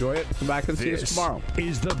 folks. Enjoy it. Come back and see us tomorrow. This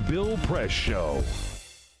is the Bill Press Show.